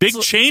big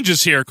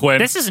changes here, Quinn.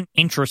 This is an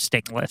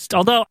interesting list.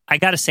 Although, I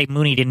got to say,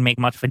 Mooney didn't make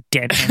much of a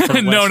dent into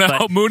the list.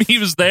 No, Mooney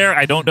was there.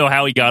 I don't know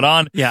how he got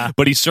on,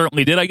 but he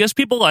certainly did. I guess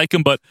people like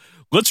him, but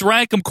let's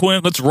rank him,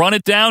 Quinn. Let's run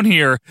it down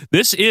here.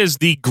 This is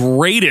the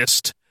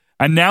greatest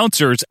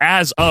announcers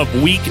as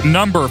of week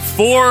number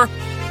 4.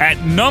 At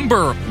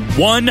number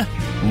 1,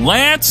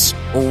 Lance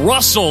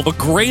Russell, the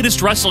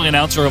greatest wrestling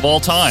announcer of all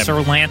time. Sir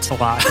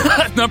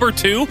Lance-a-Lot. Number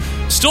 2,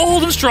 still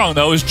holding strong,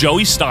 though, is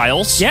Joey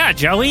Styles. Yeah,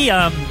 Joey,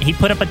 he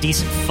put up a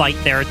decent fight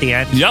there at the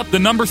end. Yep, the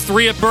number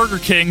 3 at Burger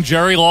King,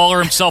 Jerry Lawler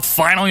himself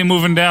finally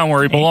moving down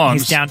where he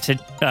belongs. He's down to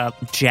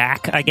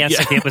Jack, I guess,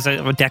 if it was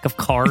a deck of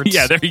cards.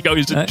 Yeah, there you go,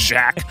 he's a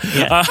Jack.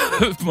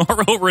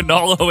 Mauro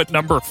Ranallo at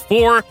number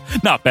 4,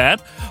 not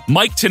bad.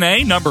 Mike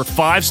Tenay, number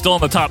 5, still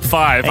in the top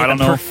 5. I don't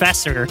know.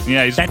 Professor.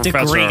 Yeah, he's a professor.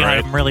 That degree got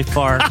right? him really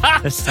far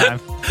this time.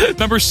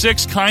 Number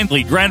 6,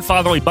 kindly,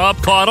 grandfatherly Bob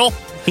Caudle.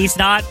 He's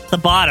not the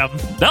bottom.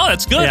 No,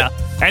 that's good. Yeah.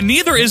 And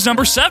neither is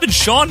number 7,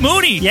 Sean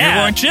Mooney. Yeah.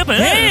 Your Lord Chip.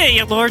 Hey,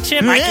 your Lord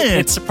Chip.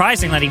 It's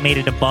surprising that he made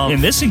it above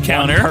in this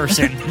encounter. One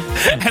person.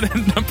 And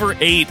then number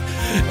 8,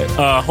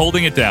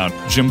 holding it down,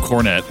 Jim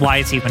Cornette. Why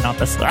is he even on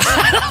this list?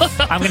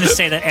 I'm going to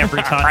say that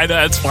every time. I know,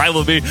 that's fine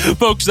with me.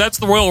 Folks, that's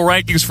the Royal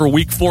Rankings for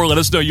week 4. Let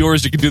us know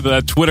yours. You can do that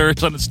on Twitter,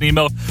 send us an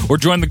email, or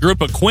join the group.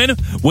 But Quinn,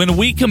 when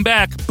we come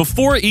back,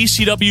 before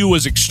ECW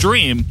was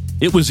extreme,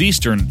 it was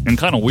Eastern and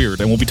kind of weird.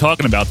 And we'll be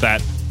talking about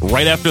that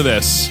right after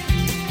this.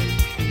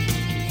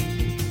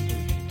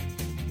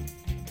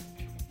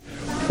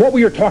 What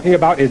we are talking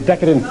about is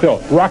decadent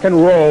filth. Rock and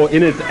roll,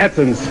 in its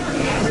essence,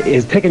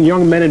 is taking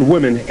young men and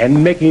women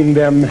and making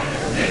them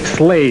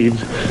slaves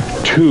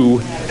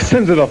to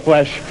sins of the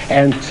flesh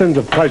and sins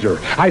of pleasure.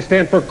 I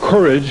stand for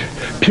courage,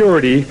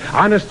 purity,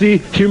 honesty,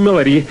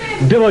 humility,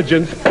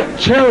 diligence,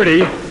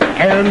 charity,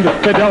 and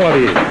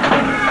fidelity.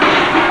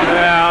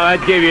 Well,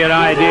 that gave you an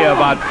idea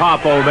about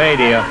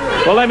Pop-O-Mania.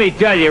 Well, let me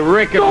tell you,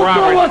 Rick and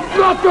Robert... Don't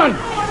tell us nothing!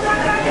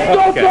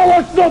 Don't tell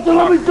us nothing!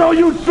 Let me tell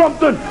you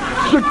something!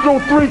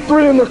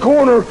 6033 in the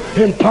corner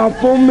in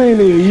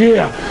Pop-O-Mania,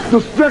 yeah. The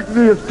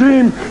sexiest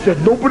team that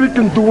nobody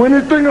can do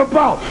anything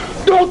about.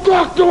 Don't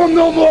talk to him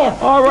no more!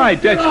 All right,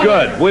 that's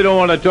good. We don't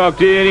want to talk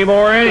to you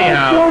anymore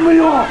anyhow. Don't throw me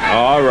off!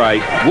 All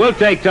right. We'll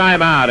take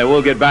time out and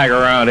we'll get back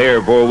around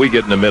here before we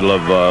get in the middle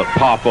of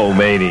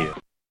Pop-O-Mania.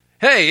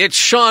 Hey, it's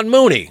Sean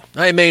Mooney.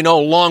 I may no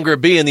longer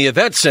be in the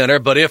event center,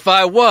 but if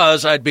I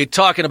was, I'd be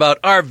talking about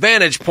our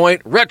Vantage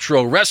Point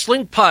Retro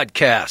Wrestling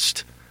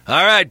Podcast.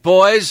 All right,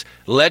 boys,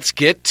 let's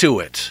get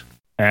to it.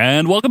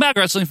 And welcome back,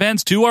 wrestling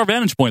fans, to our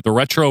Vantage Point, the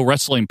Retro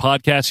Wrestling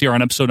Podcast, here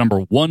on episode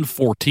number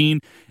 114.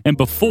 And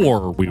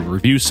before we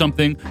review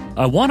something,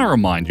 I want to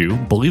remind you,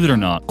 believe it or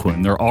not,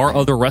 Quinn, there are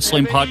other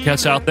wrestling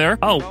podcasts out there.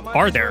 Oh,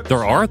 are there?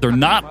 There are. They're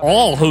not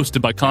all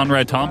hosted by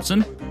Conrad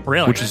Thompson.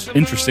 Really? Which is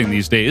interesting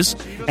these days.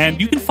 And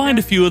you can find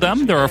a few of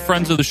them. There are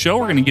friends of the show.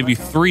 We're going to give you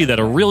 3 that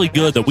are really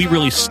good, that we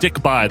really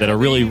stick by, that are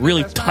really,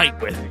 really tight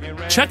with.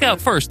 Check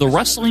out first the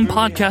Wrestling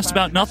Podcast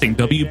About Nothing,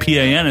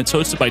 WPAN. It's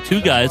hosted by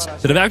 2 guys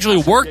that have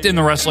actually worked in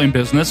the wrestling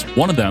business.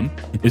 One of them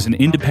is an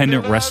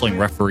independent wrestling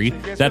referee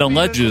that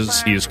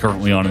alleges he is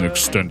currently on an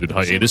extended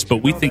hiatus, but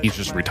we think he's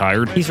just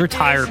retired. He's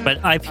retired,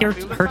 but I've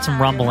heard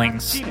some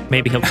rumblings.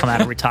 Maybe he'll come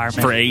out of retirement.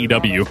 For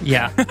AEW.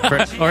 Yeah.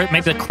 Or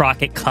maybe the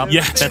Crockett Cup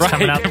that's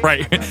coming up.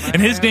 Right.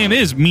 And his name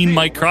is Mean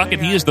Mike Crockett.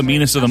 He is the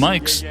meanest of the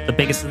mics. The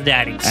biggest of the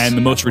daddies. And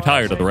the most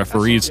retired of the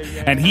referees.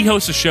 And he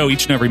hosts a show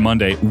each and every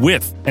Monday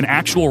with an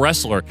actual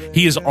wrestler.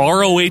 He is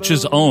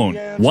ROH's own.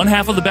 One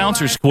half of the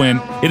Bouncers,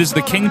 Quinn. It is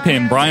the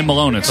Kingpin, Brian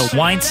Malonis. The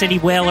Wine City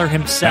Whaler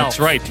himself. That's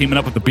right, teaming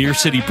up with the Beer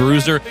City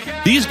Bruiser.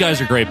 These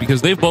guys are great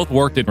because they've both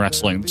worked in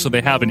wrestling, so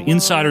they have an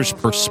insider's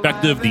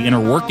perspective, the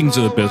inner workings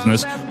of the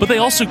business, but they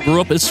also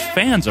grew up as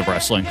fans of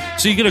wrestling.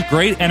 So you get a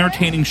great,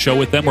 entertaining show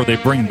with them where they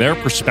bring their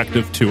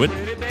perspective to it.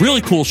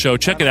 Really cool show.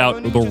 Check it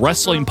out, the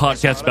Wrestling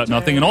Podcast About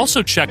Nothing, and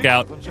also check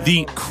out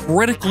the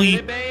critically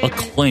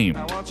acclaimed,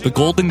 the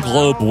Golden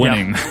Globe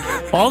winning.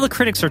 Yep. All the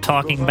critics are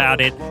talking about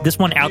it. This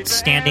one,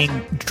 outstanding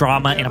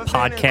drama in a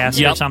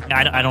podcast or something.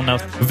 I don't know.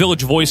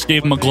 Village Voice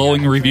gave him a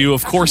glowing review.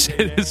 Of course,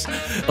 it is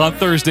on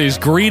Thursdays.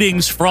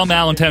 Greetings from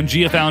Allentown,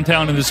 GF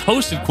Allentown, and is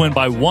hosted, Quinn,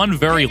 by one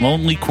very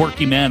lonely,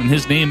 quirky man, and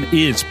his name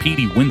is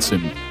Petey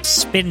Winston.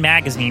 Spin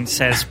Magazine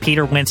says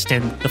Peter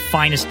Winston, the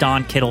finest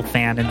Don Kittle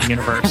fan in the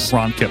universe.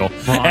 Ron Kittle,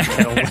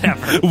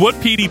 whatever. What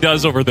Petey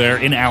does over there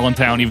in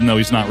Allentown, even though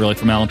he's not really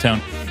from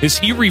Allentown, is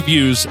he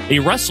reviews a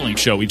wrestling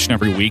show each and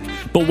every week.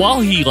 But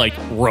while he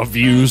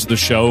reviews the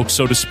show,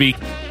 so to speak,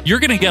 you're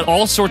going to get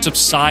all sorts of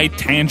side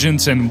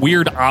tangents and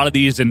weird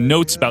oddities and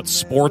notes about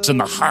sports and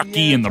the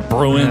hockey and the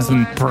Bruins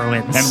and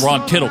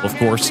Ron Kittle, of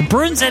course. The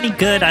Bruins any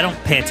good? I don't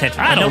pay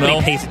attention. Nobody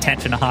pays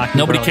attention to hockey.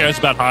 Nobody cares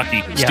about hockey.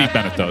 Yeah. Steve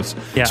Bennett does.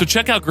 Yeah. So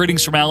check out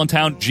Greetings from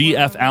Allentown,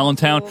 GF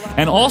Allentown,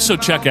 and also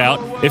check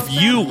out, if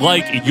you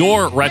like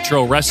your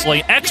retro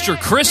wrestling extra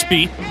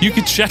crispy, you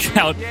can check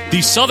out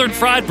the Southern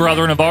Fried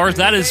Brethren of ours.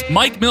 That is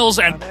Mike Mills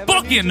and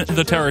Booking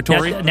the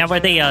Territory. Now are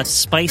they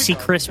spicy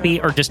crispy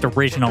or just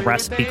original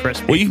recipe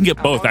crispy? Well, you can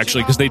get both,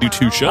 actually, because they do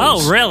 2 shows.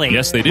 Oh, really?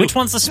 Yes, they do. Which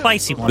one's the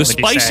spicy one? The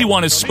spicy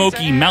one is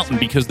Smoky Mountain,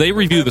 because they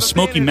review the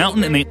Smoky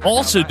Mountain, and they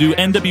also do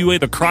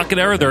NWA The Crockett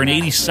Era. They're in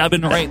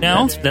 87 right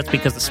now. That's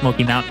because the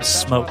Smoky Mountain is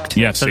smoked.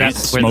 Yes, so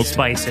that's where the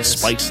spice is.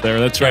 Spice there,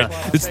 that's right.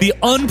 It's the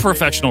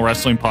unprofessional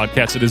wrestling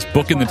podcast. It is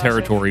Booking the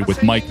Territory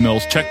with Mike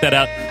Mills. Check that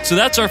out. So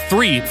that's our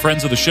 3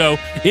 friends of the show.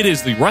 It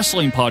is the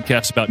Wrestling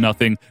Podcast About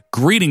Nothing,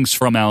 Greetings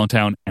from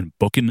Allentown, and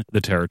Booking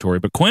the Territory.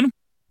 But Quinn,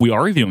 we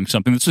are reviewing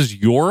something. This is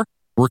your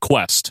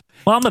request.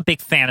 Well, I'm a big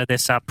fan of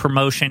this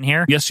promotion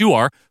here. Yes, you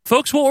are.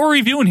 Folks, what we're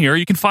reviewing here,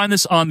 you can find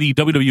this on the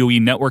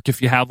WWE Network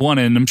if you have one,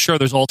 and I'm sure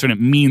there's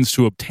alternate means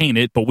to obtain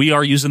it, but we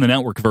are using the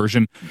network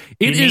version.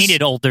 You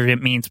needed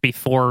alternate means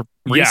before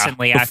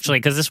recently, actually,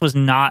 because this was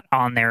not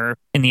on there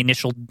in the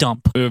initial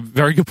dump.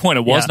 Very good point.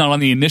 It was not on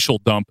the initial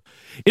dump.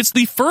 It's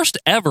the first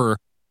ever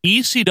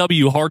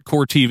ECW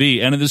Hardcore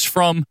TV, and it is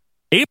from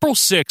April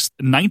 6th,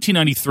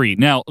 1993.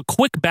 Now, a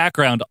quick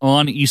background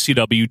on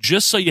ECW,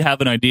 just so you have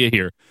an idea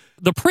here.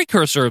 The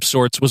precursor of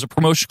sorts was a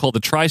promotion called the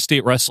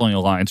Tri-State Wrestling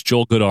Alliance,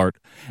 Joel Goodart.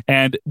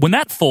 And when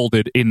that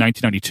folded in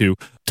 1992,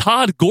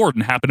 Todd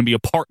Gordon happened to be a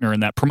partner in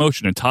that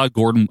promotion, and Todd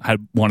Gordon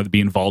had wanted to be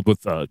involved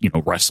with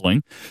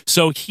wrestling.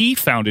 So he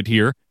founded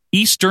here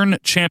Eastern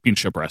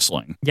Championship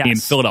Wrestling in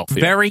Philadelphia.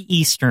 Very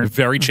Eastern.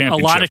 Very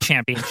championship. A lot of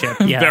championship.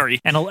 Yeah.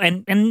 Very.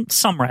 And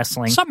some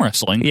wrestling. Some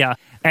wrestling. Yeah.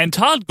 And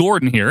Todd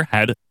Gordon here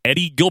had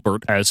Eddie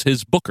Gilbert as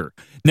his booker.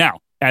 Now,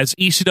 as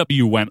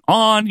ECW went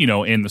on,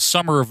 in the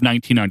summer of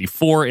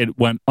 1994, it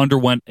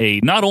underwent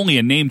not only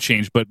a name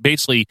change, but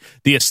basically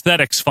the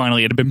aesthetics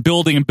finally. It had been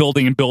building and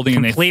building and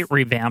building. Complete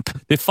revamp.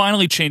 They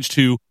finally changed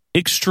to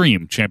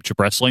Extreme Championship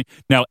Wrestling.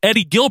 Now,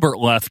 Eddie Gilbert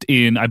left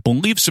in, I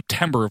believe,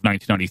 September of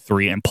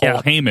 1993, and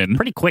Paul Heyman...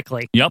 Pretty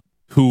quickly. Yep.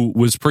 Who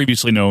was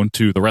previously known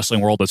to the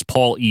wrestling world as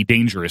Paul E.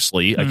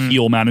 Dangerously, a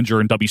heel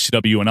manager in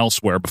WCW and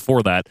elsewhere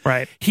before that.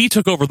 Right. He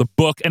took over the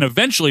book and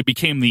eventually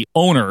became the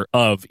owner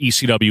of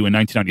ECW in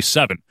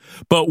 1997.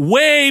 But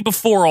way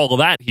before all of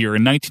that here,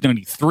 in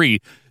 1993,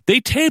 they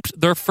taped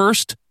their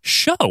first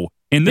show.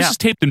 And this is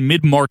taped in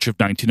mid-March of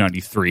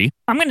 1993.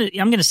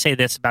 I'm gonna say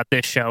this about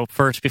this show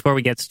first before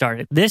we get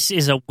started. This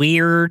is a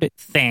weird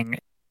thing.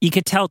 You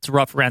could tell it's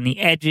rough around the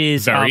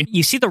edges. Very.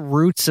 You see the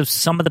roots of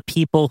some of the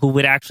people who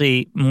would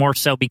actually more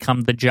so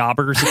become the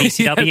jobbers of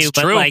ECW. It's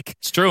true.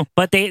 It's true.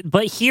 But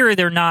here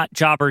they're not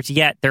jobbers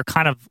yet. They're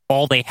kind of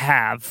all they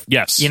have.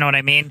 Yes. You know what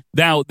I mean?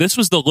 Now, this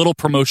was the little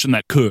promotion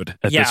that could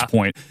at this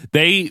point.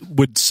 They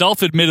would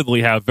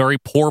self-admittedly have very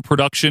poor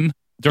production.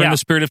 during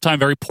this period of time.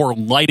 Very poor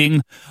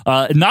lighting.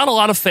 Not a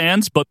lot of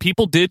fans, but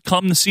people did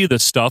come to see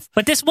this stuff.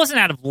 But this wasn't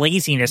out of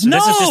laziness. No!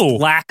 This is just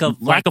lack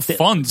of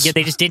funds. Yeah,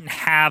 they just didn't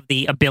have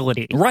the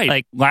ability. Right.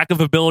 Like lack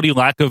of ability,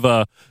 lack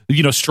of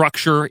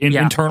structure,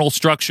 internal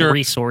structure.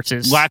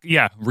 Resources.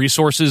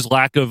 Resources,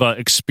 lack of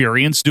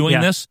experience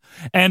doing this.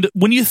 And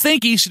when you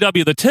think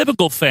ECW, the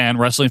typical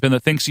wrestling fan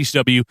that thinks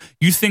ECW,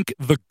 you think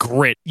the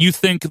grit. You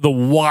think the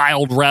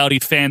wild, rowdy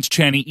fans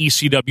chanting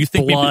ECW. You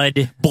think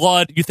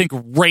blood. You think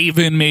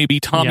Raven, maybe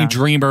Tommy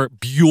Dreamer,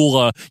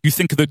 Beulah. You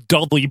think the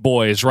Dudley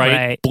Boys,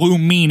 right? Blue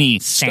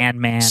Meanie,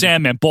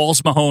 Sandman,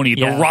 Balls Mahoney,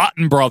 the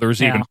Rotten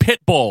Brothers, even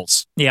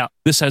Pitbulls. Yeah,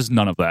 this has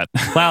none of that.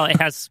 Well, it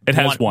has.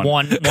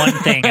 one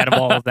thing out of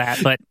all of that,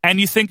 but and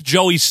you think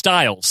Joey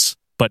Styles.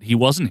 But he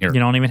wasn't here. You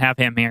don't even have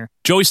him here.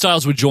 Joey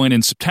Styles would join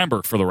in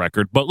September, for the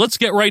record. But let's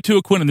get right to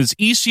it, Quinn. This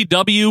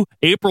ECW,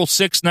 April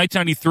 6,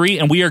 1993,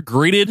 and we are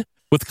greeted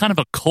with kind of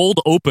a cold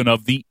open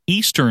of the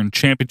Eastern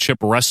Championship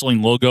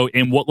Wrestling logo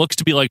in what looks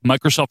to be like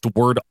Microsoft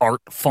Word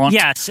art font.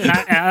 Yes, and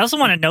I also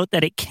want to note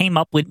that it came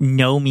up with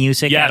no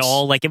music at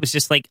all. Like, it was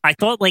just like, I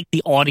thought like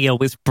the audio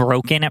was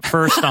broken at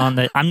first on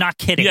the, I'm not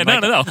kidding. Yeah,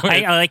 like, no.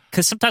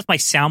 Because sometimes my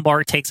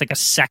soundbar takes like a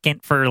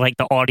second for like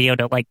the audio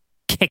to like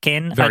kick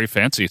in. Very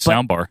fancy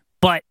soundbar.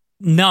 But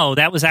no,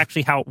 that was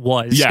actually how it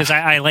was. Yeah. Because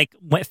I like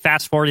went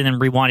fast forward and then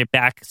rewound it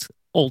back. It's an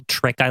old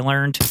trick I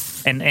learned.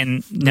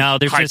 And no,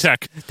 there's high just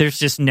tech. There's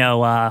just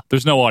no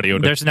there's no audio.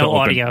 There's no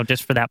audio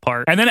just for that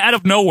part. And then out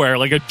of nowhere,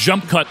 like a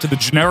jump cut to the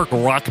generic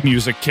rock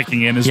music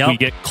kicking in as we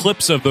get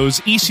clips of those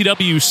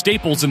ECW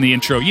staples in the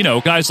intro. You know,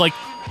 guys like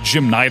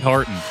Jim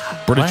Neidhart and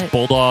British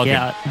Bulldog.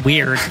 Yeah,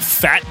 weird.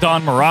 Fat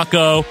Don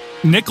Morocco,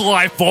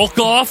 Nikolai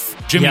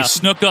Volkov, Jimmy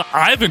Snuka,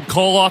 Ivan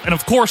Koloff, and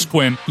of course,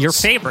 Quinn, your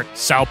favorite,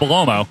 Sal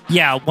Palomo.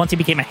 Yeah, once he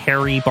became a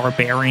hairy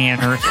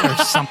barbarian or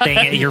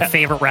something, your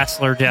favorite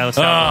wrestler, Joe.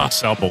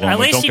 Sal Palomo. At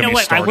least, you know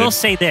what? Started. I will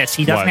say this.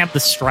 He doesn't have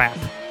the strap.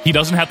 He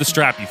doesn't have the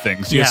strappy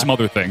things. He has some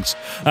other things.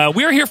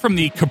 We are here from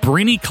the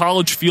Cabrini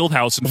College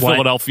Fieldhouse in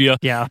Philadelphia.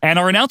 Yeah. And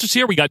our announcers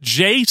here, we got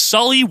Jay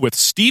Sully with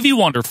Stevie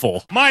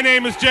Wonderful. My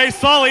name is Jay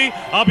Sully.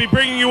 I'll be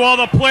bringing you all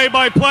the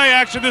play-by-play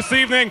action this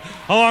evening,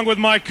 along with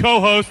my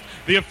co-host,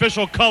 the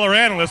official color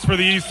analyst for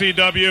the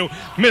ECW,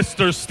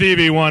 Mr.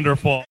 Stevie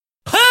Wonderful.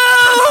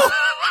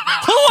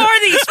 Who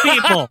are these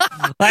people?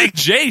 Like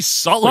Jay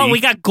Sully. Well, we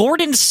got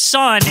Gordon's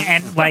son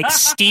and like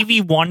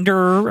Stevie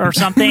Wonder or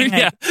something.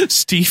 Yeah,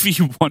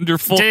 Stevie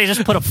Wonderful. Did they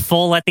just put a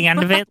full at the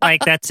end of it?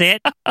 Like, that's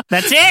it?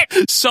 That's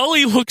it?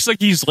 Sully looks like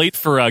he's late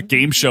for a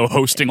game show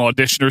hosting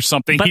audition or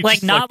something. But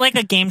like not like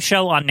a game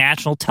show on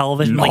national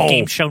television, like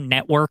Game Show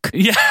Network.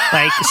 Yeah.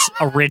 Like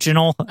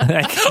original.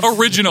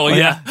 Original,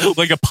 yeah.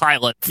 Like a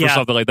pilot for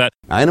something like that.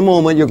 In a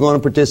moment, you're going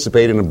to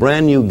participate in a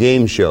brand new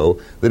game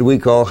show that we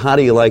call How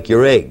Do You Like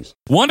Your Eggs?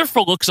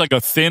 Wonderful looks like a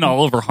thin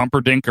Oliver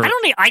Humperdinck. Or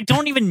I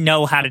don't even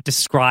know how to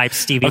describe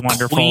Stevie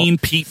Wonderful. Clean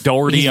Pete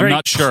Doherty. He's I'm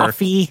not sure.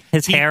 Puffy.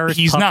 His hair is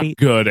he's puffy. Not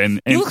good. And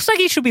he looks like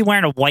he should be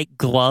wearing a white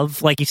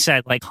glove, like you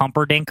said, like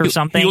Humperdinck or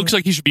something. He looks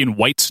like he should be in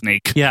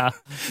Whitesnake. Yeah.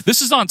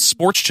 This is on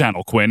Sports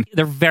Channel, Quinn.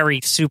 They're very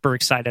super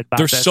excited about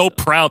this. They're so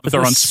proud that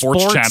they're on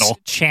Sports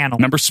Channel.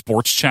 Remember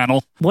Sports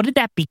Channel? What did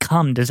that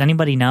become? Does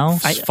anybody know?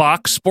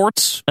 Fox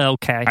Sports?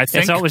 Okay. I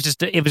think. So it was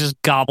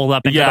just gobbled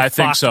up into the I Fox.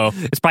 think so.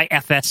 It's by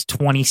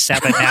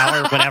FS27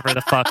 now or whatever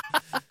the fuck.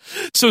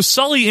 So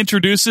Sully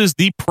introduces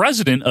the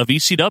president of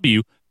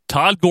ECW,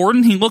 Todd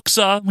Gordon. He looks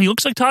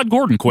like Todd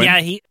Gordon, Quinn.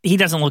 Yeah, he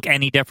doesn't look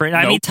any different.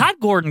 I mean, Todd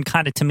Gordon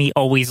kind of to me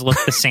always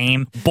looked the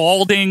same.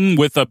 Balding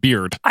with a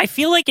beard. I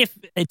feel like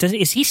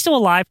is he still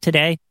alive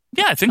today?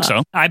 Yeah, I think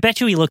so. I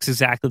bet you he looks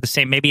exactly the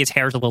same. Maybe his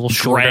hair's a little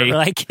shorter. Gray.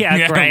 Like,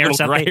 gray or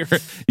something.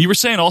 Grayer. You were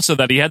saying also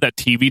that he had that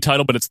TV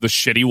title, but it's the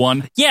shitty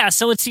one. Yeah,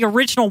 so it's the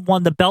original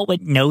one, the belt with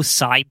no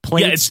side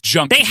plates. Yeah, it's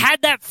junk. They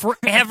had that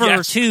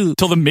forever, too.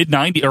 Till the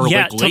mid-90s, or like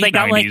late 90s. Till they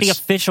got like the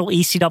official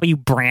ECW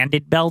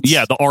branded belts.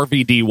 Yeah, the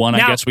RVD one,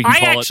 now, I guess we can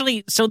call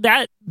it. So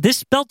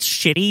this belt's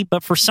shitty,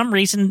 but for some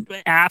reason,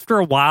 after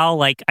a while,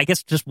 like, I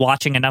guess just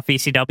watching enough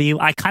ECW,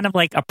 I kind of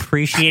like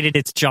appreciated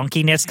its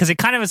junkiness, because it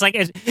kind of was like,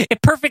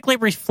 it perfectly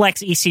reflects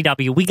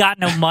ECW. We got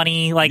no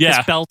money. Like, this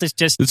belt is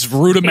just... It's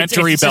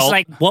rudimentary it's belt. Just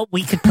like what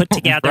we could put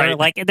together. Right.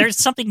 Like, there's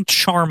something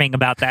charming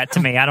about that to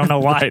me. I don't know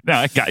why. Right. No,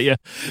 I got you.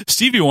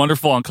 Stevie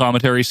Wonderful on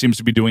commentary seems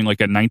to be doing like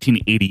a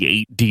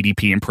 1988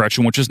 DDP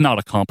impression, which is not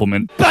a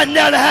compliment. Batten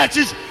down the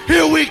hatches.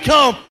 Here we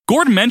come.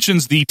 Gordon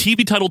mentions the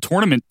TV title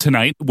tournament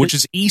tonight, which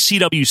is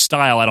ECW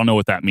style. I don't know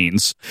what that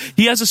means.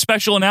 He has a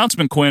special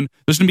announcement, Quinn.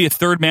 There's going to be a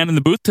third man in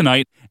the booth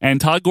tonight, and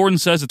Todd Gordon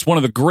says it's one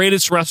of the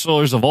greatest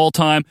wrestlers of all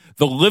time,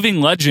 the living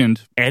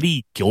legend,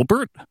 Eddie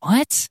Gilbert.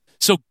 What?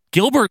 So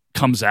Gilbert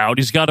comes out.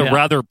 He's got a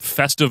rather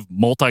festive,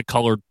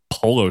 multicolored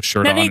polo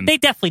shirt on. They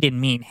definitely didn't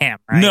mean him,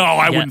 right? No,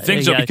 I wouldn't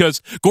think so,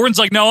 because Gordon's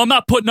like, no, I'm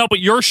not putting up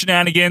with your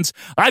shenanigans.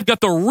 I've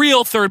got the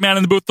real third man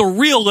in the booth, the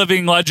real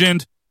living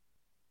legend,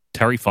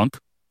 Terry Funk.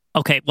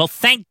 Okay, well,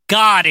 thank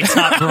God it's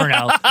not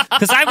Bruno.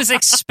 Because I was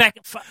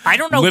I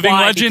don't know Living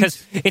why, legend?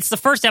 because it's the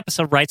first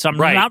episode, right? So I'm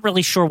not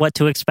really sure what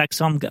to expect.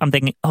 So I'm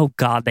thinking, oh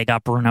God, they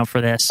got Bruno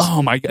for this.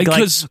 Oh my God.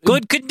 Because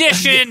good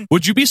condition.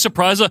 Would you be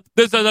surprised?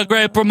 This is a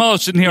great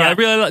promotion here. Yeah. I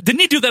really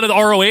didn't he do that at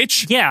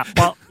ROH? Yeah.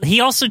 Well, he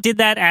also did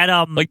that at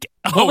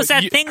what was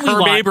that thing we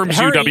Herb watched? Abrams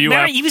Herb,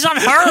 UWF. He was on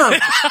Herb.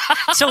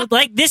 So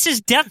this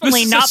is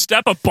definitely This is not a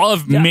step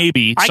above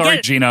maybe.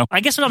 Sorry, Gino.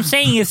 I guess what I'm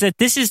saying is that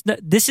this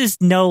is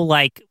no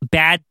like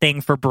bad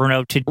thing for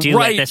Bruno to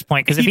do at this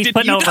point, because if he's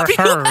putting over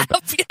Herb,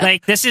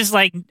 like this is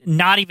like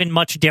not even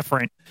much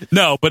different.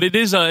 No, but it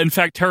is in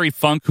fact Terry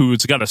Funk,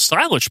 who's got a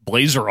stylish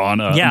blazer on.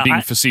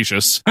 Being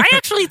facetious. I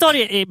actually thought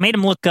it made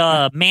him look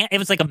it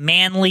was like a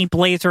manly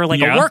blazer,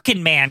 like a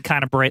working man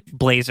kind of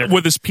blazer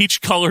with his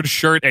peach colored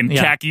shirt and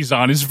khakis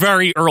on. His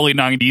very early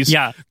 90s.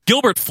 Yeah.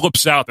 Gilbert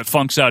flips out that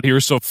Funk's out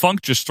here, so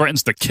Funk just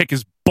threatens to kick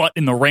his butt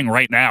in the ring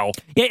right now.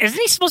 Yeah, isn't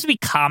he supposed to be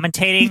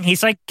commentating?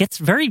 He's like gets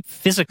very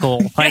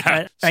physical. Like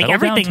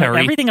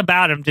everything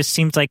about him just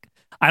seems like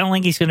I don't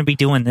think he's going to be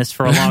doing this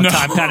for a long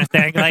time, kind of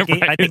thing. Like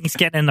I think he's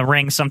getting in the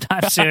ring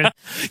sometime soon.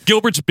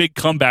 Gilbert's big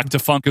comeback to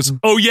Funk is,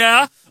 oh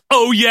yeah,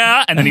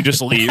 and then he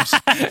just leaves.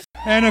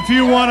 And if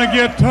you want to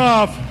get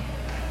tough,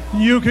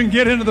 you can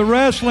get into the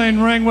wrestling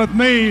ring with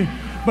me,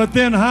 but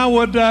then how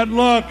would that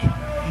look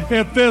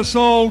if this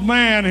old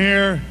man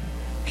here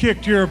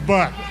kicked your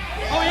butt?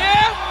 Oh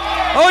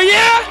yeah? Oh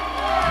yeah?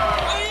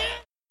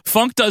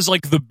 Funk does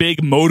like the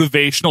big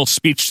motivational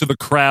speech to the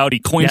crowd. He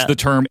coins the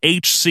term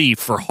HC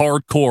for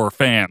hardcore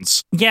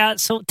fans. Yeah,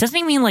 so doesn't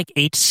he mean like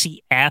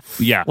HCF?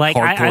 Yeah, like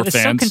I was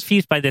fans. so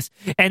confused by this.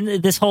 And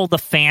this whole the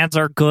fans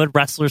are good,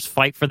 wrestlers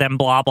fight for them,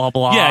 blah, blah,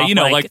 blah.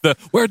 Yeah, like the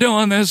we're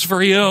doing this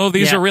for you.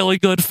 These are really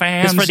good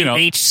fans. This for the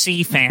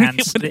HC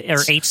fans or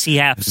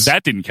HCFs.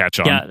 That didn't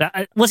catch on.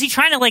 Yeah, was he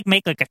trying to like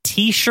make like a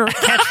T-shirt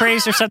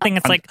catchphrase or something?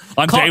 It's like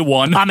on day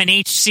one, I'm an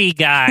HC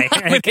guy.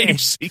 I'm an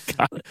HC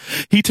guy.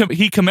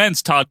 He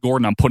commends Todd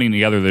Gordon on putting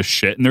together this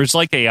shit, and there's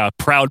like a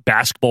proud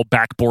basketball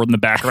backboard in the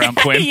background,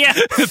 Quinn.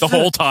 The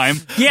whole time.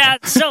 Yeah,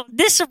 so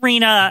this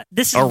arena,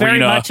 is very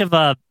much of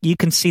a you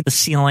can see the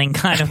ceiling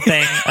kind of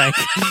thing, like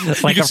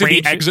you can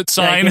see the exit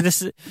sign.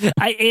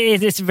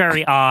 It's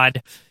very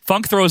odd.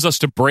 Funk throws us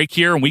to break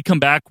here, and we come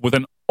back with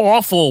an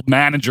awful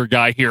manager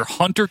guy here,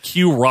 Hunter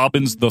Q.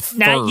 Robbins III.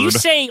 Now, you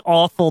say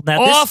awful.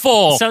 Now,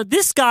 awful. So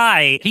this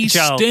guy, he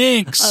Joe,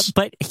 stinks.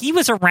 But he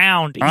was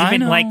around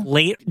even like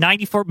late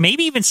 94,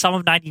 maybe even some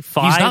of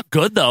 95. He's not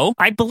good, though.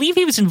 I believe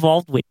he was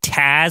involved with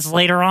Taz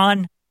later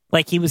on.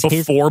 Like he was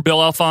before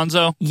Bill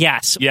Alfonso?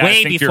 Yes, yeah,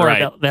 way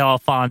before Bill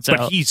Alfonso.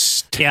 But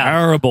he's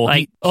terrible.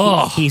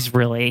 He's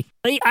really...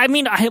 I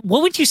mean,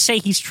 what would you say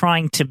he's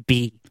trying to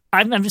be?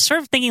 I'm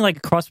sort of thinking like a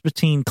cross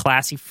between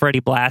classy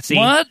Freddie Blassie.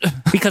 What?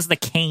 Because the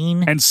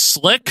cane. And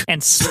slick?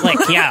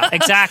 Yeah,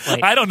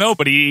 exactly. I don't know,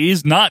 but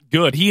he's not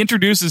good. He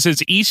introduces his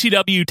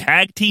ECW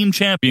tag team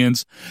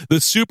champions, the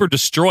Super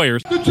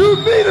Destroyers. The two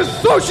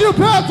meanest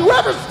sociopaths who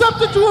ever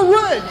stepped into a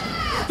ring!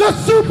 The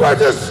Super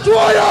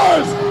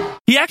Destroyers!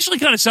 He actually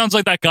kind of sounds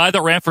like that guy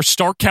that ran for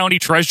Stark County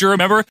Treasurer,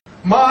 remember?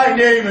 My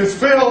name is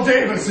Phil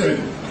Davison,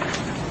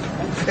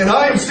 and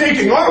I am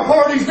seeking our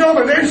party's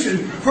nomination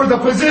for the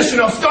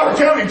position of Stark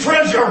County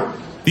Treasurer.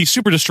 The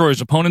Super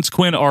Destroyers' opponents,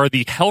 Quinn, are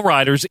the Hell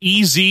Riders,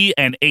 EZ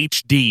and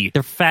HD.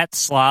 They're fat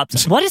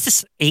slobs. What is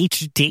this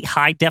HD,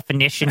 high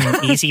definition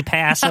Easy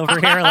Pass over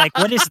here? Like,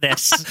 what is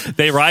this?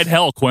 They ride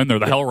hell, Quinn. They're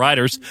the Hell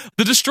Riders.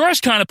 The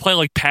Destroyers kind of play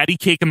like patty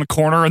cake in the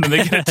corner, and then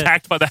they get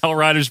attacked by the Hell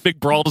Riders.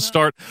 Big brawl to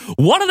start.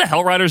 One of the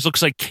Hell Riders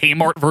looks like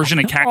Kmart version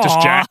of Cactus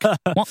Jack.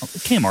 Well,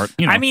 Kmart,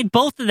 you know. I mean,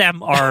 both of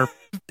them are...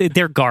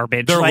 They're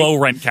garbage. They're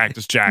low-rent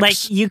Cactus Jacks.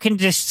 Like, you can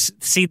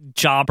just see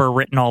Jobber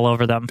written all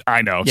over them.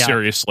 I know,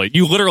 seriously.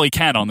 You literally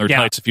can on their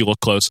tights if you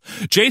look close.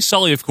 Jay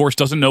Sully, of course,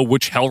 doesn't know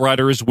which Hell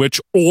Rider is which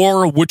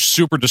or which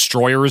Super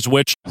Destroyer is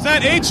which. Is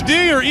that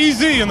HD or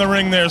EZ in the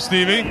ring there,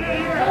 Stevie?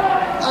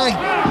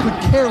 I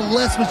could care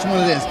less which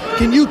one it is.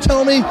 Can you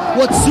tell me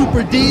what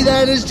Super D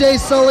that is, Jay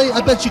Sully?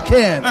 I bet you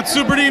can. That's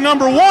Super D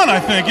number 1, I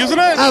think, isn't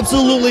it?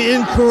 Absolutely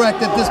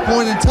incorrect at this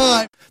point in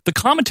time. The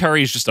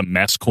commentary is just a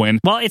mess, Quinn.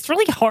 Well, it's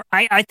really hard.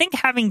 I think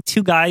having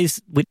two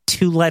guys with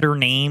two-letter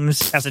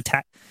names as a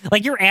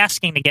like you're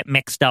asking to get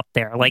mixed up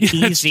there. Like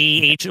EZ,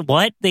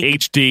 what?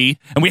 HD.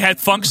 And we had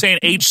Funk saying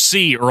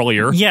HC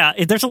earlier. Yeah,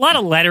 there's a lot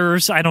of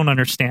letters I don't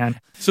understand.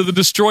 So the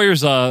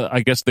Destroyers,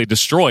 I guess they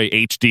destroy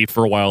HD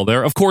for a while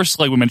there. Of course,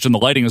 like we mentioned, the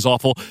lighting is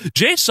awful.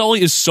 Jay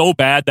Sully is so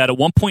bad that at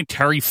one point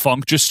Terry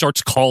Funk just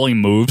starts calling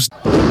moves.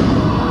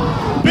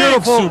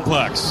 Beautiful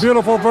suplex.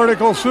 Beautiful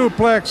vertical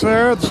suplex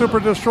there. The Super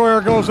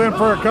Destroyer goes in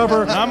for a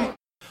cover.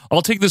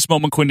 I'll take this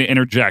moment, Quinn, to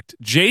interject.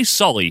 Jay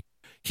Sully,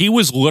 he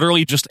was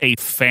literally just a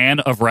fan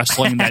of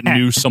wrestling that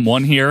knew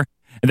someone here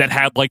that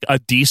had like a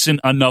decent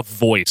enough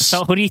voice.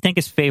 So who do you think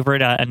his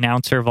favorite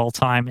announcer of all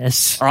time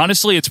is?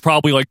 Honestly, it's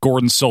probably like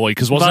Gordon Sully,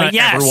 because wasn't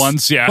that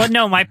everyone's? Yeah. But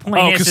no, my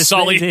point is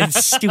Sully. His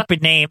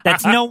stupid name.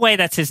 That's no way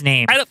that's his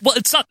name. Well,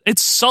 it's not.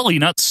 It's Sully,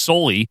 not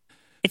Sully.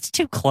 It's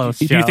too close,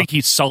 Do you think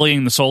he's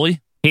sullying the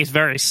Sully? He's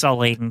very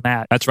sullying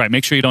that. That's right.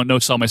 Make sure you don't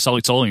no-sell my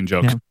Sullying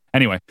joke. Yeah.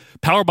 Anyway,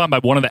 powerbomb by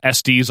one of the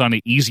SDs on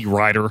an Easy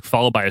Rider,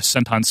 followed by a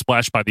senton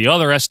splash by the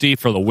other SD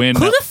for the win.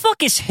 Who the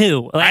fuck is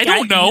who? I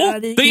don't know.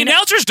 The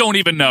announcers don't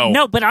even know.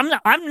 No, but I'm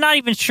not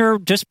even sure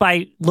just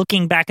by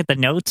looking back at the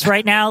notes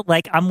right now.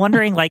 Like, I'm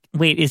wondering, like,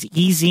 wait, is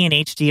EZ and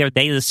HD, are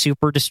they the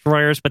Super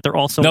Destroyers, but they're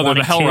also No, they're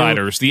the Hell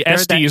Riders. The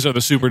SDs are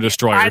the Super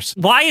Destroyers.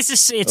 Why is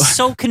this? It's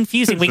so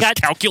confusing. We got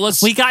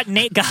calculus. We got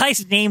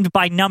guys named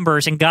by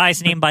numbers and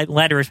guys named by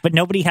letters, but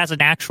nobody has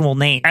an actual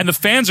name. And the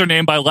fans are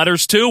named by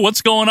letters, too.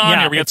 What's going on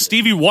here? We got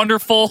Stevie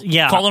Wonderful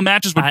calling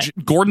matches with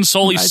Gordon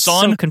Soley's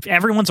son. So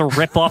everyone's a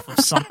ripoff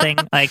of something.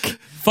 Like,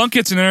 Funk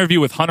gets an interview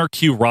with Hunter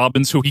Q.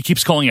 Robbins, who he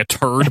keeps calling a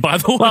turd, by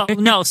the way. Well,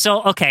 no,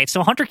 so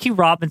Hunter Q.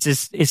 Robbins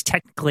is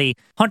technically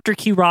Hunter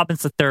Q.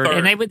 Robbins III,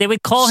 and they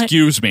would call him.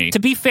 Excuse me. To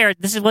be fair,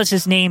 this was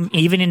his name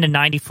even into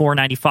 94,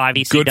 95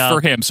 ECW. Good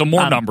for him. So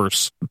more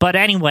numbers. But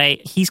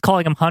anyway, he's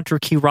calling him Hunter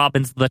Q.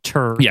 Robbins the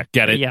turd. Yeah,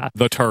 get it? Yeah.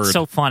 The turd.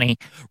 So funny.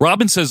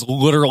 Robbins says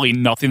literally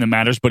nothing that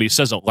matters, but he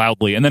says it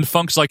loudly. And then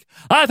Funk's like,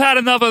 I've had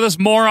enough of this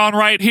moron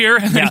right here.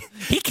 And yeah.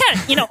 He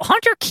kept,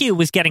 Hunter Q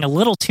was getting a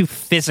little too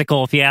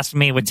physical, if you ask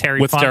me, with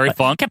Terry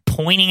Funk. Kept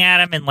pointing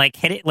at him and like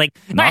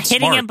not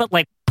hitting him, but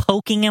like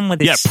poking him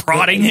with his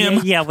prodding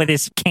him. Yeah, with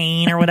his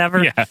cane or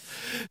whatever. Yeah.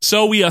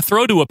 So we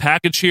throw to a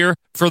package here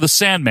for the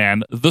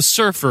Sandman, the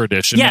Surfer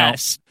Edition.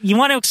 Yes. Now, you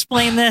want to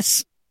explain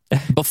this?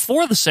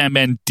 Before the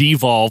Sandman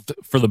devolved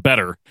for the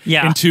better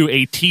into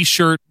a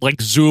T-shirt like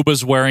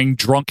Zuba's wearing,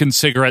 drunken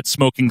cigarette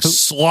smoking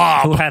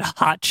slob who had a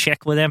hot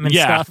chick with him and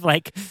stuff.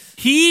 Like,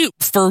 he,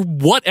 for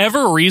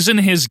whatever reason,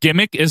 his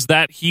gimmick is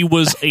that he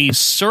was a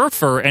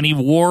surfer and he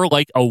wore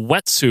like a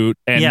wetsuit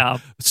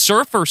and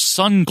surfer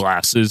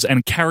sunglasses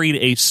and carried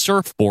a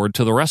surfboard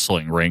to the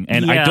wrestling ring.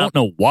 And I don't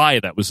know why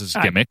that was his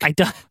gimmick.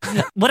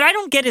 What I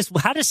don't get is,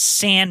 how does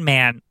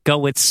Sandman go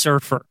with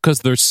surfer? Because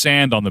there's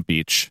sand on the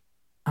beach.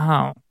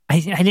 Oh. I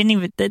didn't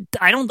even.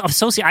 I don't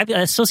associate. I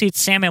associate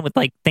Sandman with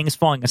like things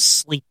falling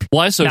asleep.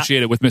 Well, I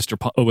associate it with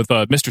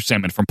Mr.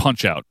 Sandman from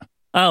Punch Out.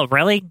 Oh,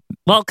 really?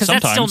 Well, because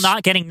that's still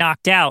not getting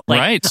knocked out. Like,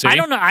 right? See? I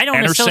don't know. I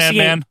don't associate.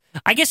 Sandman.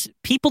 I guess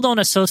people don't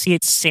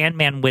associate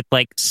Sandman with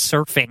like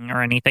surfing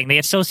or anything. They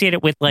associate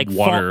it with like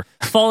water,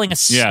 falling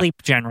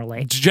asleep.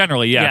 Generally,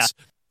 yes.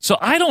 Yeah. So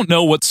I don't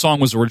know what song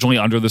was originally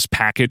under this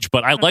package,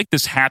 but I like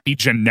this happy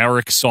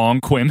generic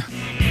song, Quinn.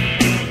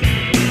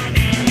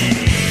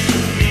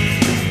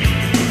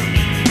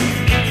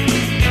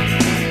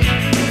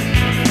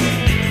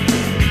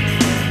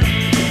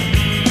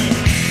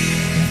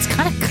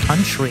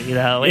 Country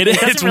though, it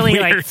doesn't really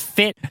weird. Like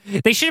fit.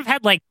 They should have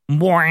had like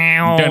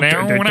wow,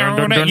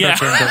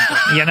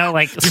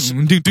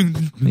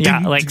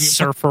 like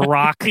surfer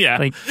rock,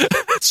 like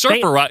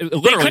surfer rock.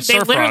 They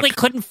literally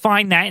couldn't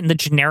find that in the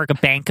generic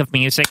bank of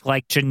music,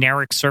 like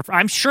generic surf.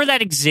 I'm sure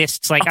that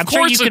exists. Like, I'm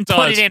sure you can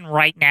put it in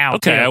right now.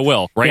 Okay, too. I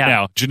will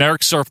now.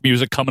 Generic surf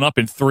music coming up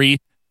in 3,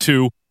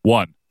 2,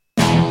 1.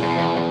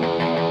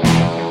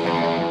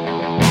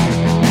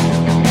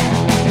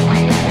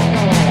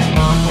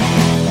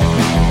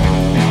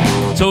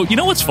 So, you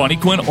know what's funny,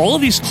 Quinn? All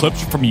of these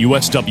clips are from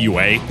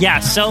USWA. Yeah,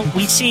 so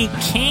we see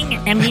King,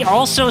 and we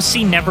also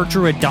see Never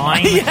Drew a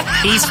Dime.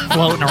 He's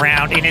floating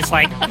around, and it's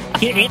like,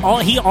 he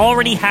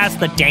already has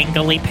the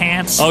dangly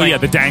pants. Oh,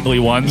 like, the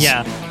dangly ones.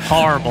 Yeah,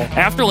 horrible.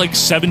 After like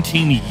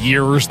 17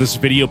 years, this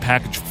video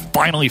package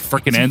finally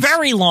freaking ends. It's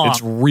very long.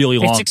 It's really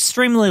long. It's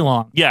extremely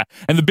long. Yeah,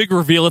 and the big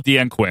reveal at the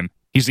end, Quinn.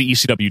 He's the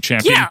ECW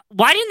champion. Yeah,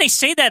 why didn't they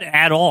say that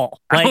at all?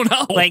 Like, I don't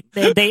know. Like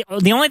they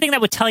the only thing that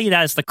would tell you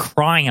that is the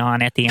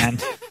cryon at the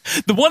end.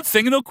 The one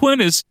thing though,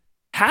 Quinn, is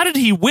how did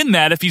he win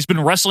that if he's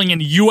been wrestling in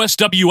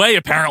USWA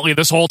apparently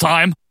this whole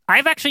time?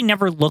 I've actually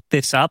never looked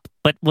this up,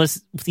 but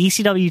was the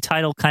ECW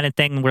title kind of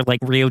thing where like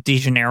Rio de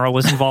Janeiro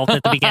was involved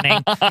at the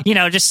beginning?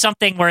 Just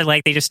something where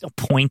like they just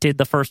appointed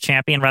the first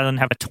champion rather than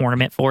have a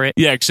tournament for it.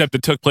 Yeah, except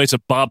it took place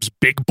at Bob's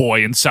Big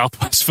Boy in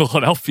Southwest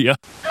Philadelphia.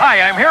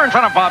 Hi, I'm here in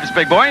front of Bob's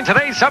Big Boy, and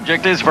today's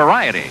subject is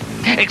variety.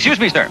 Excuse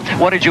me, sir.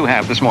 What did you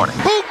have this morning?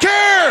 Who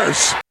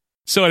cares?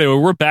 So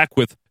anyway, we're back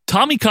with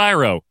Tommy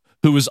Cairo,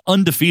 who is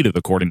undefeated,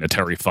 according to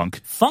Terry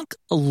Funk. Funk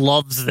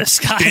loves this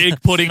guy.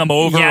 Big putting him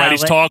over, right?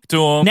 He's talked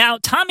to him. Now,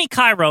 Tommy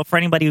Cairo, for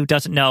anybody who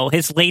doesn't know,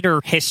 his later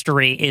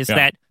history is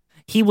that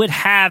he would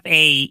have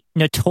a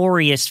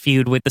notorious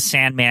feud with the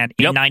Sandman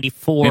in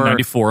 94. In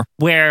 94.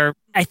 Where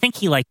I think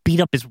he like beat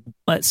up his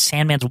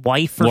Sandman's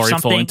wife or Lori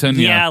something.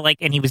 Fullington,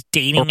 and he was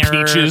dating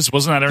her. Peaches,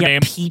 wasn't that her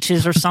name?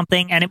 Peaches or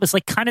something. And it was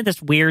like kind of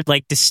this weird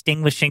like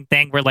distinguishing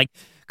thing where like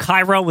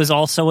Cairo was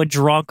also a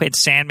drunk and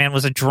Sandman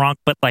was a drunk,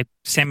 but like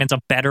Sandman's a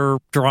better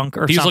drunk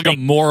or he's something.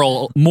 He's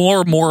like a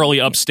more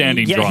morally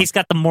upstanding drunk. He's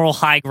got the moral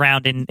high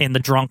ground in the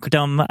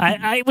drunkdom.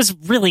 It was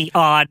really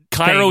odd.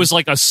 Cairo is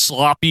like a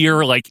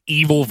sloppier, like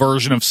evil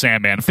version of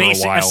Sandman for a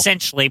while.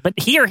 Essentially. But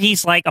here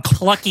he's like a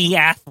plucky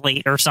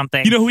athlete or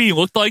something. You know who he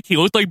looked like? He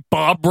looked like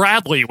Bob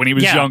Bradley when he was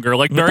was younger.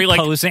 Like, very, like,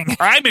 posing.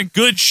 I'm in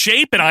good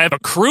shape, and I have a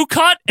crew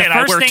cut, and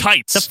I wear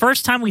tights. The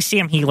first time we see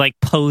him, he, like,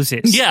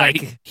 poses. Yeah,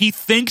 like, he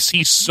thinks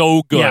he's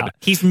so good. Yeah,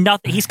 he's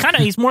nothing.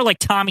 He's more like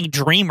Tommy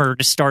Dreamer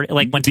to start,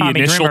 like, when the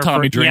initial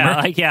Tommy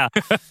Dreamer. Yeah.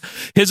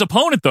 His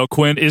opponent, though,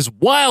 Quinn, is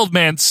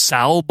Wildman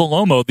Sal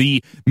Bellomo,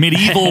 the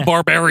medieval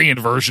barbarian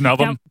version of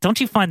him. Now, don't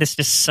you find this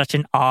just such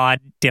an odd,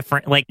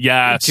 different, like,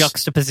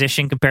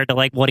 juxtaposition compared to,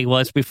 like, what he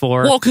was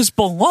before? Well, because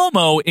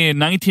Bellomo in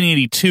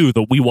 1982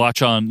 that we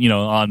watch on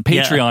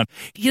Patreon,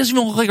 he doesn't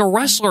even look like a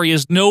wrestler. He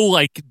has no,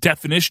 like,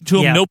 definition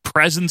to him, no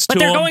presence to him.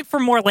 But they're going for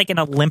more like an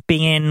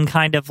Olympian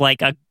kind of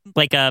like a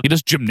he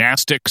does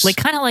gymnastics, like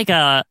kind of like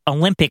a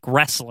Olympic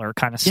wrestler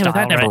kind of style. Yeah,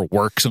 that never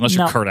works unless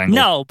you're Kurt Angle.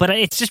 No, but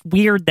it's just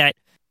weird that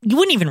you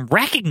wouldn't even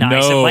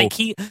recognize him. Like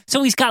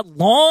he's got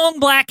long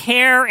black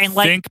hair and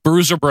like think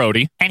Bruiser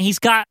Brody, and he's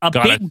got a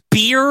big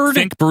beard.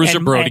 Think Bruiser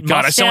Brody. And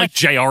God, I sound like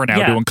JR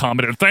now doing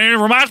comedy. It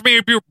reminds me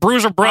of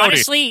Bruiser Brody.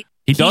 Honestly,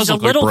 he does he's a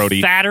look little like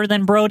Brody. fatter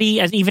than Brody,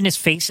 as even his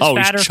face is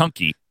fatter. He's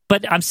chunky.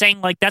 But I'm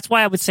saying, like, that's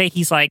why I would say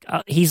he's like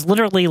he's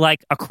literally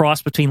like a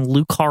cross between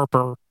Luke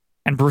Harper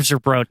and Bruiser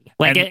Brody.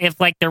 Like, if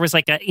like there was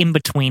like an in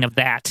between of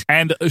that,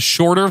 and a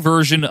shorter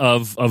version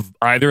of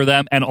either of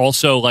them, and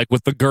also like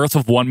with the girth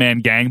of One Man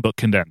Gang but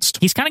condensed.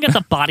 He's kind of got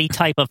the body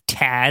type of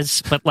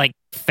Taz, but like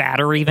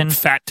fatter, even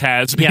fat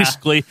Taz.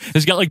 Basically,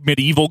 he's got like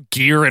medieval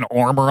gear and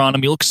armor on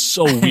him. He looks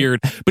so weird.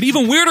 But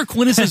even weirder,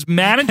 Quinn, is his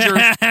manager,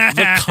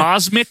 the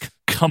Cosmic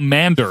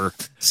Commander.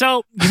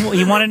 So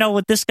you want to know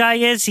what this guy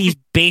is? He's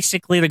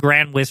basically the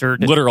Grand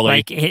Wizard. Literally.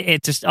 Like,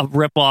 it's just a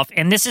ripoff.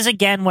 And this is,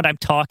 again, what I'm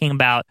talking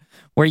about,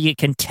 where you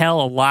can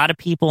tell a lot of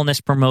people in this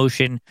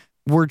promotion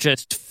were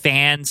just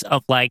fans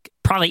of, like,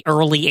 probably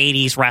early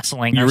 80s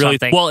wrestling or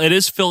something. Well, it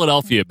is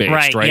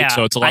Philadelphia-based, right? Yeah.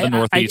 So it's a lot of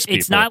Northeast people.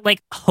 It's not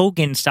like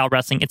Hogan-style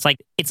wrestling.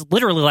 It's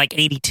literally like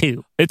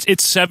 82. It's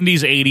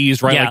 70s,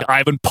 80s, right? Yeah. Like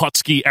Ivan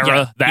Putski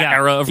era,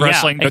 era of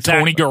wrestling, the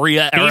Tony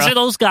Gurria era. These are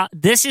those guys.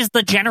 This is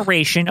the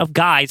generation of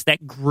guys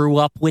that grew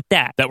up with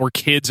that. That were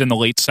kids in the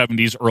late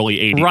 70s, early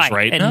 80s,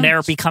 right? And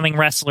they're becoming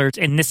wrestlers,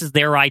 and this is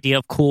their idea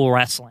of cool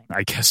wrestling.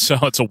 I guess so.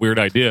 It's a weird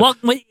idea. Well,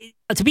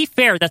 to be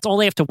fair, that's all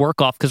they have to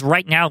work off, because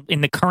right now,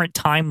 in the current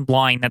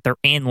timeline that they're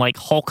in, like,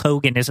 Hulk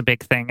Hogan is a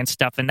big thing and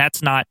stuff, and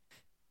that's not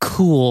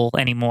cool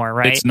anymore,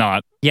 right? It's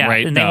not. Yeah,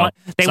 right? And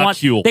they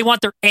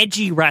want their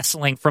edgy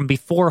wrestling from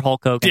before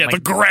Hulk Hogan. Yeah, like,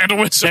 the Grand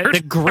Wizard.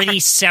 The gritty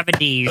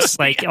 70s,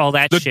 like all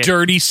that the shit. The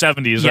dirty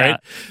 70s, right?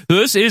 So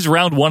this is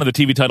round one of the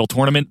TV title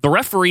tournament. The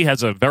referee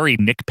has a very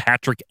Nick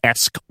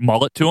Patrick-esque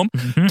mullet to him.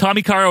 Mm-hmm.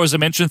 Tommy Cairo, as I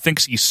mentioned,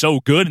 thinks he's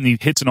so good, and he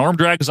hits an arm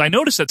drag. Because I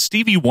noticed that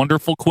Stevie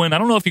Wonderful, Quinn, I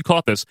don't know if you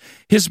caught this,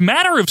 his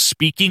manner of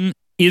speaking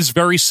is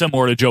very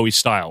similar to Joey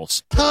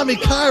Styles. Tommy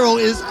Cairo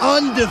is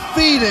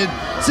undefeated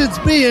since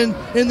being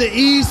in the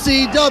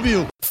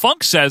ECW.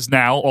 Funk says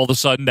now, all of a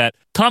sudden, that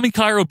Tommy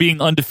Cairo being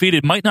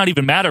undefeated might not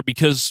even matter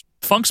because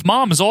Funk's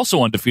mom is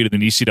also undefeated in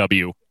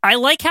ECW. I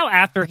like how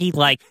after he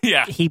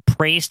he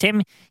praised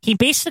him, he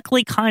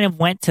basically kind of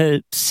went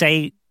to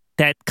say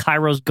that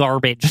Cairo's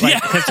garbage.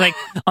 Like, because like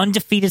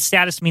undefeated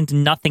status means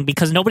nothing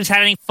because nobody's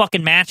had any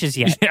fucking matches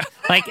yet. Yeah.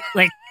 Like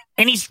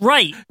and he's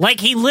right. Like,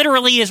 he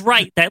literally is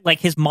right that, like,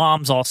 his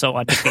mom's also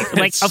undefeated.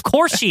 Like, of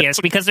course she is,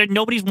 because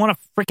nobody's won a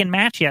freaking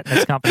match yet in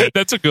this company.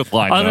 That's a good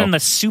line, other than the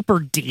Super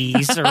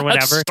D's or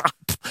whatever.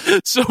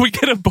 So we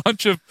get a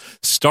bunch of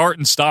start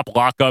and stop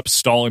lockups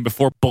stalling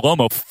before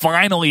Bellomo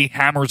finally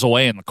hammers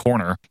away in the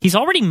corner. He's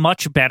already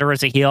much better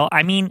as a heel.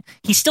 I mean,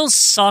 he still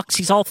sucks.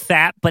 He's all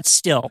fat, but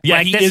still. Yeah,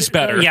 like, he is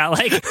better. Yeah,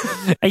 like,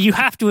 you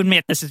have to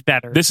admit this is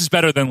better. This is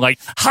better than, like,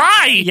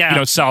 hi!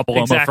 Sal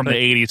Bellomo from the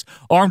 80s.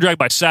 Arm drag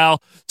by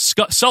Sal.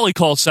 Sully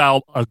calls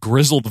Sal a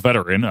grizzled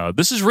veteran.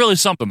 This is really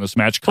something, this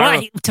match.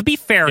 Well, to be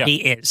fair, he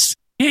is.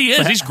 Yeah, he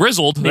is. He's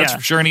grizzled, that's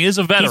for sure, and he is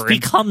a veteran. He's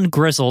become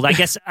grizzled. I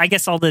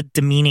guess all the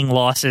demeaning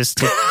losses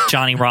to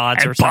Johnny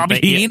Rods or something.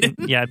 Bobby Heenan.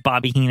 Yeah,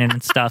 Bobby Heenan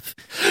and stuff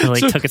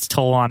really took its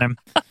toll on him.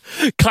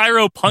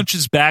 Cairo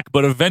punches back,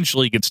 but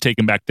eventually gets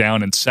taken back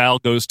down, and Sal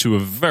goes to a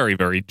very,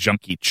 very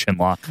junky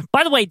chinlock.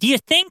 By the way, do you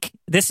think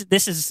this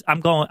is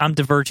I'm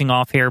diverging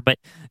off here, but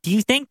do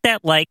you think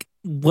that, like,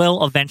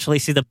 we'll eventually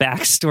see the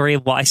backstory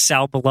of why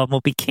Sal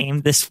Bellomo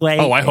became this way?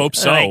 Oh, I hope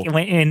so.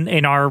 Like,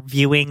 in our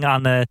viewing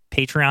on the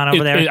Patreon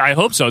over there. I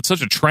hope so. It's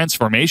such a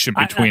transformation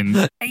between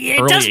early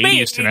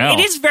 80s to now.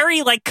 It is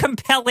very, like,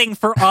 compelling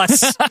for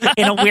us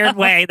in a weird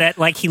way that,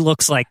 like, he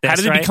looks like this. How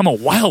did he become a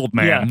wild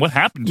man? Yeah. What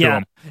happened to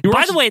him?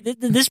 By the way,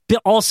 this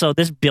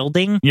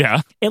building,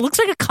 it looks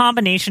like a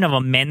combination of a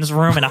men's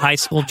room and a high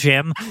school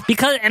gym.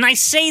 And I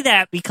say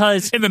that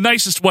because in the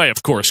nicest way,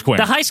 of course, Quinn.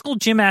 The high school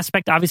gym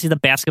aspect, obviously the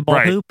basketball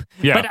hoop.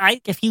 Yeah.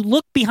 But if you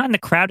look behind the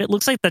crowd, it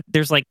looks like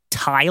there's like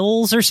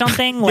tiles or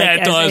something.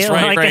 Like, it does,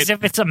 right? As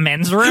if it's a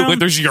men's room. Like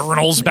there's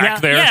urinals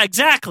back there. Yeah,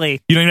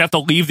 exactly. You don't even have to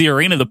leave the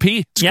arena to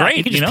pee. It's great.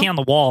 You can just pee on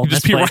the wall. You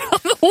just pee right on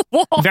the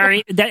wall.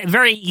 Very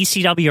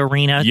ECW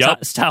arena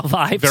style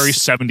vibes. Very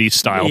 70s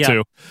style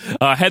too.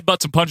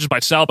 Headbutts and punches by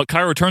Sal, but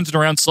Cairo turns it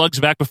around, slugs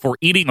back before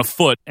eating a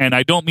foot, and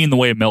I don't mean the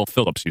way Mel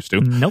Phillips used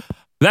to. Nope.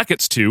 That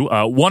gets 2.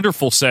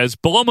 Wonderful says,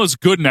 Belomo's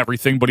good and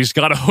everything, but he's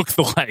got to hook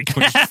the leg,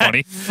 which is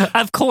funny.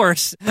 Of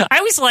course. I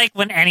always like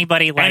when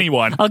anybody,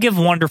 anyone. I'll give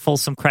Wonderful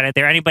some credit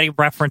there. Anybody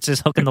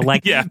references hooking the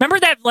leg. Yeah. Remember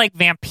that,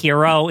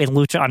 Vampiro in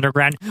Lucha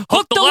Underground?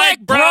 Hook the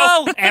leg,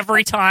 bro!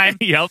 Every time.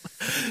 Yep.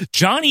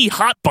 Johnny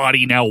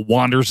Hotbody now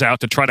wanders out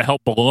to try to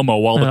help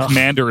Belomo while the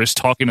commander is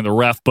talking to the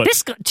ref, but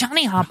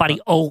Johnny Hotbody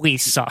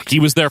always sucked. He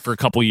was there for a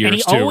couple years, and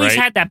he too, always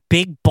had that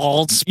big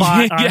bald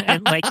spot.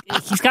 And,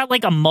 he's got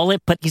a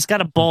mullet, but he's got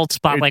a bald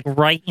spot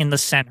right in the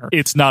center.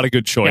 It's not a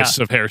good choice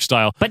of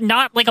hairstyle. But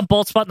not like a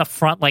bald spot in the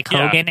front like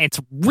Hogan. It's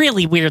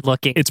really weird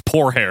looking. It's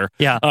poor hair.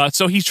 Yeah.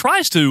 So he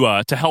tries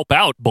to help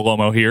out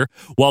Belomo here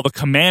while the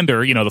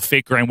commander, the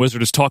fake Grand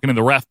Wizard, is talking to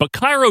the ref. But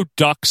Cairo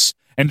ducks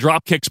and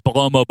drop kicks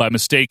Belomo by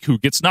mistake, who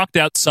gets knocked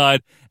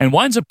outside and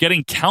winds up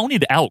getting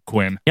counted out,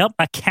 Quinn. Yep,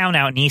 a count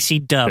out in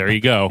EC dub. There you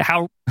go.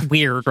 How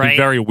weird, right?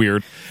 Very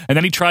weird. And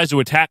then he tries to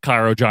attack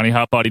Cairo, Johnny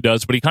Hotbody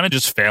does, but he kind of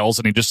just fails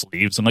and he just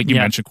leaves. And like you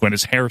mentioned, Quinn,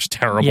 his hair is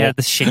terrible. Yeah,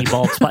 the shitty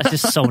bald spot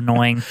is just so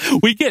annoying.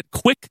 We get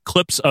quick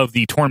clips of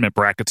the tournament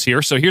brackets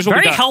here. So here's what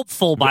we got. Very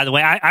helpful, by the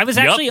way. I was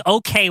actually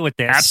okay with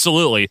this.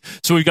 Absolutely.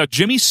 So we've got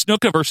Jimmy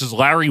Snuka versus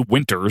Larry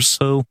Winters.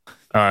 Who?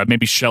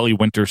 Maybe Shelley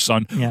Winter's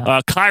son.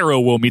 Yeah. Cairo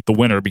will meet the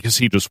winner because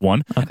he just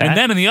won. Okay. And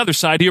then on the other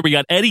side here, we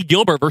got Eddie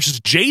Gilbert versus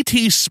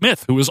JT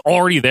Smith, who was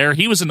already there.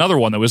 He was another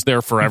one that was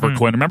there forever,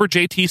 Quinn. Remember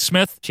JT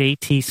Smith?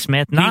 JT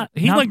Smith.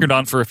 He lingered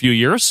on for a few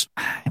years.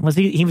 Was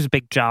he was a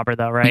big jobber,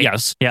 though, right?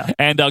 Yes. Yeah.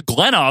 And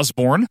Glenn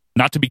Osborne,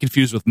 not to be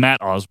confused with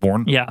Matt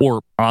Osborne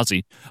or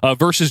Ozzy,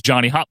 versus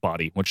Johnny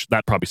Hotbody, which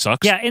that probably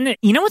sucks. Yeah, and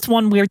you know what's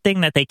one weird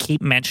thing that they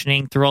keep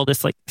mentioning through all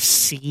this,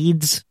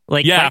 seeds?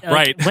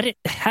 Right.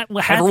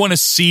 Everyone is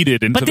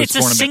seeded into this tournament. But it's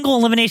a single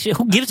elimination.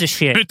 Who gives a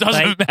shit? It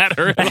doesn't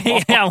matter.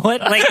 Yeah,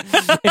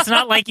 it's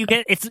not like you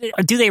get.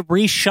 Do they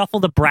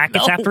reshuffle the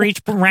brackets after each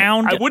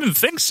round? I wouldn't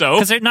think so.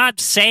 Because they're not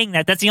saying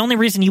that. That's the only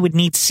reason you would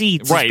need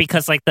seeds, right? Is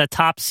because the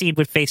top seed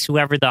would face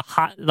whoever the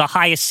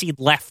highest seed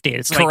left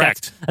is.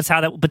 Correct. That's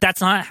how that. But that's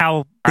not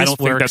how. I don't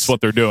think that's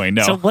what they're doing.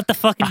 No. So what the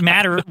fuck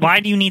matter? Why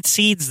do you need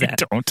seeds then?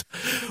 You don't.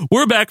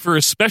 We're back for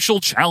a special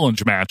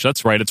challenge match.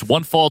 That's right. It's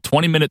one fall,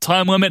 20-minute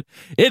time limit.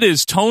 It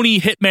is Tony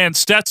Hitman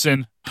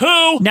Stetson.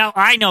 Who? Now,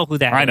 I know who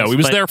that is. I know. He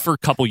was there for a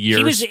couple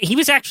years. He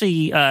was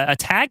actually a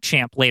tag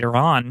champ later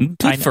on.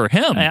 Good for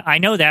him. I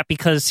know that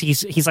because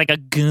he's like a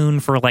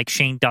goon for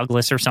Shane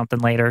Douglas or something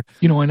later.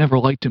 I never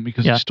liked him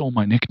because he stole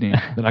my nickname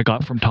that I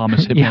got from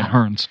Thomas Hitman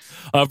Hearns.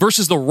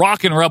 Versus the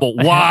Rockin' Rebel.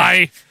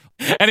 Why?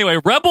 Anyway,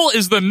 Rebel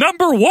is the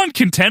 #1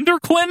 contender,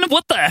 Quinn.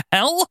 What the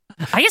hell?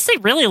 I guess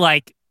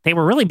they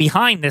were really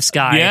behind this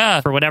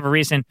guy for whatever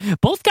reason.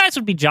 Both guys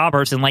would be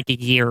jobbers in a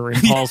year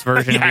in Paul's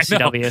version of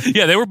ECW.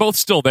 Yeah, they were both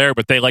still there,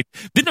 but they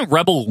didn't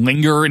Rebel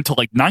linger until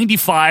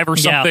 95 or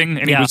something,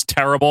 and he was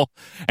terrible.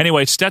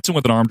 Anyway, Stetson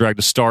with an arm drag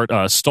to start.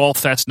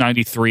 Stallfest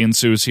 93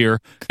 ensues here.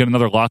 Get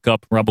another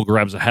lockup. Rebel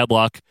grabs a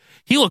headlock.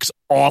 He looks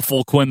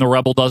awful, Quinn, the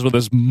Rebel does, with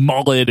his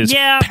mullet, his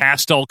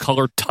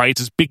pastel-colored tights,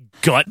 his big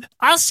gut.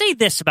 I'll say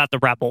this about the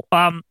Rebel.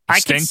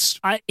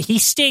 He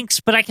stinks,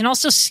 but I can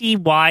also see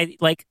why,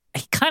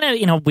 he kind of,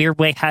 in a weird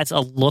way, has a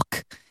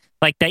look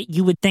like that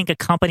you would think a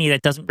company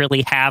that doesn't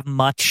really have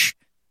much,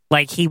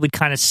 he would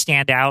kind of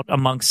stand out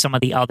amongst some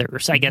of the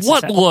others, I guess.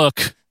 What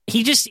look?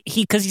 Because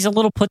he's a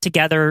little put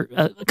together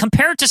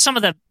compared to some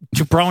of the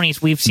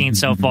jabronis we've seen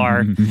so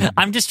far.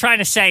 I'm just trying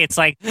to say it's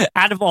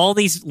out of all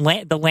these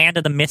the land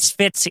of the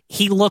misfits,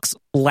 he looks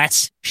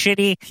less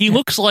shitty. He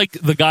looks like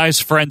the guy's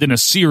friend in a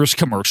Sears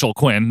commercial,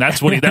 Quinn. That's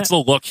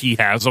the look he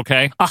has.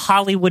 Okay, a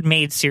Hollywood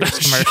made Sears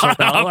commercial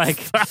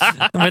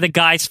though, where the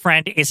guy's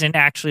friend isn't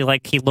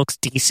actually he looks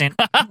decent.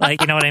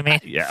 You know what I mean?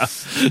 Yeah.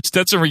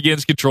 Stetson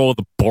regains control of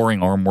the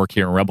boring arm work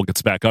here, and Rebel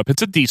gets back up.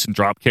 It's a decent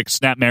drop kick,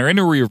 snapmare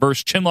into a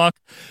reverse chinlock.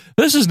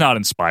 This is not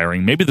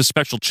inspiring. Maybe the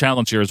special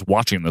challenge here is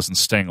watching this and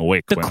staying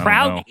awake. The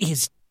crowd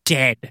is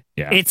dead.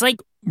 Yeah. It's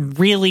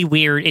really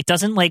weird. It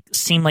doesn't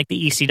seem like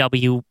the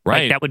ECW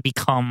that would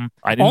become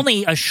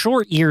only a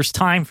short year's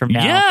time from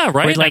now. Yeah,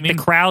 right. Where, the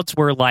crowds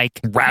were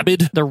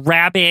rabid. They're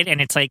rabid,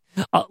 and it's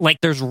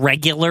there's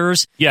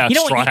regulars. Yeah,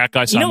 Straw Hat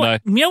Guy Sunday.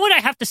 You know what I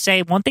have to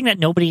say? One thing that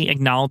nobody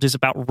acknowledges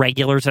about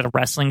regulars at a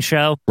wrestling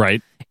show,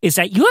 right, is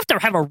that you have to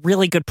have a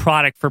really good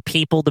product for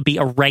people to be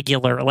a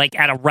regular,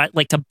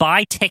 to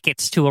buy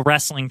tickets to a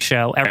wrestling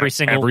show every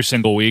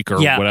single week or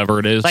whatever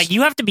it is.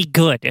 You have to be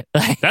good.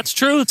 That's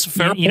true. It's a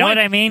fair point. You know what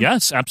I mean?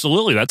 Yes,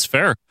 absolutely. That's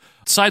fair.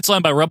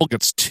 Sideslam by Rebel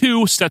gets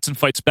 2. Stetson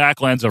fights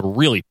back, lands a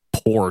really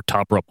poor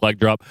top rope leg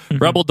drop.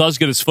 Rebel does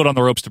get his foot on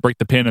the ropes to break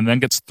the pin and then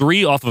gets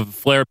 3 off of a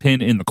flare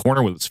pin in the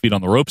corner with his feet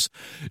on the ropes.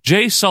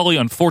 Jay Sully,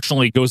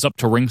 unfortunately, goes up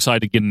to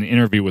ringside to get an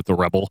interview with the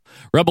Rebel.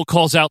 Rebel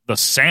calls out the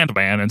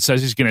Sandman and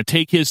says he's going to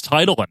take his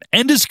title and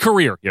end his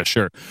career. Yeah,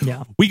 sure.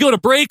 Yeah. We go to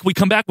break. We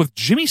come back with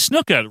Jimmy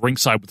Snuka at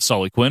ringside with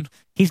Sully, Quinn.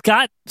 He's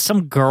got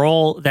some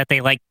girl that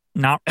they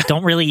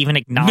don't really even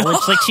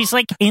acknowledge. Like she's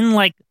like in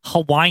like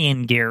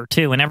Hawaiian gear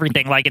too and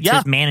everything. Like it's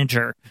his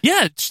manager.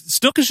 Yeah,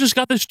 Snuka's just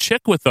got this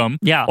chick with them.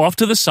 Yeah. Off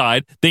to the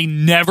side. They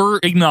never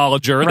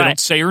acknowledge her. Right. They don't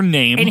say her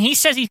name. And he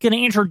says he's going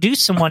to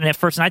introduce someone at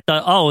first, and I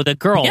thought, oh, the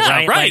girl,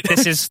 right? Like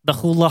this is the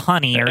hula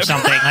honey or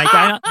something. Like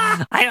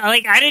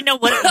I didn't know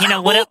what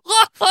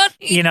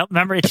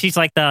remember she's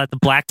like the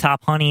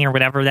blacktop honey or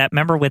whatever that.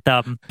 Remember with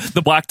the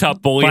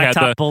blacktop bully had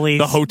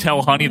the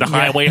hotel honey, the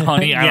highway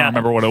honey. I don't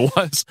remember what it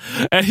was.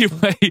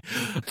 Anyway,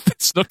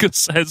 Snuka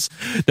says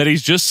that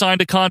he's just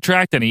signed a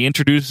contract, and he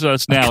introduces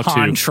us now to the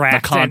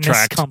contract in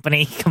this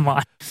company. Come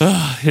on.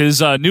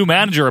 His new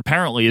manager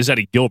apparently is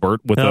Eddie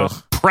Gilbert with a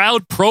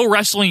proud Pro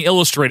Wrestling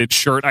Illustrated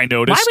shirt. I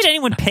noticed. Why would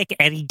anyone pick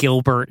Eddie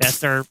Gilbert as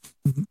their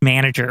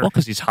manager? Well,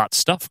 because he's hot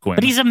stuff, Quinn.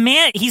 But he's a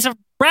man. He's a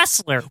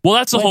wrestler. Well,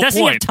 that's the whole does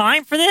point. Does he have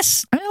time for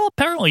this? Well,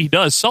 apparently he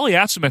does. Sully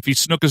asked him if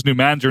he's Snuka's new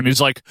manager, and he's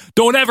like,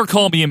 "Don't ever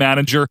call me a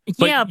manager."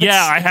 But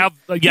I have.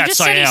 Yes, just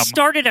said I am. He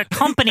started a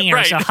company or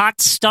a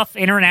Hot Stuff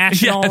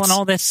International and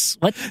all this.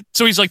 What?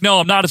 So he's like, "No,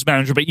 I'm not his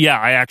manager, but yeah,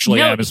 I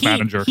actually am his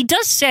manager." He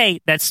does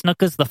say that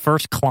Snuka's the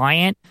first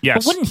client. Yes,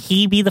 but wouldn't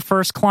he be the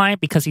first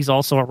client because he's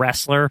also a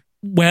wrestler?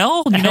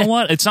 Well, you know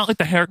what? It's not like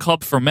the hair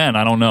club for men.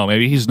 I don't know.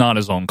 Maybe he's not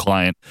his own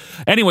client.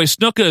 Anyway,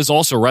 Snuka is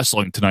also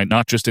wrestling tonight,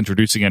 not just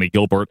introducing Eddie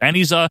Gilbert. And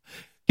he's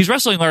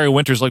wrestling Larry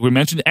Winters, like we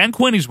mentioned. And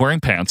Quinn, he's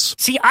wearing pants.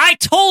 See, I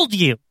told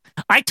you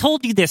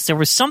this. There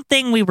was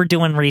something we were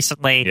doing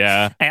recently.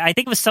 Yeah. I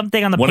think it was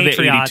something on the One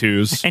Patreon. Of the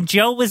 82s. And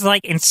Joe was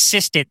like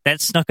insistent that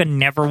Snuka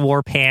never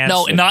wore pants.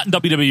 No, not in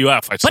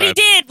WWF, I said. But he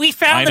did. We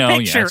found the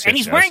picture. Yes, and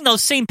he's wearing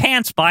those same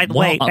pants, by the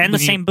way, and the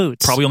same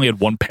boots. Probably only had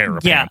one pair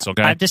of pants,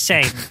 okay? I'm just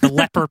saying, the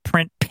leopard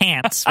print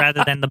pants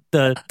rather than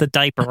the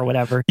diaper or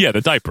whatever. Yeah,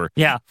 the diaper.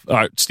 Yeah.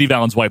 Steve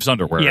Allen's wife's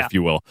underwear, if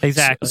you will.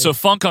 Exactly. So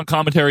Funk on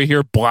commentary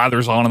here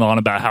blathers on and on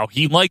about how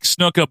he likes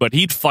Snuka, but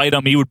he'd fight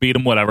him, he would beat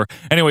him, whatever.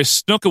 Anyway,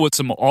 Snuka with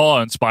some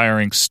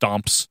awe-inspiring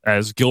stomps,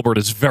 as Gilbert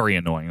is very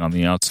annoying on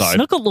the outside.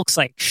 Snuka looks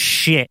like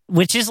shit,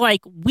 which is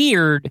like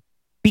weird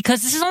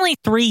because this is only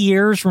 3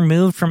 years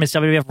removed from his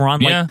WWF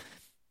run. Yeah. Like,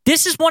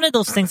 this is one of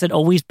those things that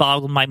always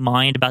boggled my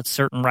mind about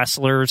certain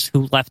wrestlers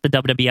who left the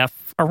WWF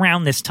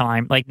around this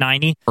time, like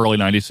 90. Early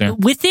 90s, yeah.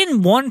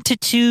 Within 1 to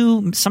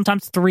 2,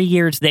 sometimes 3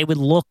 years, they would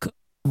look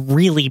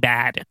really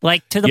bad.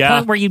 Like to the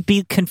point where you'd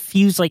be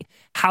confused, like,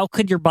 how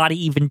could your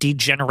body even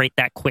degenerate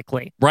that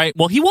quickly? Right.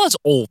 Well, he was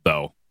old,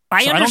 though.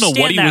 I don't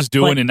know what he was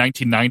doing in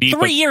 1990.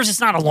 3 years is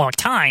not a long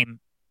time.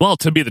 Well,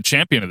 to be the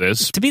champion of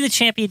this. To be the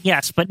champion,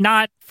 yes, but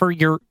not for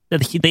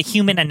the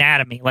human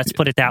anatomy, let's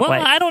put it that way.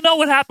 Well, I don't know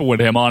what happened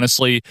with him,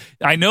 honestly.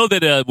 I know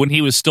that when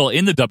he was still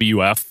in the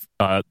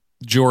WF,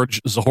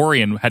 George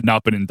Zahorian had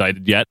not been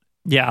indicted yet.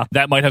 Yeah.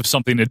 That might have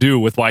something to do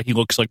with why he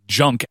looks like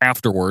junk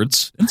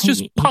afterwards. It's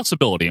just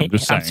possibility, I'm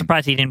just saying. I'm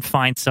surprised he didn't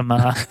find some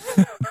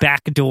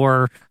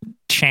backdoor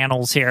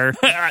channels here.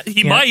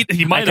 He might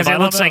have. Because it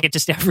looks like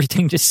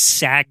everything just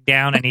sagged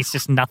down and he's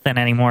just nothing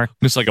anymore.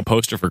 Just like a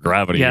poster for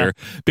Gravity here.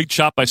 Big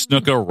chop by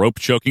Snuka, rope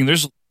choking.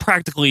 There's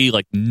practically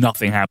like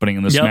nothing happening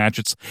in this match.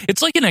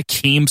 It's like an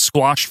Akeem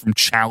squash from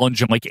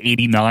Challenge in like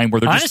 89 where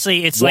they're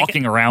honestly, just it's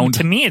walking around.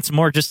 To me, it's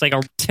more just like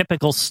a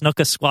typical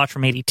Snuka squash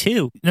from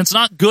 82. And it's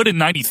not good in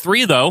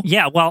 93 though.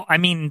 Yeah, well, I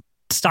mean,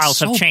 styles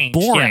have changed.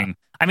 Boring. Yeah.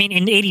 I mean,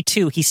 in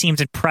 82, he seems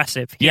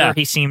impressive. Here,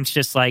 he seems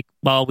just like,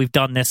 well, we've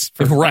done this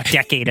for a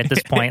decade at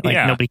this point. Like,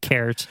 nobody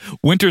cares.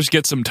 Winters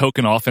gets some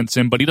token offense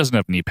in, but he doesn't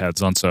have knee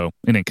pads on, so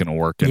it ain't going to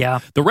work.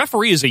 And the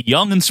referee is a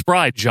young and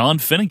spry John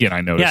Finnegan, I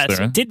noticed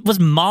there. Was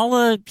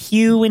Mala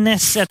Hugh in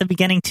this at the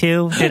beginning,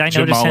 too? Did I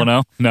notice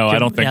him? No, I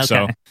don't think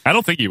so. I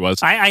don't think he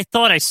was. I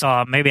thought I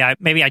saw him.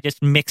 Maybe I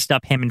just mixed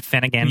up him and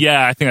Finnegan.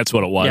 Yeah, I think that's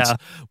what it was. Yeah.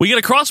 We get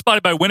a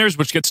crossbody by Winters,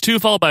 which gets 2,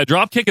 followed by a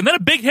drop kick, and then a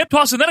big hip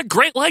toss, and then a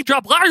great leg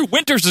drop. Larry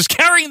Winters is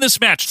carrying this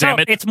match, damn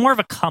it. It's more of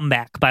a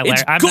comeback by Larry.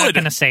 I'm not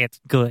going to say it's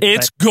good.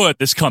 It's good,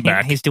 this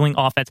comeback. He's doing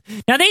offense.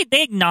 Now, they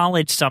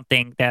acknowledge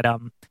something that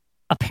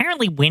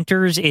apparently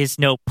Winters is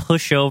no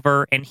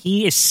pushover, and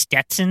he is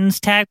Stetson's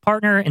tag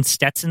partner, and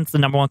Stetson's the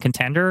 #1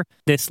 contender.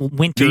 This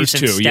Winters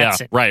and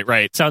Stetson. Yeah,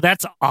 right. So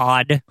that's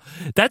odd.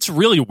 That's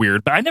really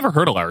weird, but I never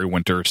heard of Larry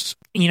Winters.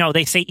 You know,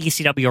 they say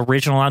ECW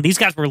original. These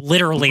guys were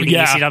literally the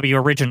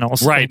ECW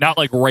originals. Right, not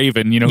like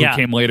Raven, who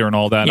came later and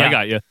all that. I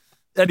got you.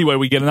 Anyway,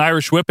 we get an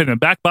Irish whip and a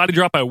back body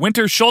drop by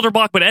Winters, shoulder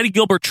block, but Eddie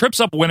Gilbert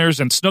trips up Winters,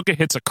 and Snuka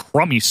hits a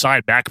crummy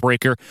side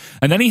backbreaker,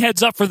 and then he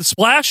heads up for the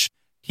splash.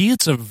 He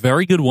hits a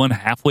very good one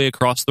halfway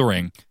across the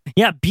ring.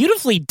 Yeah,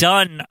 beautifully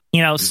done.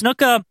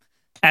 Snuka,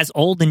 as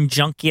old and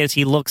junky as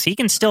he looks, he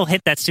can still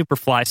hit that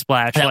Superfly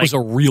splash. That was a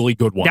really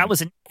good one. That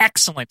was an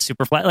excellent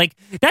Superfly. Like,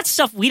 that's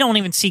stuff we don't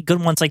even see good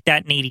ones like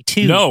that in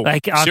 82. No,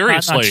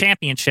 seriously. On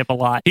Championship a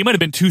lot. He might have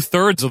been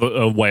 2/3 of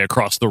the way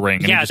across the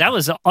ring. Yeah, that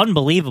was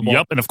unbelievable.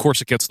 Yep, and of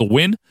course it gets the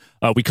win.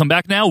 We come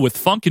back now with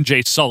Funk and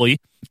Jay Sully.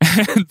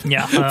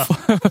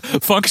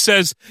 Funk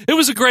says, it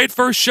was a great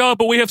first show,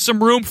 but we have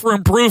some room for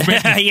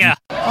improvement. Yeah.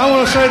 I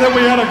want to say that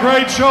we had a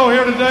great show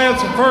here today.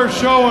 It's the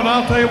first show, and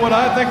I'll tell you what,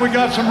 I think we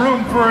got some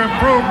room for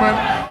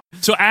improvement.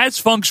 So as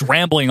Funk's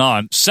rambling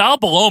on, Sal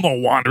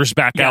Bellomo wanders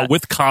back out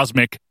with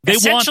Cosmic. They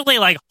essentially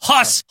like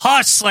huss,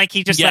 like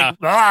he just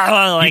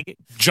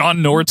John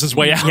Nords his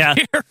way out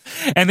here.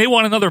 And they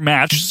want another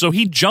match, so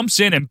he jumps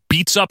in and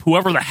beats up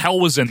whoever the hell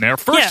was in there.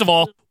 First of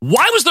all,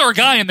 why was there a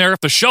guy in there if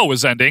the show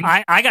was ending?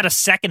 I got a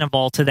second of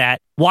all to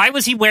that. Why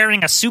was he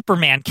wearing a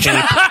Superman cape?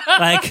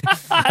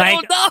 I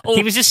don't know.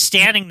 He was just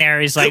standing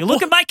there. He's like,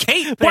 look at my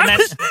cape.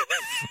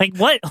 Like,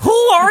 what? Who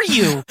are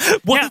you?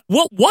 What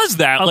was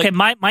that? Okay,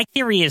 my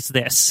theory is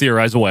this.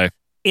 Theorize away.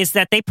 Is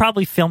that they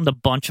probably filmed a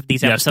bunch of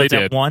these episodes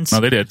at once. No,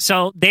 they did.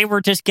 So they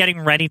were just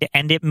getting ready to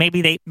end it.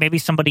 Maybe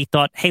somebody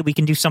thought, hey, we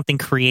can do something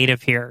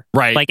creative here.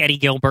 Right. Like Eddie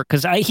Gilbert.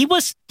 Because he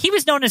was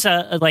known as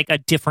a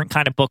different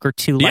kind of booker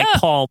too, like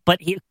Paul. But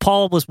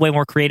Paul was way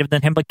more creative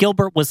than him. But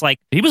Gilbert was like...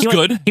 He was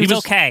good. He was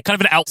okay. Kind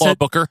of an outlaw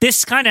booker.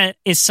 This kind of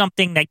is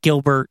something that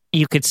Gilbert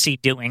you could see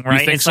doing,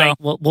 right? You think it's so? like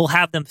we'll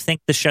have them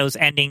think the show's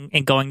ending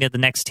and going to the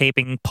next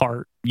taping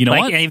part. You know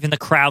what? Even the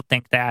crowd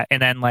think that, and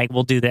then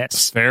we'll do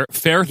this. Fair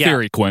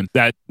theory, Quinn.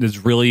 That is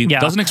really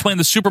doesn't explain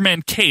the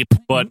Superman cape,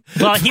 but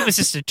well, he was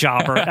just a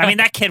jobber. I mean,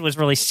 that kid was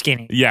really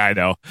skinny. Yeah, I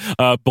know.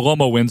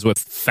 Bellomo wins with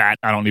fat.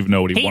 I don't even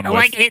know what he won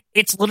with.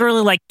 It's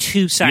literally like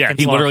 2 seconds. Yeah,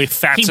 he literally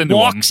fats into him. He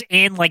walks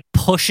in,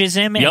 pushes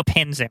him, and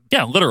pins him.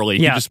 Yeah, literally.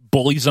 He just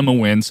bullies him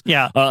and wins.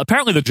 Yeah.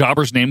 Apparently, the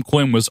jobber's name,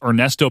 Quinn, was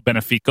Ernesto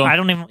Benefico. I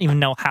don't even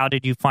know how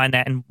did you find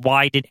that, and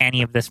why did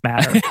any of this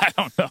matter? I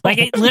don't know.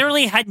 It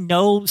literally had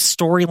no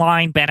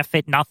storyline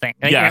benefit, nothing.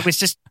 It was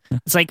just,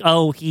 it's like,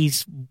 oh,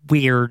 he's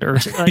weird, or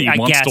he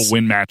wants to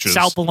win matches.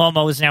 Sal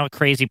Bellomo is now a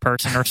crazy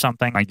person or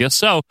something. I guess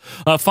so.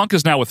 Funk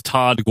is now with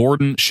Todd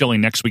Gordon,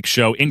 shilling next week's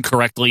show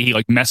incorrectly.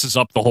 He messes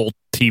up the whole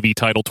TV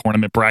title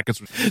tournament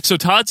brackets. So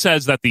Todd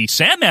says that the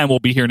Sandman will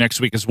be here next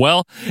week as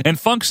well. And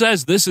Funk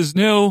says this is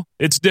new,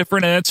 it's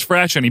different, and it's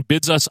fresh. And he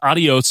bids us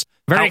adios.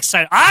 Very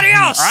excited.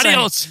 Adios!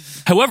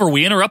 Adios! However,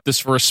 we interrupt this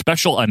for a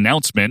special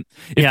announcement.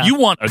 If you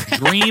want a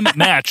dream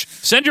match,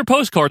 send your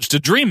postcards to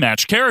Dream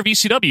Match, care of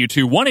ECW,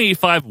 to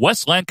 185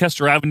 West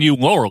Lancaster Avenue,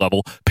 lower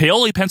level,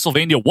 Paoli,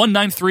 Pennsylvania,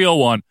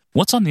 19301.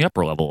 What's on the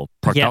upper level?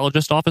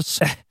 Proctologist office?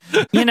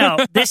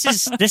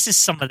 This is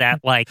some of that,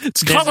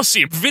 it's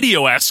Coliseum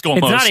video-esque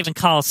almost. It's not even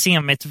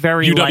Coliseum. It's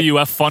very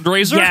UWF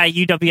fundraiser? Yeah,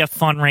 UWF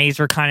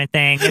fundraiser kind of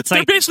thing.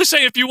 They're basically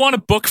saying, if you want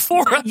to book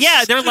for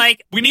us, they're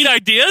like, we need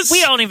ideas.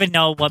 We don't even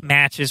know what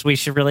matches we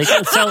should really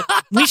do. So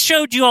we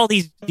showed you all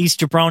these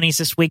jabronis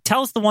this week.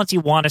 Tell us the ones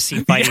you want to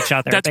see fight each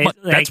other.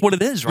 That's what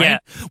it is, right? Yeah.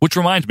 Which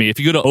reminds me, if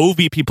you go to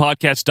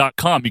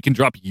ovppodcast.com, you can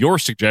drop your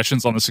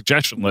suggestions on the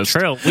suggestion list.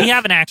 True. We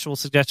have an actual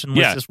suggestion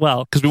list as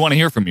well. Because we want to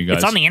hear from you guys.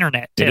 It's on the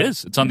internet, too. It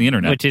is. It's on the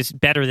internet. Which is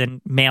better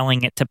than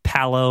mailing it to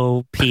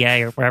Palo, PA,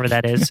 or wherever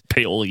that is.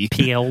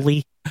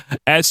 Paoli.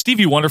 As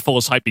Stevie Wonderful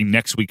is hyping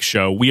next week's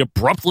show, we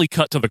abruptly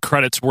cut to the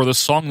credits where the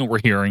song that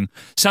we're hearing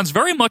sounds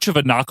very much of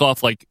a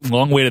knockoff like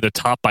Long Way to the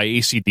Top by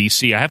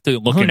AC/DC. I have to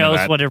look into that. Who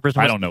knows what it was?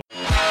 I don't know.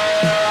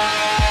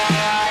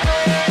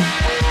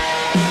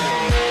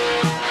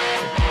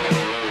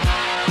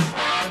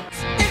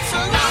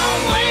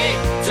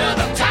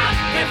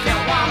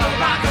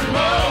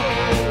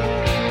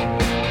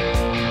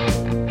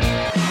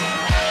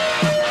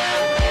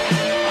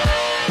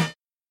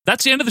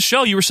 That's the end of the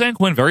show. You were saying,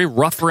 Quinn, very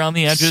rough around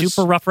the edges.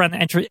 Super rough around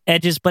the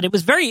edges, but it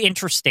was very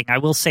interesting. I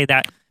will say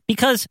that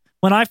because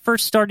when I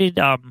first started,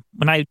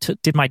 when I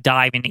did my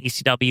dive into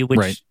ECW,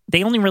 which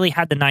they only really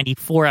had the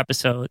 94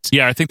 episodes.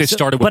 Yeah, I think they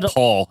started with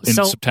Paul in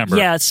September.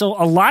 Yeah, so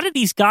a lot of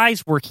these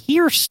guys were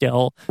here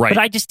still, but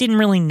I just didn't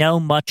really know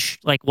much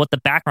what the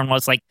background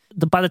was.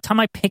 By the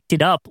time I picked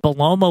it up,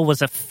 Bellomo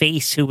was a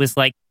face who was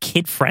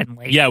kid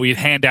friendly. Yeah, we'd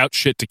hand out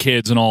shit to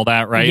kids and all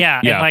that, right?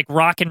 Yeah. And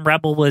Rockin'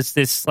 Rebel was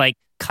this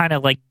kind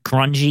of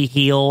grungy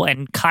heel,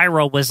 and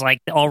Cairo was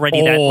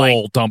already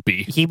that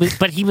dumpy. He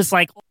was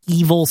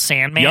evil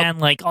Sandman.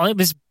 Yep. It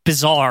was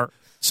bizarre.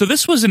 So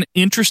this was an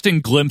interesting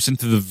glimpse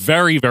into the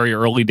very, very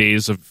early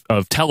days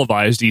of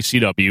televised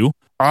ECW.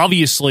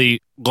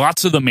 Obviously,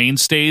 lots of the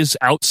mainstays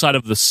outside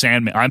of the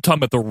Sandman. I'm talking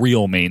about the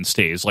real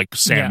mainstays, like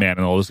Sandman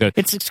and all those guys.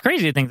 It's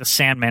crazy to think the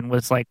Sandman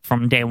was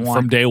from day one.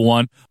 From day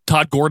one.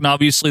 Todd Gordon,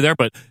 obviously, there,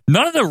 but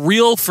none of the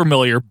real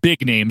familiar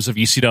big names of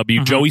ECW.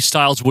 Mm-hmm. Joey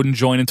Styles wouldn't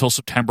join until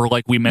September,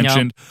 like we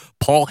mentioned. Yep.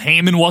 Paul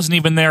Heyman wasn't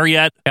even there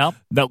yet. Yep.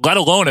 Let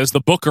alone as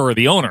the booker or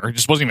the owner. He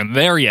just wasn't even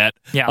there yet.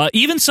 Yeah.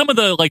 Even some of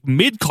the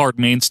mid-card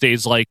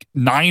mainstays like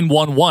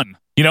 911.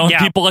 And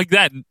people like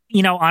that.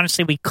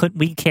 Honestly, we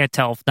can't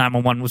tell if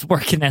 911 was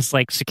working as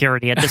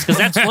security at this, because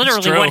that's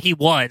literally what he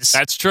was.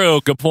 That's true.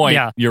 Good point.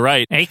 Yeah. You're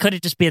right. And he could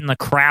have just been in the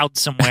crowd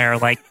somewhere,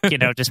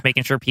 just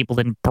making sure people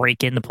didn't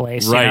break in the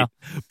place. Right.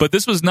 But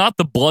this was not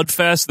the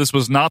Bloodfest. This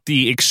was not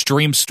the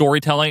extreme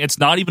storytelling. It's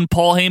not even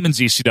Paul Heyman's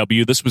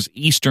ECW. This was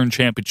Eastern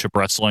Championship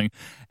Wrestling.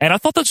 And I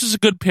thought this was a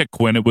good pick,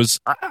 Quinn. It was,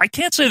 I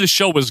can't say the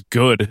show was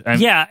good.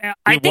 And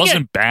it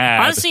wasn't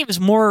bad. Honestly, it was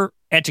more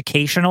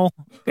educational.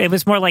 It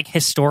was more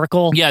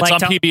historical. Yeah, it's on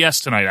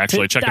PBS tonight,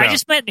 actually. Check it out. I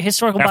just meant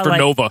historical after by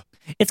Nova.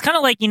 It's kind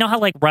of how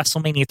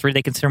WrestleMania 3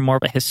 they consider more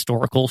of a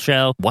historical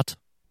show. What?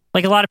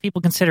 Like a lot of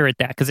people consider it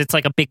that because it's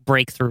like a big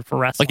breakthrough for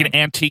wrestling. Like an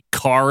antique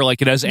car,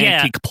 like it has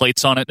antique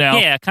plates on it now.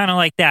 Yeah, kind of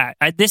like that.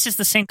 This is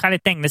the same kind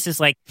of thing.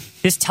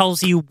 This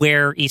tells you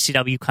where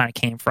ECW kind of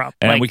came from.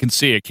 And like, we can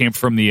see it came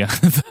from the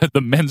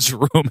the men's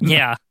room.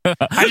 Yeah.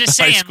 I'm just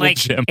saying, like,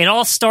 gym. It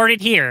all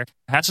started here. It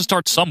has to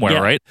start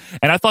somewhere, right?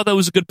 And I thought that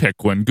was a good pick,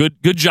 Quinn.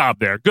 Good job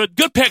there. Good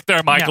pick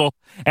there, Michael. Yeah.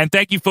 And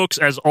thank you, folks,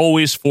 as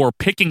always, for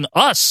picking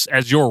us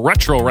as your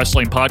retro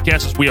wrestling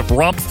podcast as we have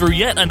romped through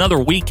yet another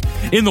week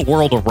in the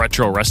world of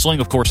retro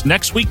wrestling. Of course,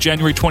 next week,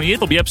 January 28th,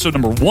 will be episode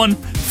number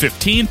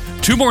 115.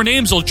 2 more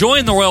names will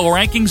join the Royal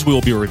Rankings. We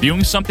will be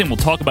reviewing something. We'll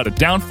talk about a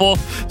downfall.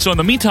 So in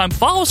the meantime,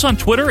 follow us on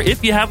Twitter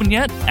if you haven't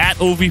yet, at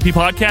OVP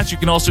Podcast. You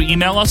can also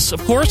email us,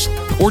 of course,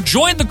 or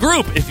join the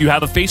group if you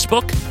have a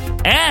Facebook.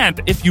 And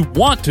if you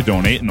want to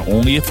donate, and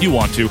only if you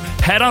want to,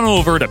 head on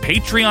over to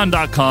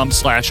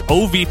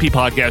patreon.com/OVP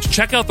Podcast.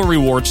 Check out the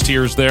rewards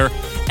tiers there.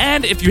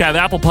 And if you have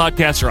Apple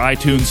Podcasts or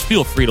iTunes,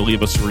 feel free to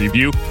leave us a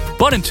review.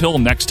 But until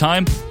next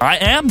time, I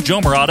am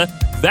Joe Murata.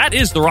 That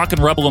is the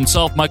Rockin' Rebel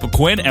himself, Michael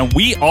Quinn, and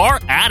we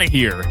are out of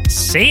here.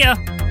 See ya.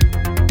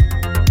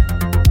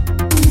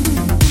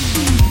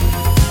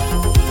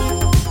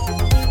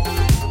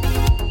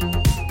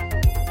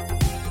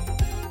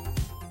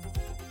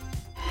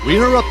 We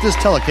interrupt this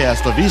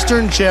telecast of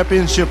Eastern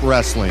Championship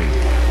Wrestling.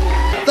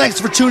 Thanks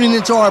for tuning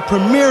into our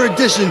premiere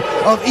edition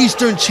of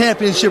Eastern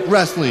Championship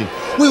Wrestling.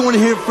 We want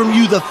to hear from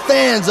you, the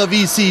fans of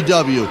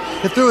ECW.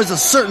 If there is a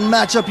certain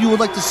matchup you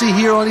would like to see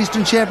here on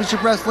Eastern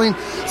Championship Wrestling,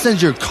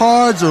 send your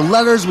cards or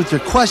letters with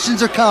your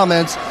questions or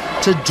comments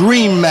to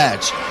Dream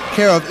Match,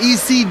 care of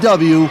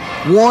ECW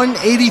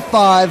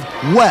 185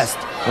 West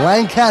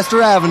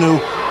Lancaster Avenue,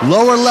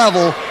 lower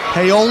level,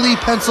 Paoli,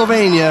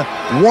 Pennsylvania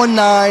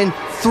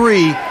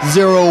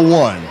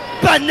 19301.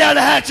 Batten down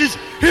the hatches,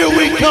 here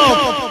we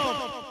come.